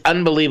it's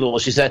unbelievable.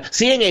 She said,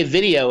 seeing a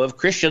video of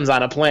Christians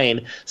on a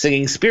plane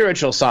singing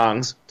spiritual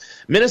songs,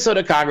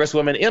 Minnesota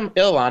Congresswoman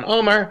Ilhan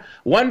Omar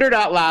wondered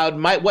out loud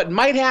what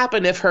might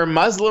happen if her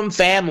Muslim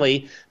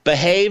family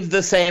behaved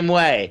the same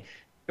way,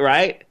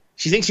 right?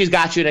 She thinks she's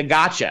got you in a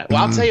gotcha.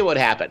 Well, I'll tell you what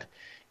happened.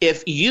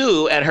 If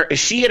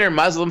she and her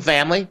Muslim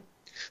family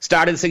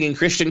started singing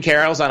Christian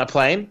carols on a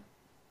plane,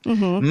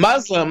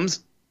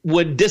 Muslims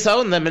would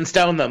disown them and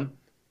stone them.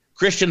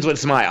 Christians would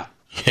smile.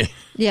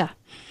 Yeah.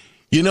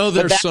 You know,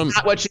 that's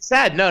not what she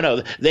said.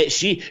 No,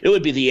 it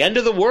would be the end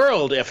of the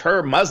world if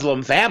her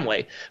Muslim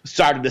family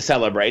started to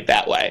celebrate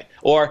that way.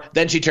 Or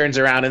then she turns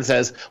around and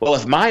says, well,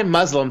 if my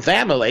Muslim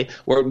family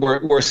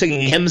were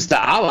singing hymns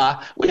to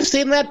Allah, we've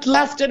seen that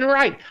left and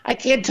right. I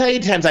can't tell you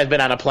times I've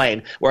been on a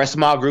plane where a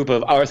small group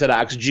of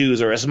Orthodox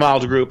Jews or a small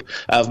group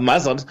of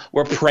Muslims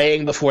were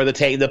praying before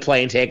the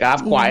plane take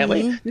off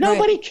quietly.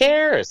 Nobody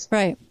cares.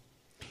 Right.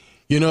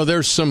 You know,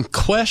 there's some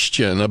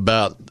question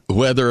about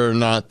whether or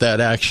not that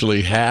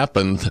actually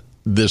happened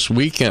this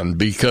weekend,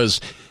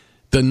 because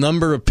the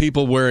number of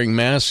people wearing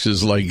masks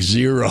is like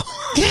zero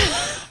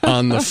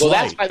on the flight. Well,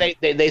 that's why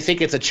they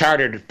think it's a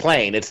chartered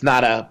plane. It's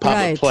not a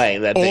public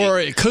plane. Or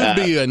it could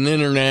be an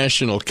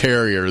international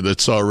carrier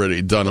that's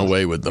already done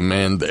away with the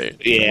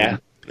mandate. Yeah.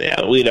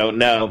 Yeah, we don't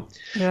know.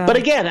 Yeah. But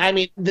again, I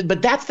mean,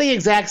 but that's the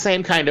exact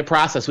same kind of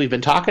process we've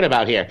been talking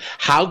about here,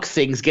 how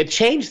things get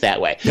changed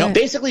that way. Yep.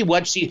 Basically,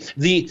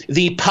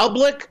 the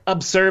public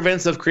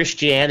observance of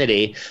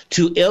Christianity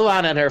to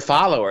Ilhan and her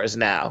followers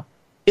now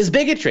is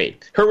bigotry.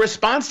 Her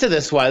response to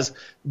this was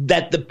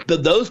that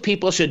those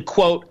people should,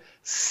 quote,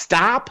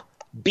 stop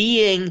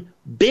being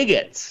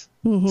bigots,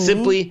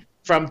 simply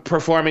from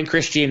performing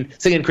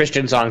singing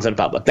Christian songs in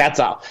public. That's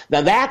all.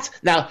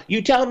 Now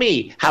you tell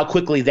me how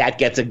quickly that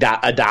gets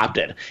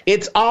adopted.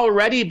 It's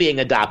already being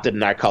adopted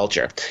in our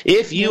culture.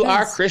 If you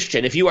are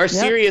Christian, if you are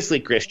seriously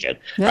Christian,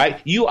 right,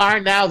 you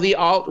are now the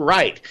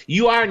alt-right.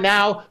 You are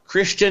now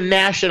Christian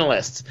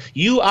nationalists.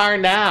 You are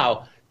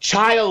now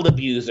child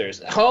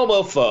abusers,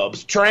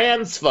 homophobes,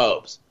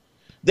 transphobes.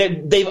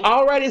 They've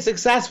already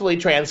successfully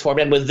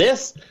transformed, and with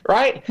this,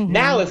 right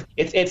now, if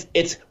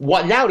it's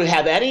what now to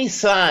have any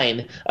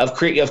sign of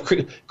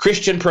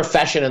Christian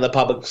profession in the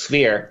public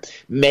sphere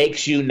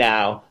makes you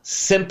now,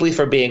 simply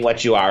for being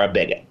what you are, a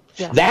bigot.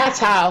 Yeah. That's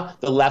how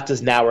the left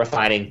is now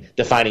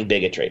defining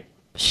bigotry.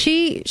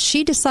 She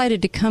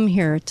decided to come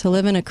here to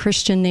live in a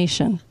Christian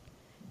nation.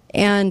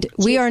 And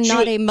we are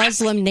not a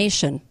Muslim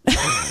nation.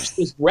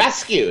 She was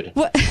rescued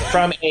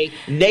from a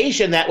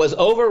nation that was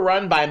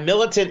overrun by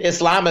militant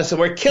Islamists who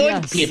were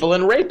killing people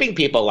and raping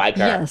people like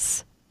her.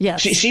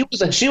 Yes. She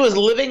was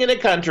living in a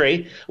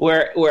country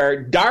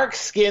where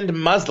dark-skinned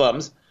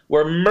Muslims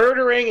were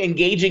murdering,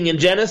 engaging in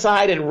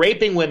genocide, and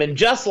raping women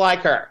just like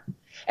her.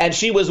 And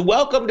she was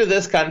welcomed to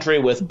this country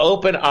with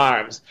open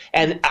arms.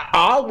 And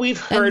all we've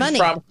heard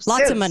from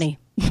lots of money.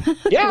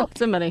 Yeah,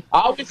 lots of money.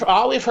 All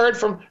we've heard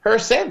from her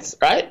since,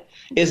 right,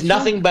 is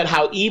nothing but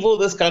how evil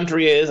this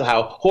country is,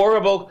 how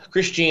horrible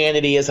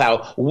Christianity is,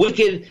 how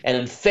wicked and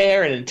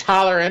unfair and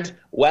intolerant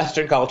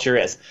Western culture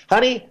is.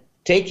 Honey,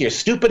 take your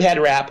stupid head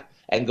wrap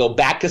and go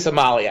back to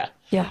Somalia.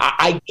 Yeah.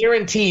 I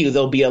guarantee you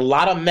there'll be a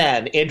lot of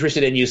men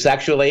interested in you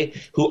sexually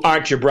who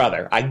aren't your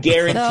brother. I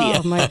guarantee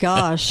it. Oh, my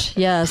gosh.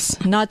 Yes.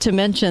 Not to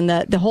mention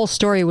that the whole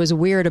story was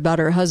weird about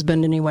her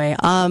husband anyway.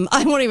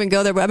 I won't even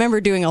go there, but I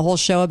remember doing a whole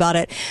show about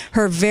it.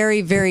 Her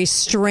very, very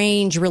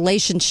strange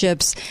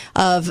relationships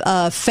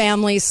of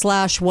family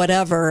 /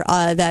 whatever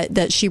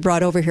that she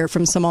brought over here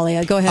from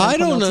Somalia. Go ahead. I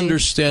don't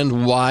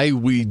understand why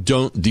we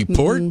don't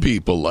deport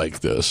people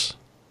like this.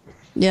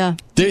 Yeah.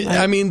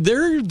 I mean,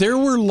 there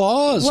were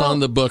laws on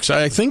the books.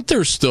 I think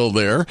they're still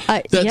there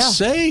that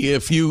say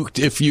if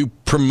you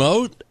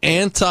promote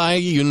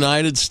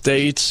anti-United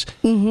States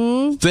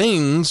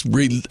things,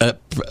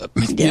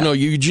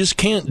 you just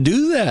can't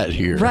do that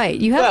here. Right.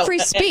 You have free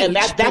speech. And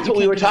that's what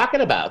we were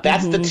talking about.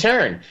 That's the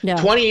turn. Yeah.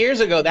 20 years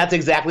ago, that's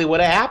exactly what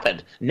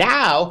happened.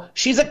 Now,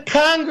 she's a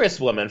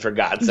congresswoman, for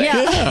God's sake.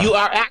 Yeah.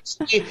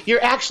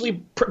 You're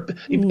actually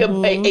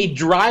a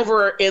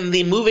driver in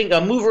a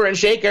mover and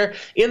shaker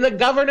in the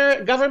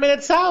government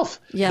itself.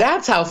 Yeah.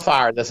 That's how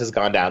far this has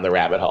gone down the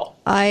rabbit hole.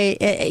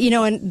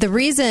 And the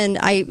reason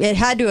it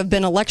had to have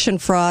been election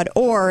fraud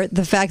or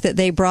the fact that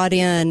they brought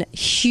in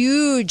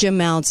huge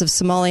amounts of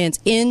Somalians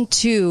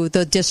into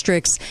the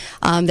districts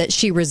that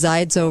she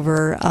resides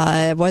over.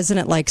 Wasn't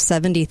it like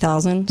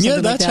 70,000? Yeah,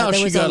 that's how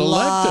she got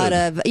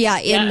elected.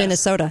 In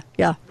Minnesota.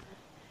 Yeah.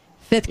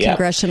 5th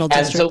congressional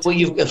district. And so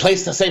you've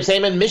placed the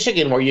same in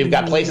Michigan, where you've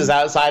got places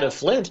outside of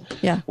Flint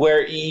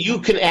where you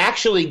can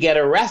actually get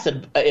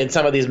arrested in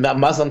some of these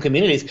Muslim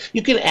communities.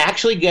 You can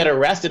actually get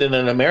arrested in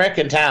an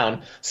American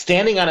town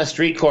standing on a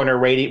street corner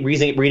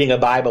reading a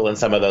Bible in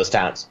some of those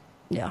towns.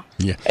 Yeah.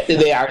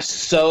 They are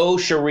so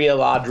Sharia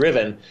law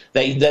driven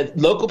that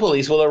local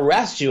police will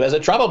arrest you as a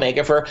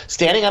troublemaker for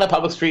standing on a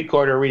public street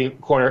corner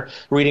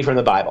reading from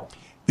the Bible.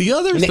 The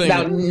other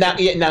thing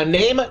now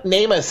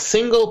name a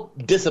single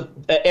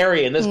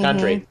area in this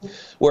country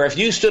where if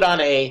you stood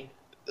on a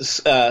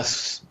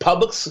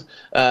public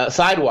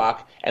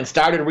sidewalk and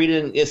started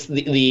reading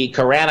the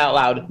Quran out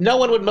loud, no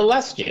one would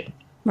molest you.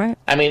 Right.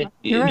 I mean,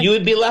 you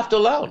would be left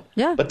alone.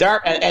 Yeah. But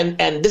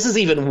and this is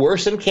even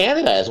worse in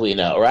Canada, as we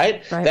know,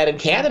 right? That in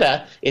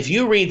Canada, if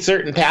you read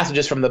certain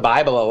passages from the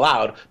Bible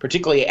aloud,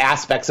 particularly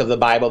aspects of the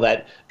Bible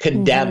that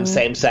condemn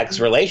same-sex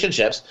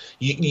relationships,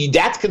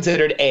 that's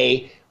considered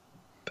a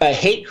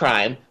hate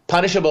crime,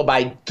 punishable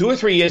by 2 or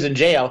 3 years in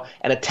jail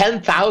and a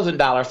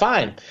 $10,000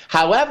 fine.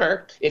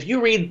 However, if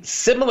you read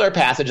similar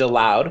passage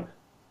aloud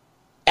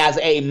as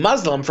a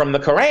Muslim from the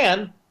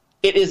Quran,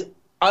 it is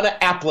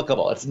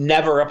unapplicable. It's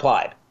never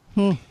applied.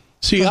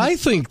 See, I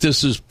think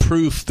this is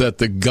proof that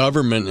the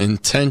government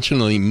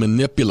intentionally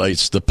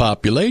manipulates the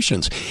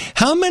populations.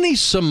 How many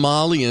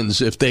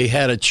Somalians, if they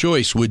had a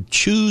choice, would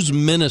choose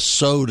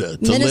Minnesota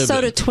to live in?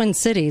 Minnesota Twin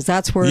Cities.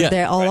 That's where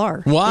they all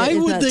are. Why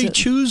would they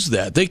choose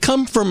that? They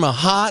come from a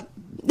hot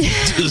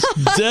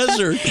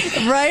desert.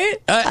 Right?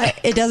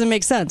 It doesn't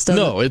make sense, does it?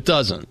 No, it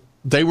doesn't.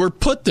 They were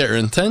put there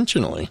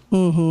intentionally.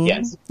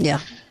 Yes. Yeah.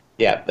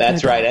 Yeah,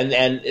 that's right,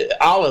 and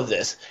all of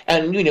this,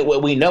 and we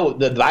know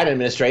the Biden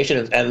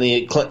administration and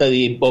the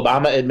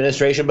Obama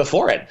administration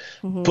before it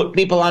put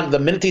people on. The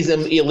minute these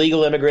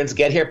illegal immigrants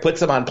get here, puts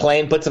them on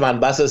plane, puts them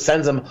on buses,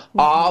 sends them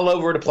all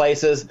over to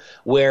places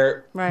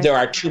where there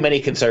are too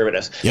many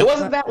conservatives. It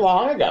wasn't that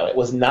long ago. It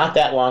was not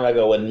that long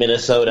ago when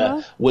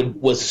Minnesota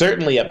was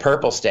certainly a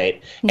purple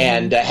state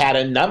and had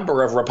a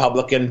number of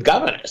Republican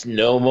governors.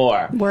 No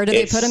more. Where do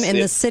they put them? In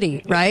the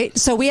city, right?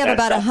 So we have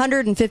about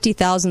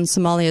 150,000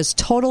 Somalians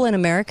total in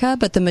America,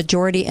 but the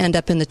majority end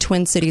up in the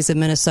Twin Cities of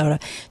Minnesota.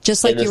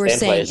 Just like you were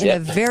saying, in a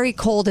very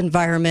cold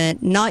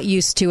environment, not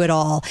used to it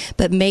all,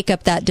 but make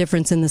up that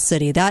difference in the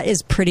city. That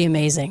is pretty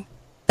amazing.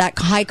 That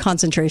high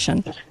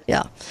concentration.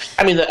 Yeah.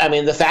 I mean,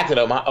 the fact that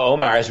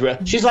Omar is real,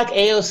 she's like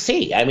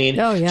AOC. I mean,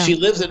 she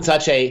lives in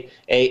such a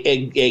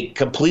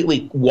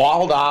completely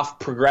walled off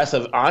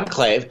progressive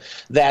enclave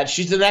that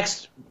she's the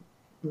next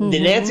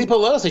Nancy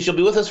Pelosi. She'll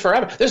be with us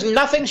forever. There's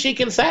nothing she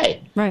can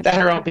say that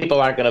her own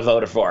people aren't going to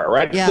vote for her,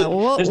 right? Yeah,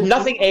 there's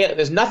nothing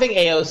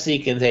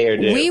AOC can say or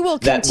do. We will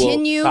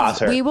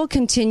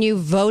continue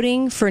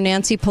voting for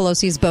Nancy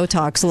Pelosi's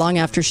Botox long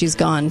after she's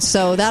gone.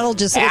 So that'll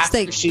just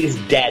she's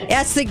dead.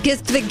 That's the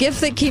gift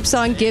that keeps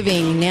on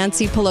giving.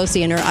 Nancy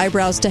Pelosi and her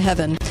eyebrows to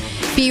heaven.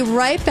 Be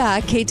right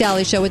back. Kate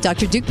Daly Show with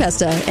Dr. Duke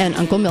Pesta and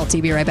Uncle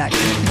Milty. Be right back.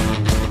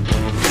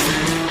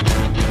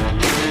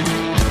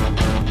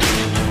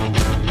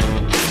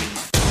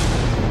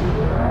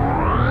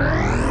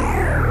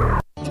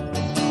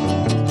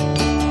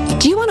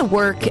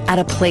 Work at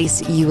a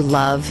place you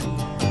love,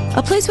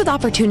 a place with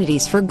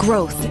opportunities for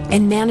growth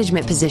and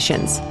management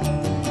positions.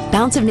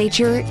 Balance of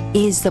Nature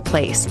is the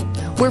place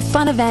where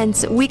fun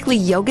events, weekly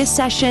yoga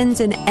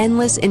sessions, and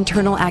endless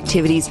internal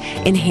activities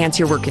enhance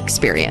your work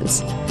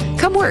experience.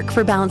 Come work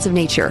for Balance of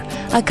Nature,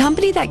 a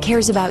company that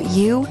cares about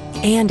you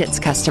and its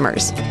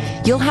customers.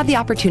 You'll have the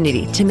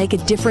opportunity to make a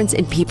difference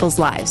in people's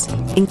lives,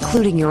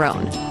 including your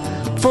own.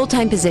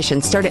 Full-time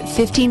positions start at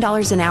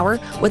 $15 an hour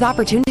with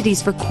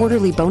opportunities for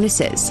quarterly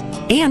bonuses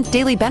and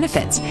daily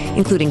benefits,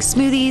 including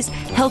smoothies,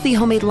 healthy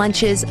homemade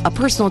lunches, a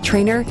personal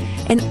trainer,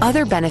 and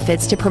other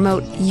benefits to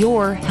promote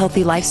your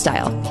healthy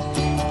lifestyle.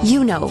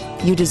 You know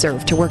you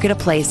deserve to work at a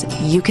place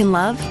you can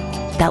love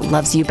that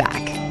loves you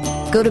back.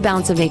 Go to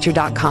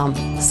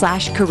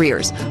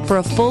balanceofnature.com/careers for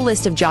a full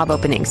list of job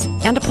openings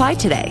and apply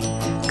today.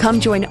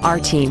 Come join our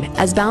team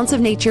as Balance of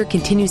Nature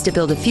continues to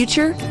build a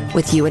future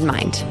with you in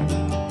mind.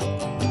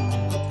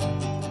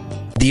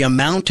 The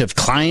amount of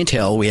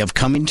clientele we have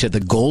coming to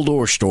the Gold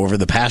Ore Store over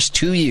the past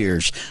 2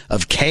 years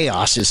of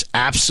chaos is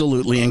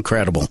absolutely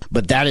incredible.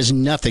 But that is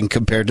nothing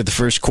compared to the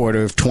first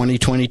quarter of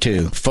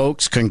 2022.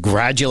 Folks,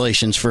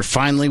 congratulations for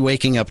finally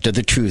waking up to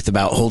the truth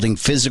about holding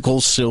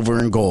physical silver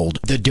and gold.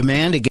 The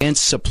demand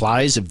against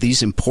supplies of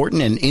these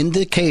important and, in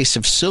the case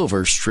of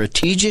silver,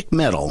 strategic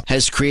metal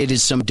has created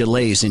some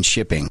delays in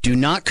shipping. Do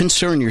not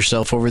concern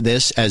yourself over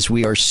this, as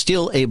we are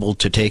still able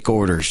to take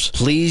orders.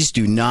 Please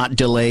do not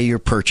delay your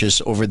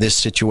purchase over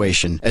this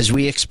situation, as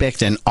we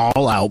expect an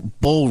all-out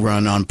bull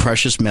run on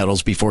precious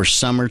metals before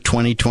summer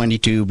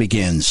 2022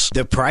 begins.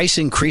 The price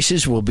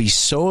increases will be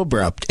so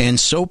abrupt and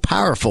so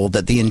powerful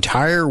that the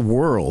entire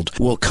world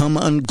will come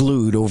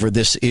unglued over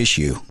this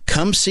issue.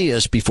 Come see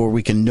us before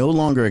we can no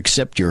longer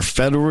accept your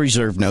Federal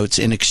Reserve notes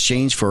in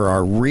exchange for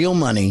our real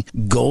money,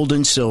 gold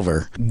and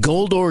silver.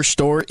 Gold Ore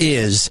Store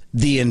is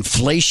the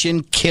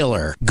inflation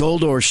killer.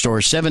 Gold Ore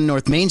Store, 7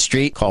 North Main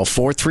Street. Call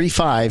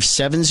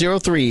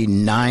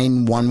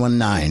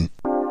 435-703-9119.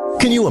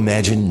 Can you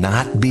imagine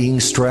not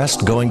being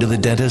stressed going to the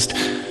dentist?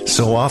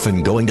 So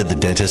often going to the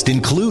dentist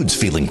includes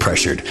feeling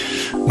pressured.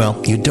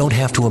 Well, you don't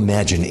have to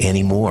imagine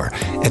anymore.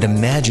 At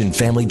Imagine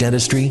Family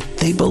Dentistry,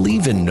 they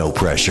believe in no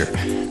pressure.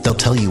 They'll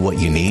tell you what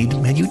you need,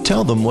 and you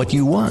tell them what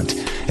you want.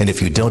 And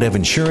if you don't have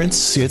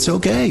insurance, it's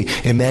okay.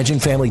 Imagine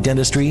Family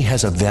Dentistry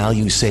has a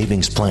value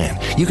savings plan.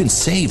 You can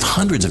save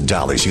hundreds of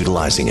dollars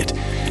utilizing it.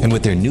 And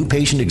with their new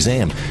patient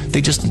exam,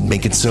 they just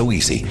make it so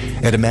easy.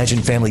 At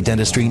Imagine Family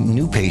Dentistry,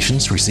 new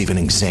patients receive an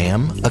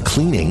exam, a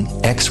cleaning,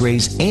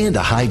 x-rays, and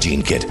a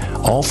hygiene kit,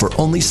 all for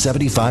only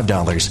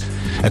 $75.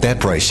 At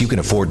that price, you can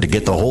afford to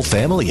get the whole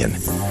family in.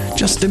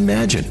 Just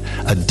imagine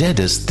a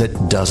dentist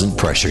that doesn't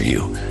pressure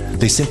you.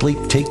 They simply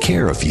take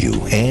care of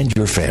you and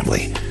your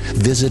family.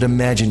 Visit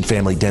Imagine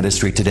Family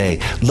Dentistry today,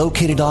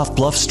 located off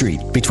Bluff Street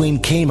between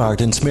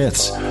Kmart and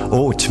Smith's.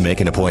 Or to make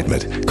an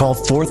appointment, call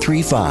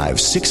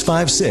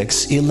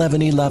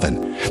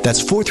 435-656-1111.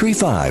 That's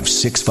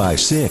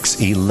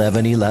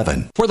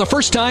 435-656-1111. For the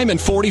first time in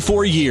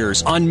 44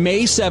 years, on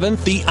May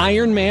 7th, the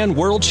Ironman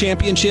World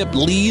Championship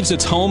leaves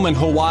its home in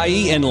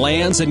Hawaii and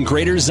lands in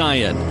Greater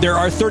Zion. There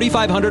are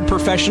 3,500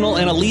 professional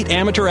and elite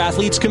amateur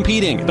athletes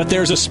competing, but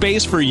there's a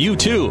space for you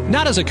too.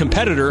 Not as a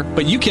competitor,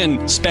 but you can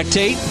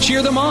spectate,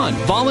 cheer them on,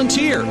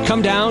 volunteer.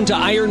 Come down to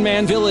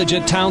Ironman Village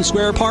at Town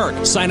Square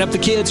Park. Sign up the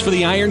kids for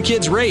the Iron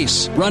Kids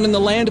Race. Run in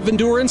the Land of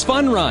Endurance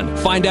Fun Run.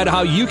 Find out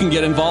how you can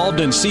get involved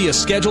and see a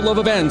schedule of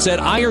events at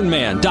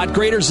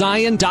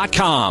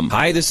ironman.greaterzion.com.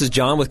 Hi, this is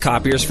John with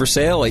Copiers for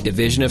Sale, a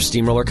division of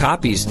Steamroller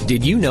Copies.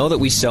 Did you know that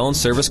we sell and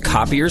service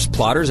copiers,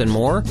 plotters, and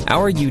more?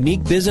 Our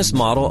unique business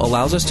model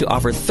allows us to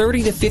offer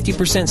 30 to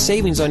 50%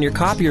 savings on your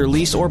copier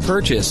lease or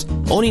purchase.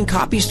 Owning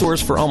copy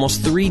stores for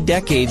almost 3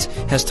 decades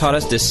has taught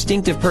us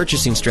distinctive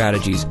purchasing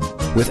strategies.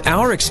 With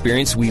our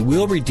experience, we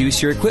will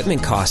reduce your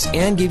equipment costs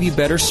and give you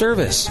better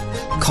service.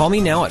 Call me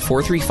now at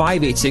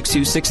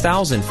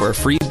 435-862-6000 for a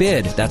free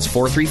bid. That's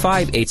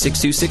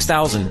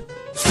 435-862-6000.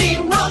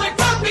 Steamroller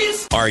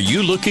Copies! Are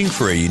you looking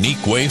for a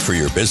unique way for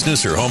your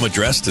business or home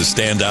address to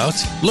stand out?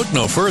 Look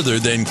no further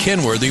than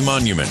Kenworthy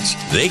Monuments.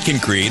 They can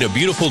create a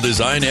beautiful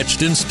design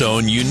etched in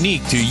stone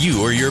unique to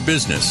you or your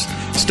business.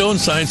 Stone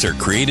signs are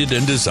created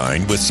and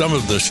designed with some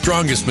of the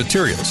strongest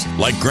materials,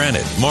 like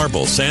granite,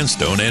 marble,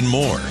 sandstone, and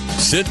more.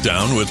 Sit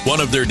down with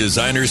one of their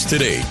designers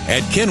today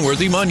at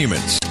Kenworthy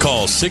Monuments.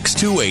 Call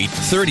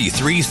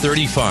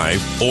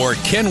 628-3335 or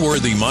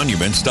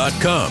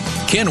kenworthymonuments.com.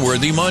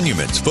 Kenworthy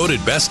Monuments,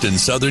 voted best in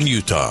Southern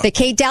Utah. The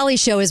Kate Daly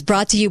Show is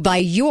brought to you by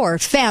Your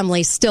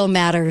Family Still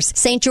Matters,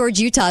 St. George,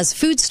 Utah's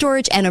food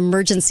storage and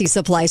emergency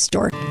supply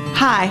store.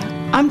 Hi,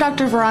 I'm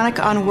Dr.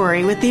 Veronica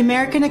Onwuri with the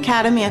American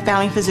Academy of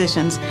Family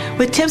Physicians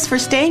with tips for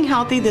staying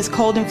healthy this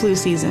cold and flu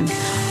season.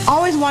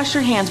 Always wash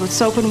your hands with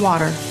soap and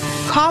water.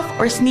 Cough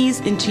or sneeze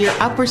into your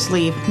upper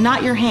sleeve,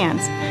 not your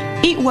hands.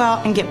 Eat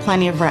well and get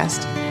plenty of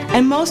rest.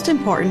 And most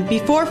important,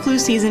 before flu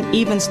season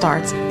even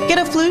starts, get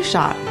a flu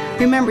shot.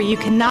 Remember, you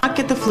cannot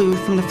get the flu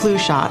from the flu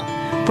shot.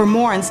 For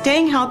more on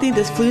staying healthy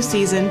this flu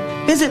season,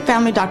 visit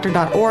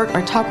familydoctor.org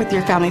or talk with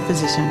your family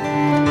physician.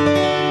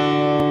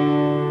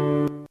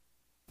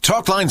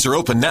 Talk lines are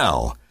open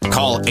now.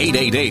 Call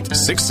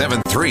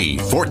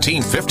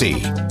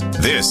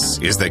 888-673-1450. This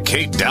is the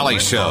Kate Daly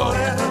Show.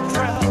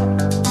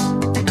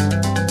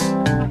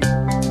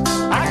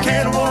 I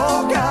can't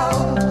walk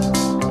out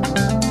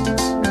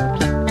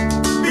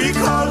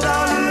because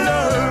I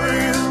love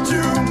you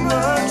too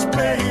much,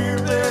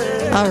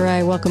 baby. All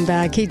right, welcome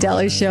back. Kate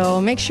Daly Show.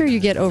 Make sure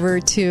you get over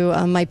to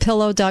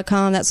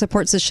mypillow.com. That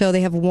supports the show. They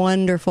have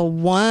wonderful,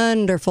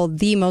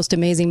 the most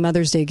amazing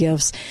Mother's Day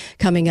gifts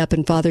coming up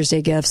and Father's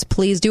Day gifts.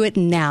 Please do it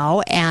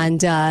now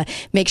and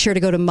make sure to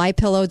go to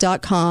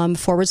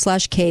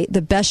mypillow.com/Kate.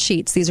 The best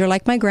sheets. These are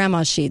like my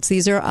grandma's sheets.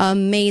 These are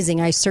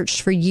amazing. I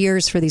searched for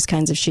years for these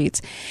kinds of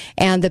sheets.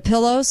 And the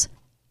pillows,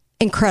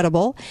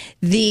 incredible.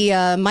 The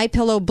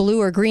MyPillow blue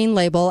or green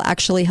label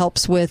actually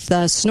helps with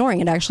snoring.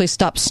 It actually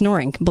stops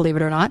snoring, believe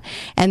it or not.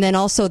 And then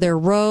also their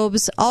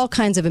robes, all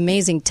kinds of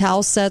amazing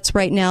towel sets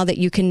right now that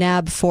you can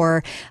nab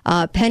for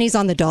pennies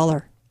on the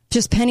dollar.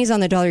 Just pennies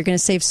on the dollar. You're going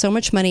to save so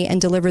much money and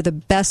deliver the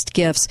best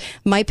gifts.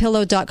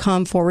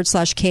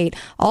 MyPillow.com/Kate.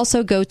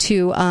 Also go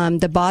to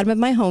the bottom of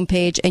my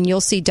homepage and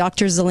you'll see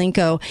Dr.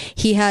 Zelenko.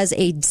 He has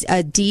a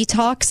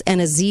detox and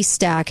a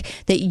Z-Stack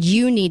that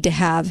you need to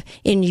have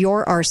in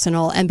your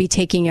arsenal and be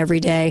taking every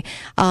day.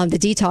 The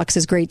detox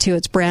is great too.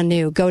 It's brand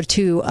new. Go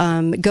to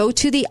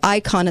the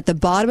icon at the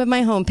bottom of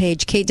my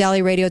homepage,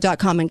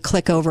 KateDalyRadio.com, and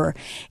click over,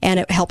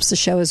 and it helps the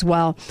show as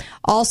well.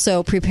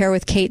 Also,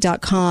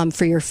 preparewithkate.com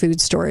for your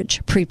food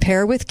storage.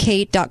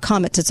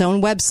 Preparewithkate.com. It's its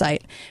own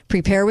website.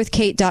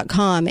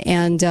 Preparewithkate.com,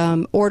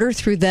 and order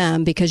through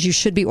them because you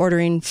should be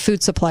ordering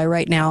food supply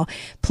right now.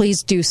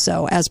 Please do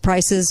so. As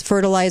prices,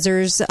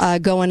 fertilizers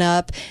going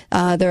up,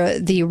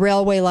 the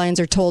railway lines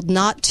are told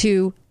not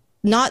to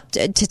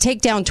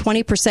take down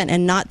 20%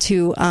 and not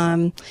to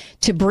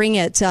bring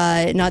it,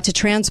 not to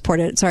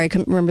transport it. Sorry, I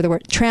couldn't remember the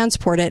word,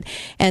 transport it.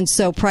 And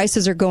so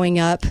prices are going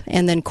up,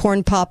 and then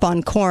corn pop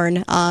on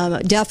corn,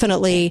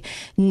 definitely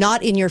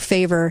not in your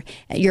favor.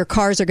 Your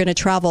cars are going to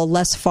travel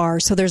less far.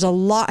 So there's a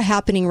lot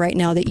happening right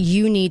now that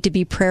you need to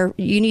be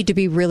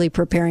really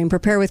preparing.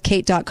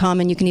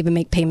 Preparewithkate.com, and you can even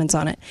make payments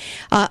on it.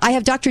 I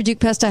have Dr. Duke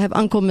Pest. I have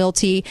Uncle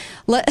Milty.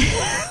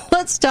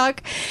 Let's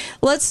talk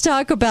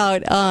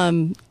about,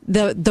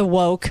 the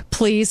woke,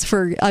 please,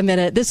 for a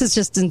minute. This is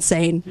just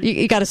insane.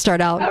 You got to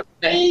start out.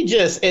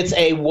 Outrageous. It's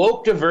a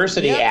woke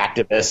diversity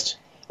activist.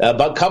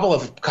 A couple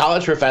of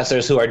college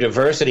professors who are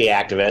diversity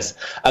activists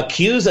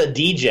accuse a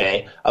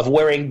DJ of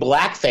wearing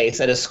blackface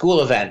at a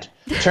school event.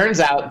 Turns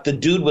out the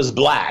dude was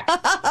black.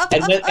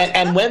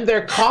 And when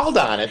they're called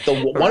on it,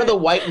 one of the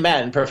white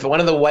men, one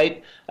of the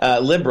white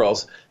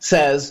liberals,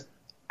 says,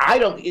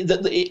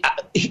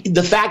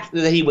 the fact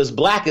that he was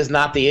black is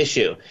not the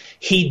issue.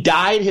 He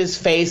dyed his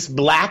face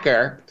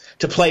blacker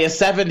to play a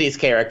 70s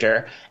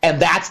character,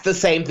 and that's the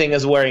same thing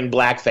as wearing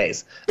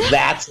blackface.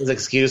 That's his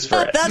excuse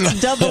for it.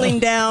 That's doubling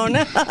down.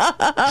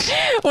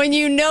 When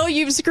you know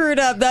you've screwed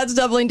up, that's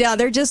doubling down.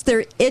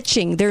 They're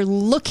itching. They're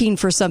looking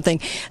for something.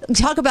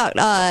 Talk about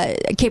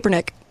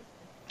Kaepernick.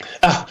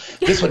 Oh,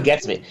 this one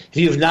gets me. If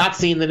you've not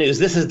seen the news,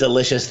 this is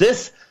delicious.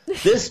 This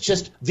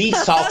just, these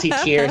salty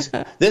tears.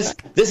 This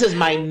is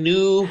my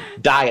new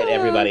diet,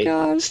 everybody.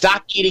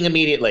 Stop eating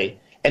immediately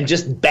and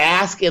just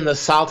bask in the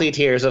salty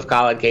tears of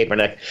Colin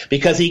Kaepernick,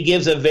 because he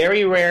gives a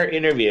very rare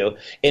interview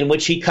in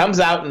which he comes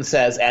out and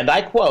says, and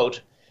I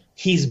quote,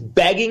 he's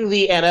begging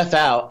the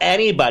NFL,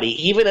 anybody,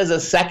 even as a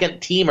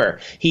second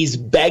teamer, he's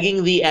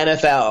begging the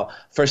NFL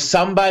for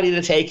somebody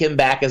to take him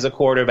back as a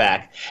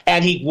quarterback.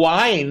 And he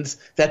whines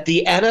that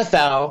the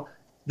NFL,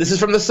 this is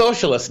from the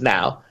Socialists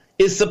now,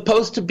 is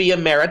supposed to be a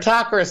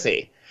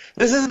meritocracy.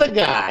 This is the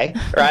guy,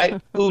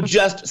 right, who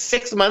just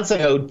 6 months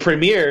ago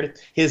premiered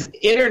his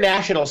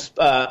international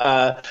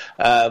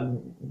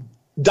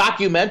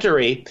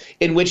documentary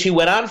in which he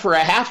went on for a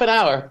half an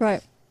hour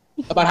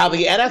about how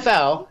the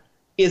NFL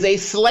is a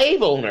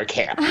slave owner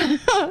camp.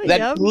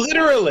 That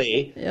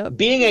literally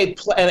being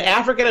an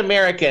African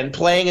American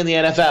playing in the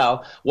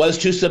NFL was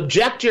to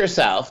subject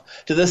yourself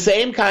to the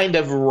same kind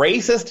of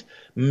racist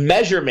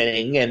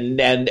measuring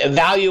and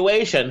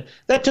evaluation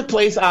that took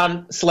place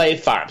on slave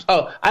farms.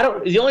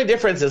 The only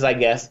difference is, I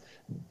guess,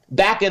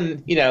 back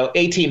in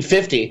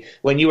 1850,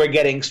 when you were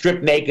getting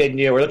stripped naked and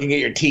you were looking at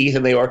your teeth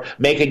and they were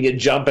making you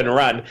jump and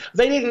run,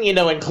 they didn't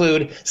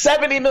include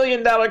 $70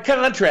 million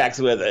contracts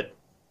with it.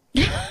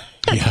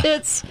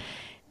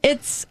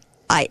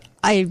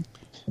 I'm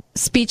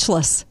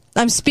speechless.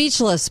 I'm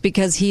speechless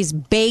because he's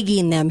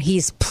begging them.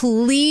 He's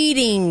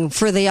pleading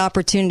for the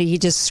opportunity he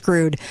just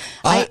screwed.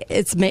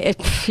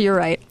 You're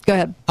right. Go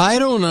ahead. I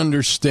don't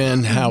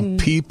understand how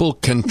people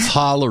can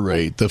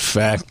tolerate the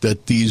fact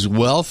that these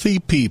wealthy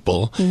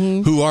people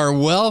who are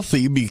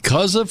wealthy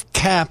because of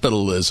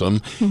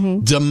capitalism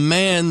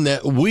demand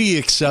that we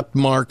accept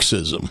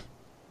Marxism.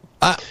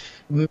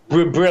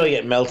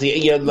 Brilliant,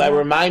 Melty. I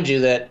remind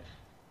you that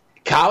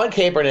Colin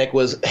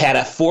Kaepernick had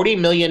a $40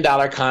 million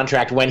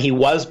contract when he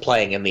was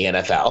playing in the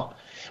NFL.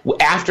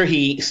 After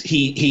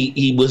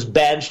he was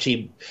benched,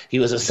 he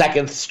was a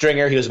second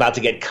stringer. He was about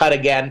to get cut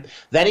again.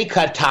 Then he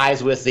cut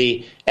ties with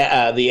the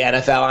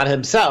NFL on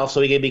himself so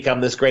he could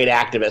become this great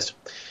activist.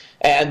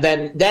 And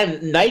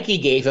then Nike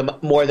gave him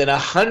more than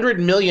 $100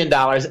 million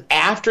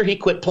after he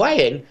quit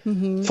playing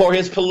for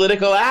his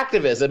political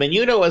activism. And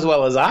you know as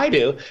well as I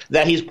do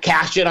that he's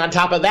cashed in on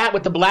top of that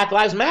with the Black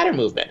Lives Matter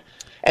movement.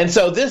 And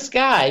so this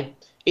guy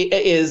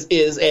is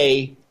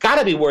got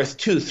to be worth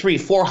 $200,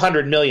 $300,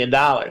 $400 million.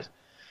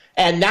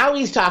 And now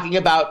he's talking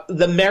about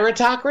the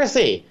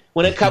meritocracy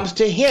when it comes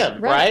to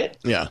him, right?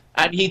 Yeah.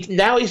 And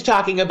now he's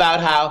talking about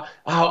how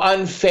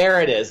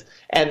unfair it is.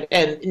 And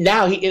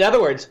now, in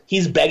other words,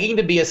 he's begging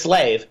to be a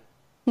slave,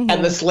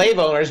 and the slave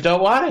owners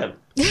don't want him.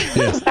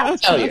 I'll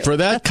tell you. For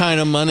that kind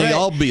of money,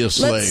 I'll be a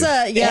slave.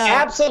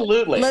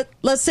 Absolutely.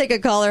 Let's take a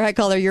caller. Hi,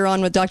 caller. You're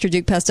on with Dr.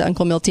 Duke Pesta,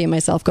 Uncle Milty, and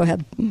myself. Go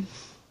ahead.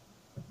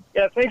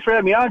 Yeah, thanks for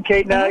having me on,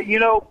 Kate. Now,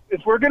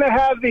 if we're going to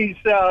have these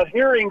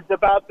hearings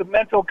about the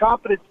mental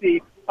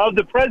competency of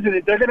the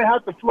president, they're going to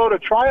have to float a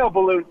trial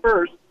balloon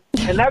first,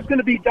 and that's going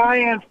to be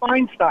Dianne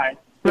Feinstein,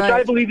 which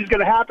I believe is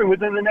going to happen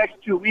within the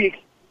next 2 weeks,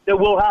 that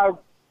we'll have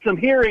some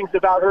hearings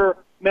about her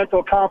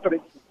mental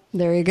competency.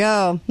 There you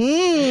go.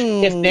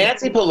 If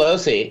Nancy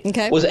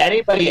Pelosi was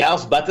anybody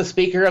else but the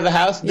Speaker of the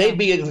House, they'd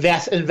be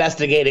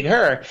investigating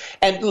her.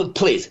 And look,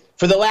 please,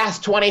 for the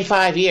last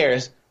 25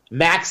 years,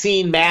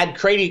 Maxine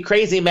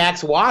Crazy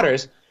Max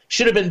Waters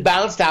should have been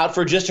bounced out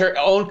for just her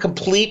own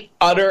complete,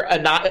 utter,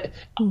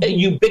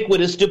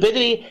 ubiquitous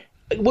stupidity.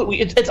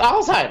 It's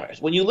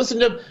Alzheimer's. When you listen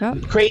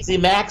to Crazy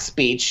Max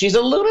speech, she's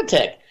a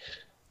lunatic.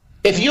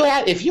 If you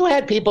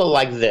had people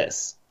like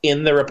this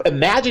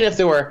imagine if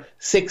there were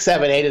 6,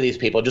 7, 8 of these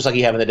people, just like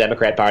you have in the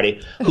Democrat Party,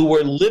 who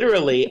were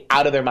literally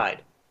out of their mind.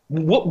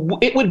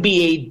 It would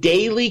be a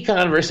daily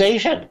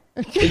conversation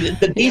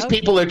that these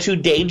people are too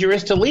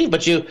dangerous to leave.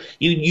 But you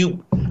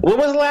when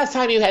was the last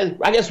time you had,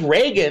 I guess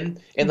Reagan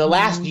in the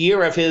last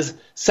year of his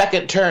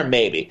second term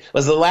maybe,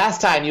 was the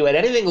last time you had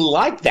anything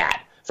like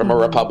that from a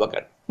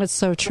Republican. That's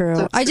so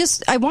true.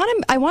 I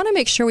want to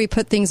make sure we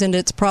put things in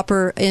its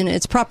proper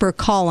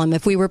column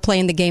if we were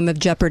playing the game of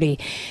Jeopardy.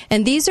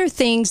 And these are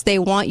things they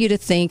want you to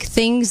think,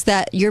 things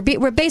that you're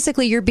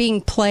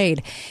being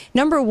played.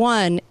 Number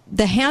one,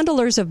 the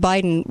handlers of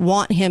Biden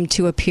want him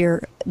to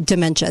appear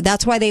dementia.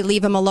 That's why they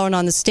leave him alone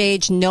on the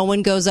stage. No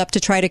one goes up to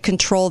try to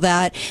control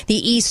that. The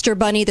Easter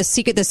Bunny, the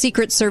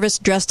Secret Service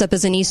dressed up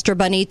as an Easter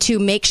Bunny to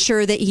make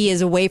sure that he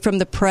is away from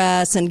the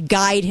press and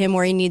guide him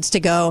where he needs to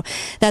go.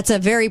 That's a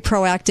very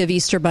proactive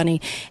Easter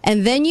Bunny.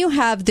 And then you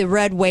have the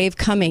red wave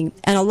coming.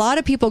 And a lot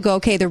of people go,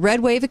 okay, the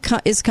red wave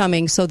is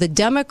coming. So the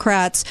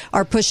Democrats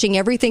are pushing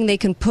everything they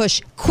can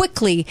push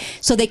quickly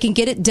so they can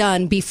get it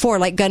done before,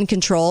 like gun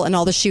control and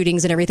all the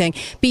shootings and everything,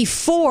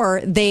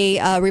 before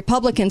they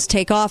Republicans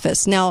take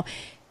office.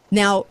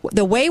 Now,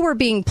 the way we're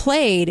being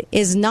played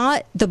is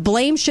not, the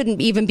blame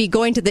shouldn't even be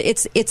going to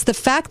it's the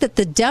fact that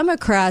the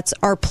Democrats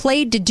are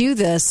played to do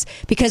this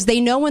because they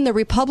know when the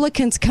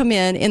Republicans come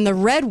in the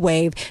red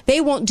wave,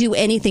 they won't do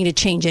anything to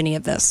change any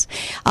of this.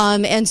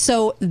 And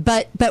so,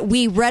 but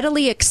we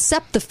readily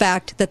accept the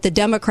fact that the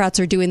Democrats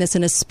are doing this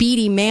in a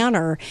speedy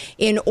manner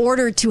in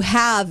order to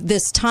have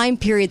this time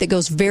period that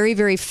goes very,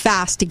 very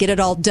fast to get it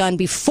all done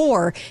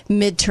before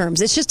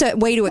midterms. It's just a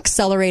way to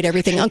accelerate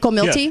everything. Uncle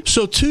Milty? Yeah.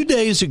 So 2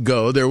 days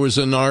ago, there was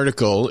an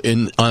article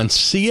on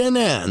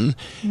CNN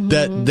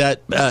that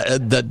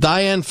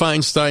Dianne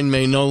Feinstein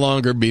may no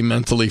longer be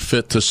mentally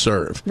fit to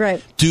serve. Right.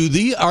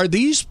 Are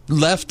these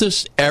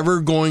leftists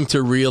ever going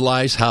to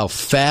realize how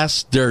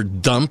fast they're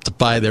dumped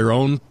by their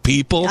own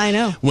people? I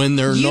know. When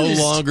they're no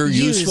longer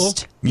useful?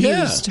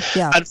 Yeah.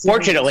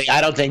 Unfortunately,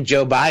 I don't think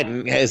Joe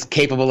Biden is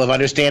capable of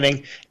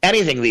understanding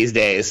anything these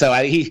days. So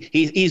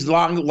he's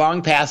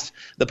long past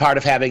the part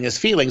of having his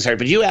feelings hurt.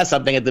 But you asked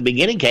something at the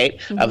beginning, Kate,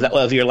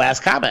 of your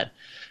last comment.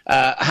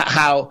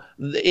 How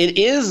it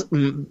is,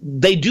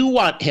 they do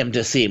want him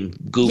to seem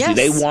goofy. Yes.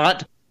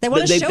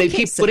 They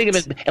keep putting him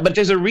in, but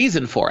there's a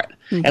reason for it.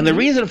 And the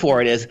reason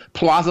for it is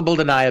plausible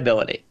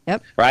deniability.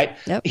 Yep. Right?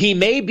 Yep. He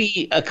may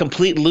be a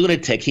complete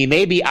lunatic. He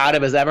may be out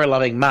of his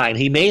ever-loving mind.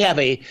 He may have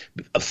a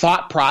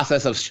thought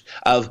process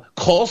of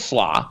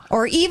coleslaw.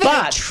 Or even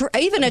a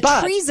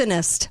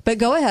treasonist. But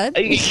go ahead.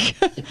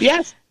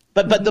 Yes.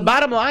 But the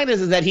bottom line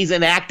is that he's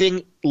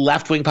enacting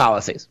left-wing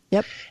policies.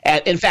 Yep.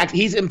 And in fact,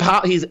 he's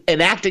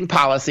enacting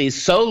policies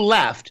so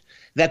left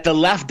that the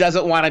left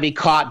doesn't want to be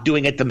caught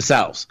doing it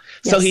themselves.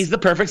 Yes. So he's the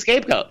perfect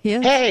scapegoat.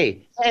 Yeah.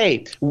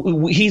 Hey,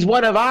 he's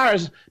one of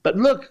ours, but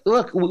look,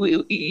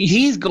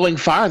 he's going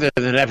farther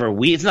than ever.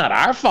 It's not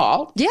our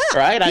fault. Yeah,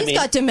 right. He's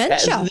got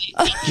dementia.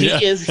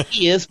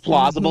 He is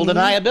plausible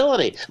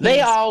deniability.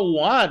 They all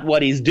want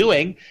what he's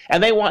doing,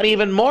 and they want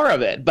even more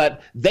of it,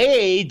 but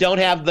they don't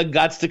have the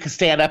guts to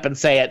stand up and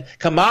say it.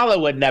 Kamala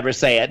would never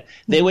say it.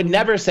 They would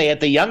never say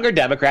it. The younger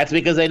Democrats,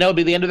 because they know it'll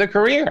be the end of their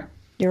career.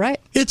 You're right.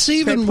 It's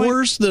even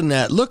worse than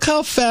that. Look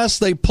how fast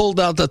they pulled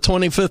out the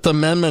 25th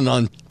Amendment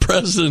on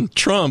President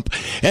Trump,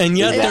 and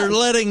yet they're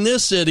letting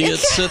this idiot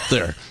sit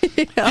there.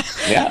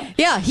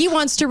 Yeah, he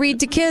wants to read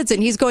to kids,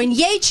 and he's going,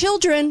 yay,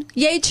 children,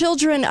 yay,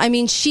 children. I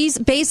mean, she's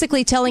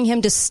basically telling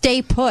him to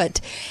stay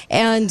put,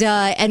 and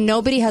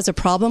nobody has a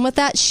problem with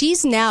that.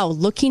 She's now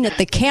looking at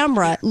the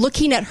camera,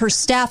 looking at her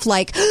staff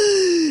like,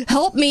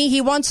 help me,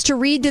 he wants to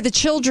read to the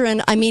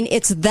children. I mean,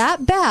 it's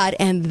that bad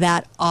and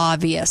that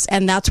obvious,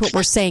 and that's what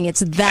we're saying.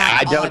 It's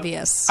that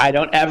obvious. I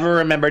don't ever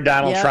remember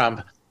Donald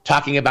Trump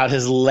talking about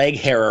his leg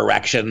hair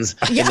erections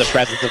in the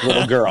presence of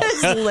little girls.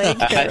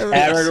 I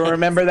never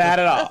remember that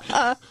at all.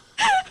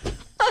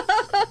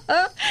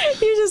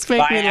 You just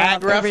make me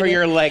laugh. Viagra for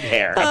your leg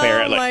hair,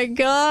 apparently. Oh my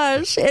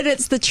gosh! And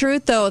it's the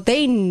truth, though.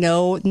 They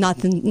know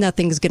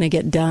nothing's going to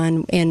get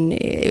done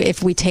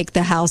if we take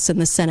the House and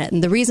the Senate.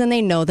 And the reason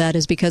they know that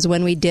is because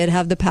when we did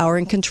have the power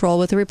and control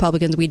with the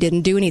Republicans, we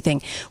didn't do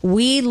anything.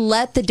 We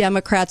let the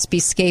Democrats be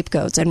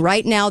scapegoats, and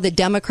right now the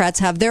Democrats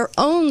have their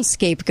own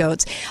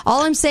scapegoats.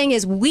 All I'm saying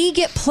is we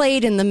get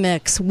played in the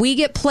mix. We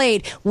get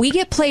played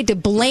to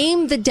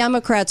blame the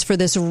Democrats for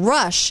this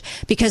rush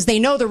because they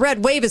know the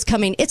red wave is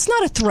coming. It's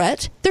not a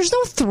threat. There's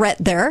no threat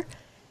there.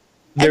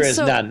 There is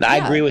none. I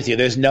agree with you.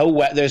 There's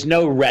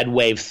no red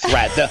wave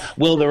threat.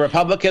 Will the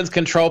Republicans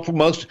control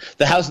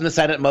the House and the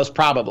Senate? Most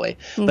probably.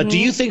 Mm-hmm. But do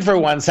you think for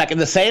 1 second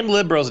the same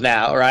liberals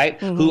now, right,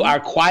 who are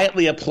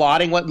quietly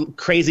applauding what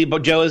crazy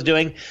Joe is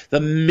doing,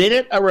 the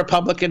minute a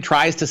Republican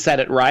tries to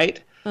set it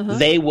right,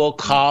 they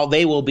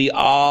will be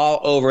all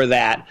over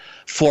that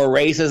for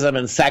racism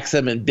and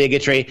sexism and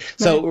bigotry.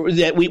 So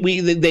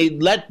they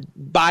let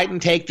Biden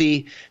take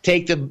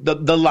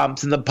the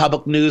lumps in the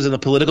public news and the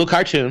political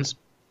cartoons.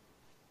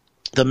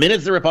 The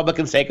minute the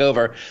Republicans take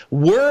over,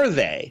 were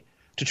they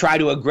to try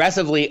to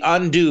aggressively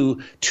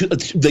undo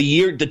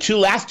the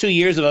last 2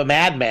 years of a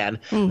madman,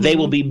 they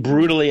will be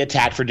brutally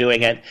attacked for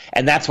doing it.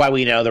 And that's why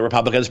we know the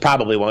Republicans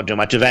probably won't do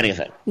much of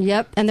anything.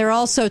 Yep. And they're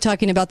also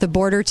talking about the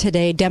border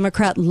today.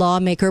 Democrat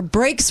lawmaker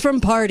breaks from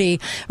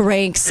party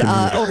ranks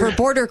over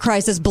border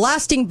crisis,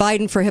 blasting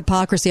Biden for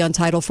hypocrisy on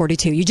Title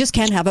 42. You just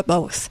can't have it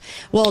both.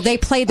 Well, they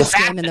played this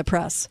game in the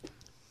press.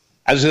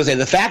 I was going to say,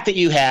 the fact that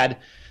you had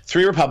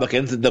 3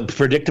 Republicans, the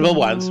predictable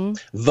ones,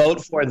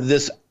 vote for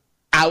this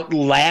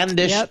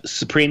outlandish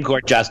Supreme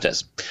Court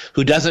justice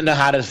who doesn't know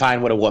how to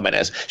define what a woman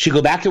is. Should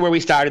go back to where we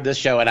started this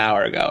show an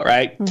hour ago,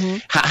 right?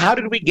 How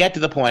did we get to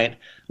the point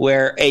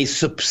where a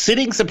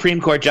sitting Supreme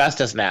Court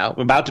justice now,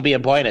 about to be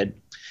appointed,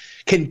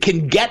 can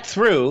get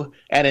through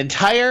an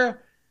entire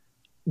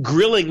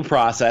grilling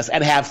process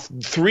and have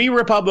 3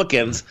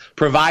 Republicans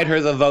provide her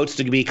the votes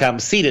to become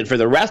seated for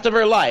the rest of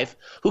her life,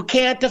 who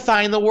can't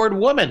define the word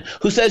woman,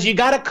 who says you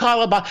got to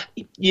call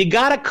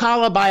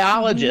a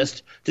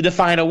biologist to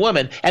define a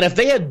woman. And if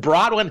they had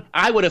brought one,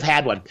 I would have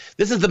had one.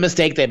 This is the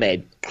mistake they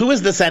made. Who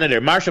is the senator?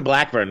 Marsha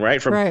Blackburn,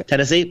 right, from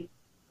Tennessee?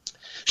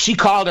 She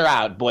called her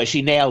out. Boy,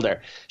 she nailed her.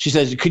 She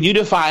says, "Can you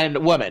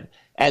define woman?"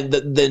 And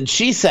then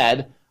she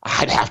said,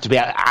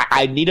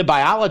 I need a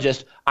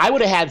biologist. I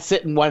would have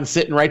had one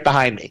sitting right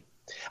behind me.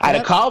 I'd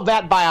have called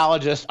that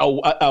biologist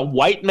a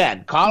white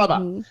man. Call him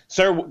up.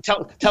 Sir,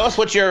 tell us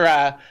what your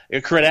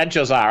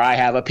credentials are. I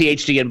have a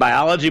PhD in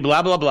biology,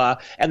 blah, blah, blah.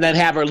 And then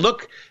have her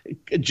look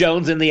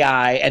Jones in the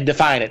eye and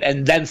define it,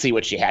 and then see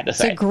what she had to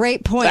say. It's a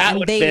great point. That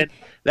would have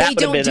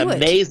been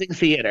amazing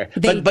theater.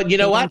 But you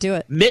know what? Do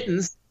it.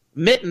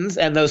 Mittens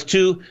and those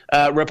 2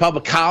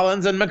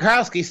 Collins and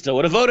Murkowski still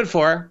would have voted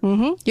for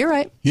her. You're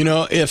right. You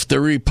know, if the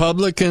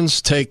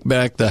Republicans take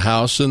back the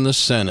House and the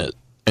Senate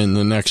in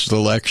the next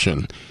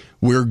election,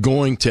 we're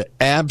going to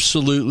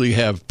absolutely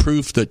have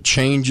proof that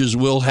changes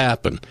will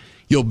happen.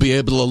 You'll be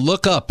able to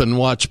look up and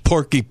watch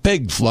Porky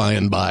Pig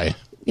flying by.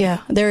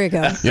 Yeah, there you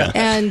go. Yeah.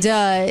 And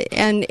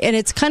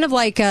it's kind of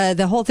like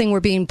the whole thing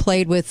we're being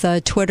played with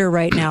Twitter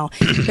right now.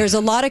 There's a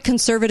lot of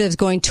conservatives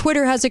going,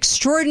 Twitter has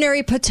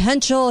extraordinary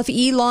potential if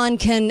Elon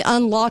can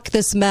unlock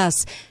this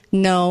mess.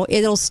 No,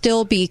 it'll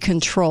still be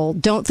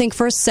controlled. Don't think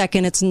for a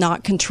second it's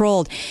not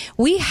controlled.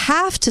 We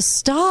have to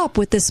stop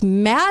with this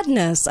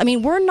madness. I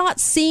mean, we're not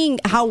seeing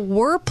how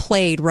we're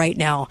played right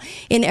now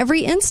in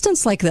every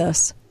instance like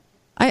this.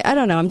 I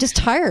don't know. I'm just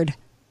tired.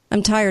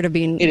 I'm tired of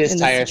being. It is in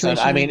tiresome.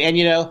 Situation. I mean, and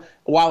you know,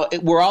 while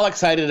we're all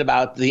excited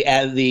about the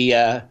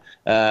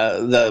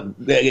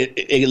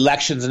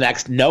elections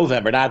next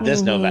November, not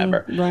this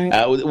November,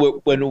 right.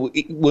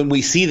 When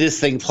we see this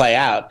thing play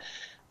out.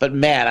 But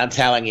man, I'm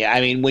telling you,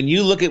 I mean, when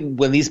you look at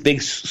when these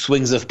big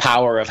swings of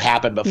power have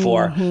happened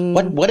before,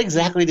 what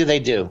exactly do they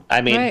do?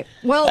 I mean, right.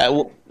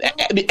 Well,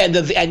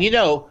 and you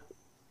know,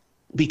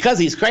 because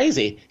he's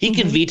crazy, he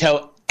can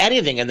veto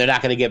anything, and they're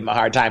not going to give him a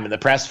hard time in the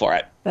press for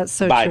it. That's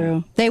so Biden.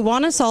 true. They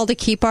want us all to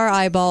keep our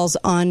eyeballs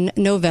on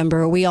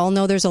November. We all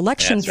know there's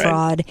election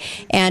fraud,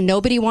 and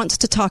nobody wants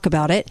to talk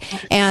about it.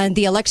 And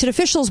the elected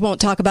officials won't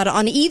talk about it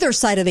on either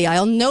side of the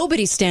aisle.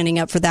 Nobody's standing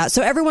up for that.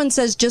 So everyone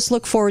says just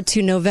look forward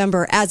to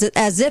November as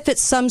if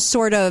it's some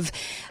sort of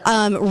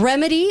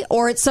remedy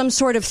or it's some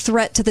sort of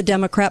threat to the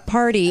Democrat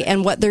Party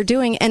and what they're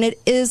doing. And it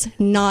is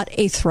not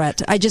a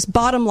threat.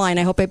 Bottom line,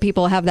 I hope that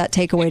people have that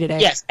takeaway today.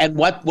 Yes, and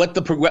what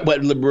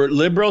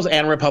liberals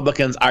and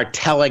Republicans are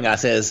telling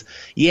us is,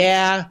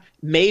 yeah,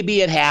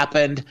 maybe it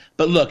happened,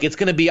 but look, it's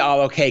going to be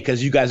all okay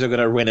because you guys are going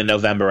to win in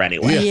November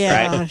anyway.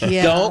 Right?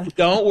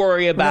 Don't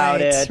worry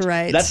about it.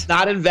 Right. Let's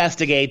not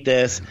investigate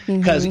this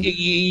because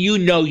you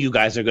know you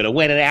guys are going to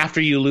win, and after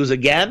you lose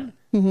again,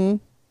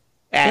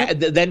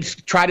 then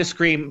try to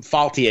scream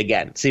faulty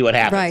again. See what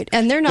happens. Right,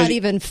 and they're not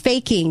even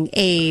faking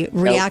a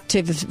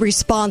reactive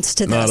response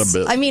to this. Not a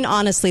bit. I mean,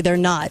 honestly, they're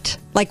not.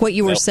 Like what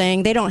you were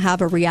saying, they don't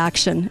have a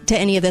reaction to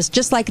any of this,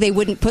 just like they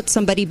wouldn't put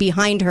somebody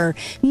behind her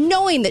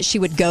knowing that she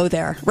would go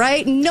there,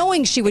 right?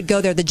 Knowing she would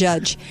go there, the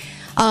judge.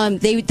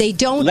 They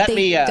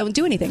don't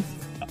do anything.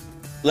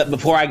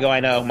 before I go, I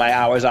know my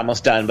hour's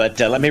almost done, but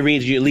let me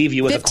leave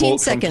you with a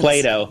quote from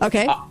Plato.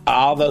 Okay.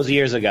 All those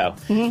years ago.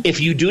 Mhm. If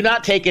you do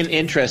not take an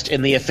interest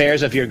in the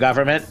affairs of your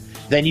government,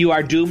 then you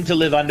are doomed to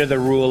live under the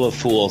rule of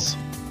fools.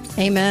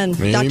 Amen.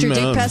 Dr.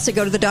 Duke Pesta,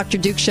 go to the Dr.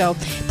 Duke Show.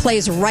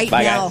 Plays right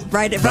Bye, now.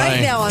 guys.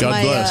 Right now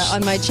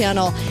on my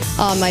channel,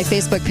 on my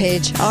Facebook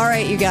page. All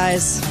right, you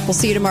guys. We'll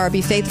see you tomorrow.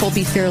 Be faithful,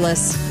 be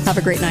fearless. Have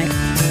a great night.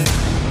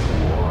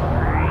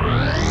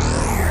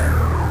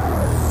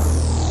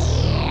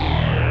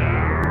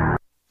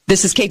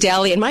 This is Kate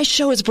Daly, and my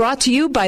show is brought to you by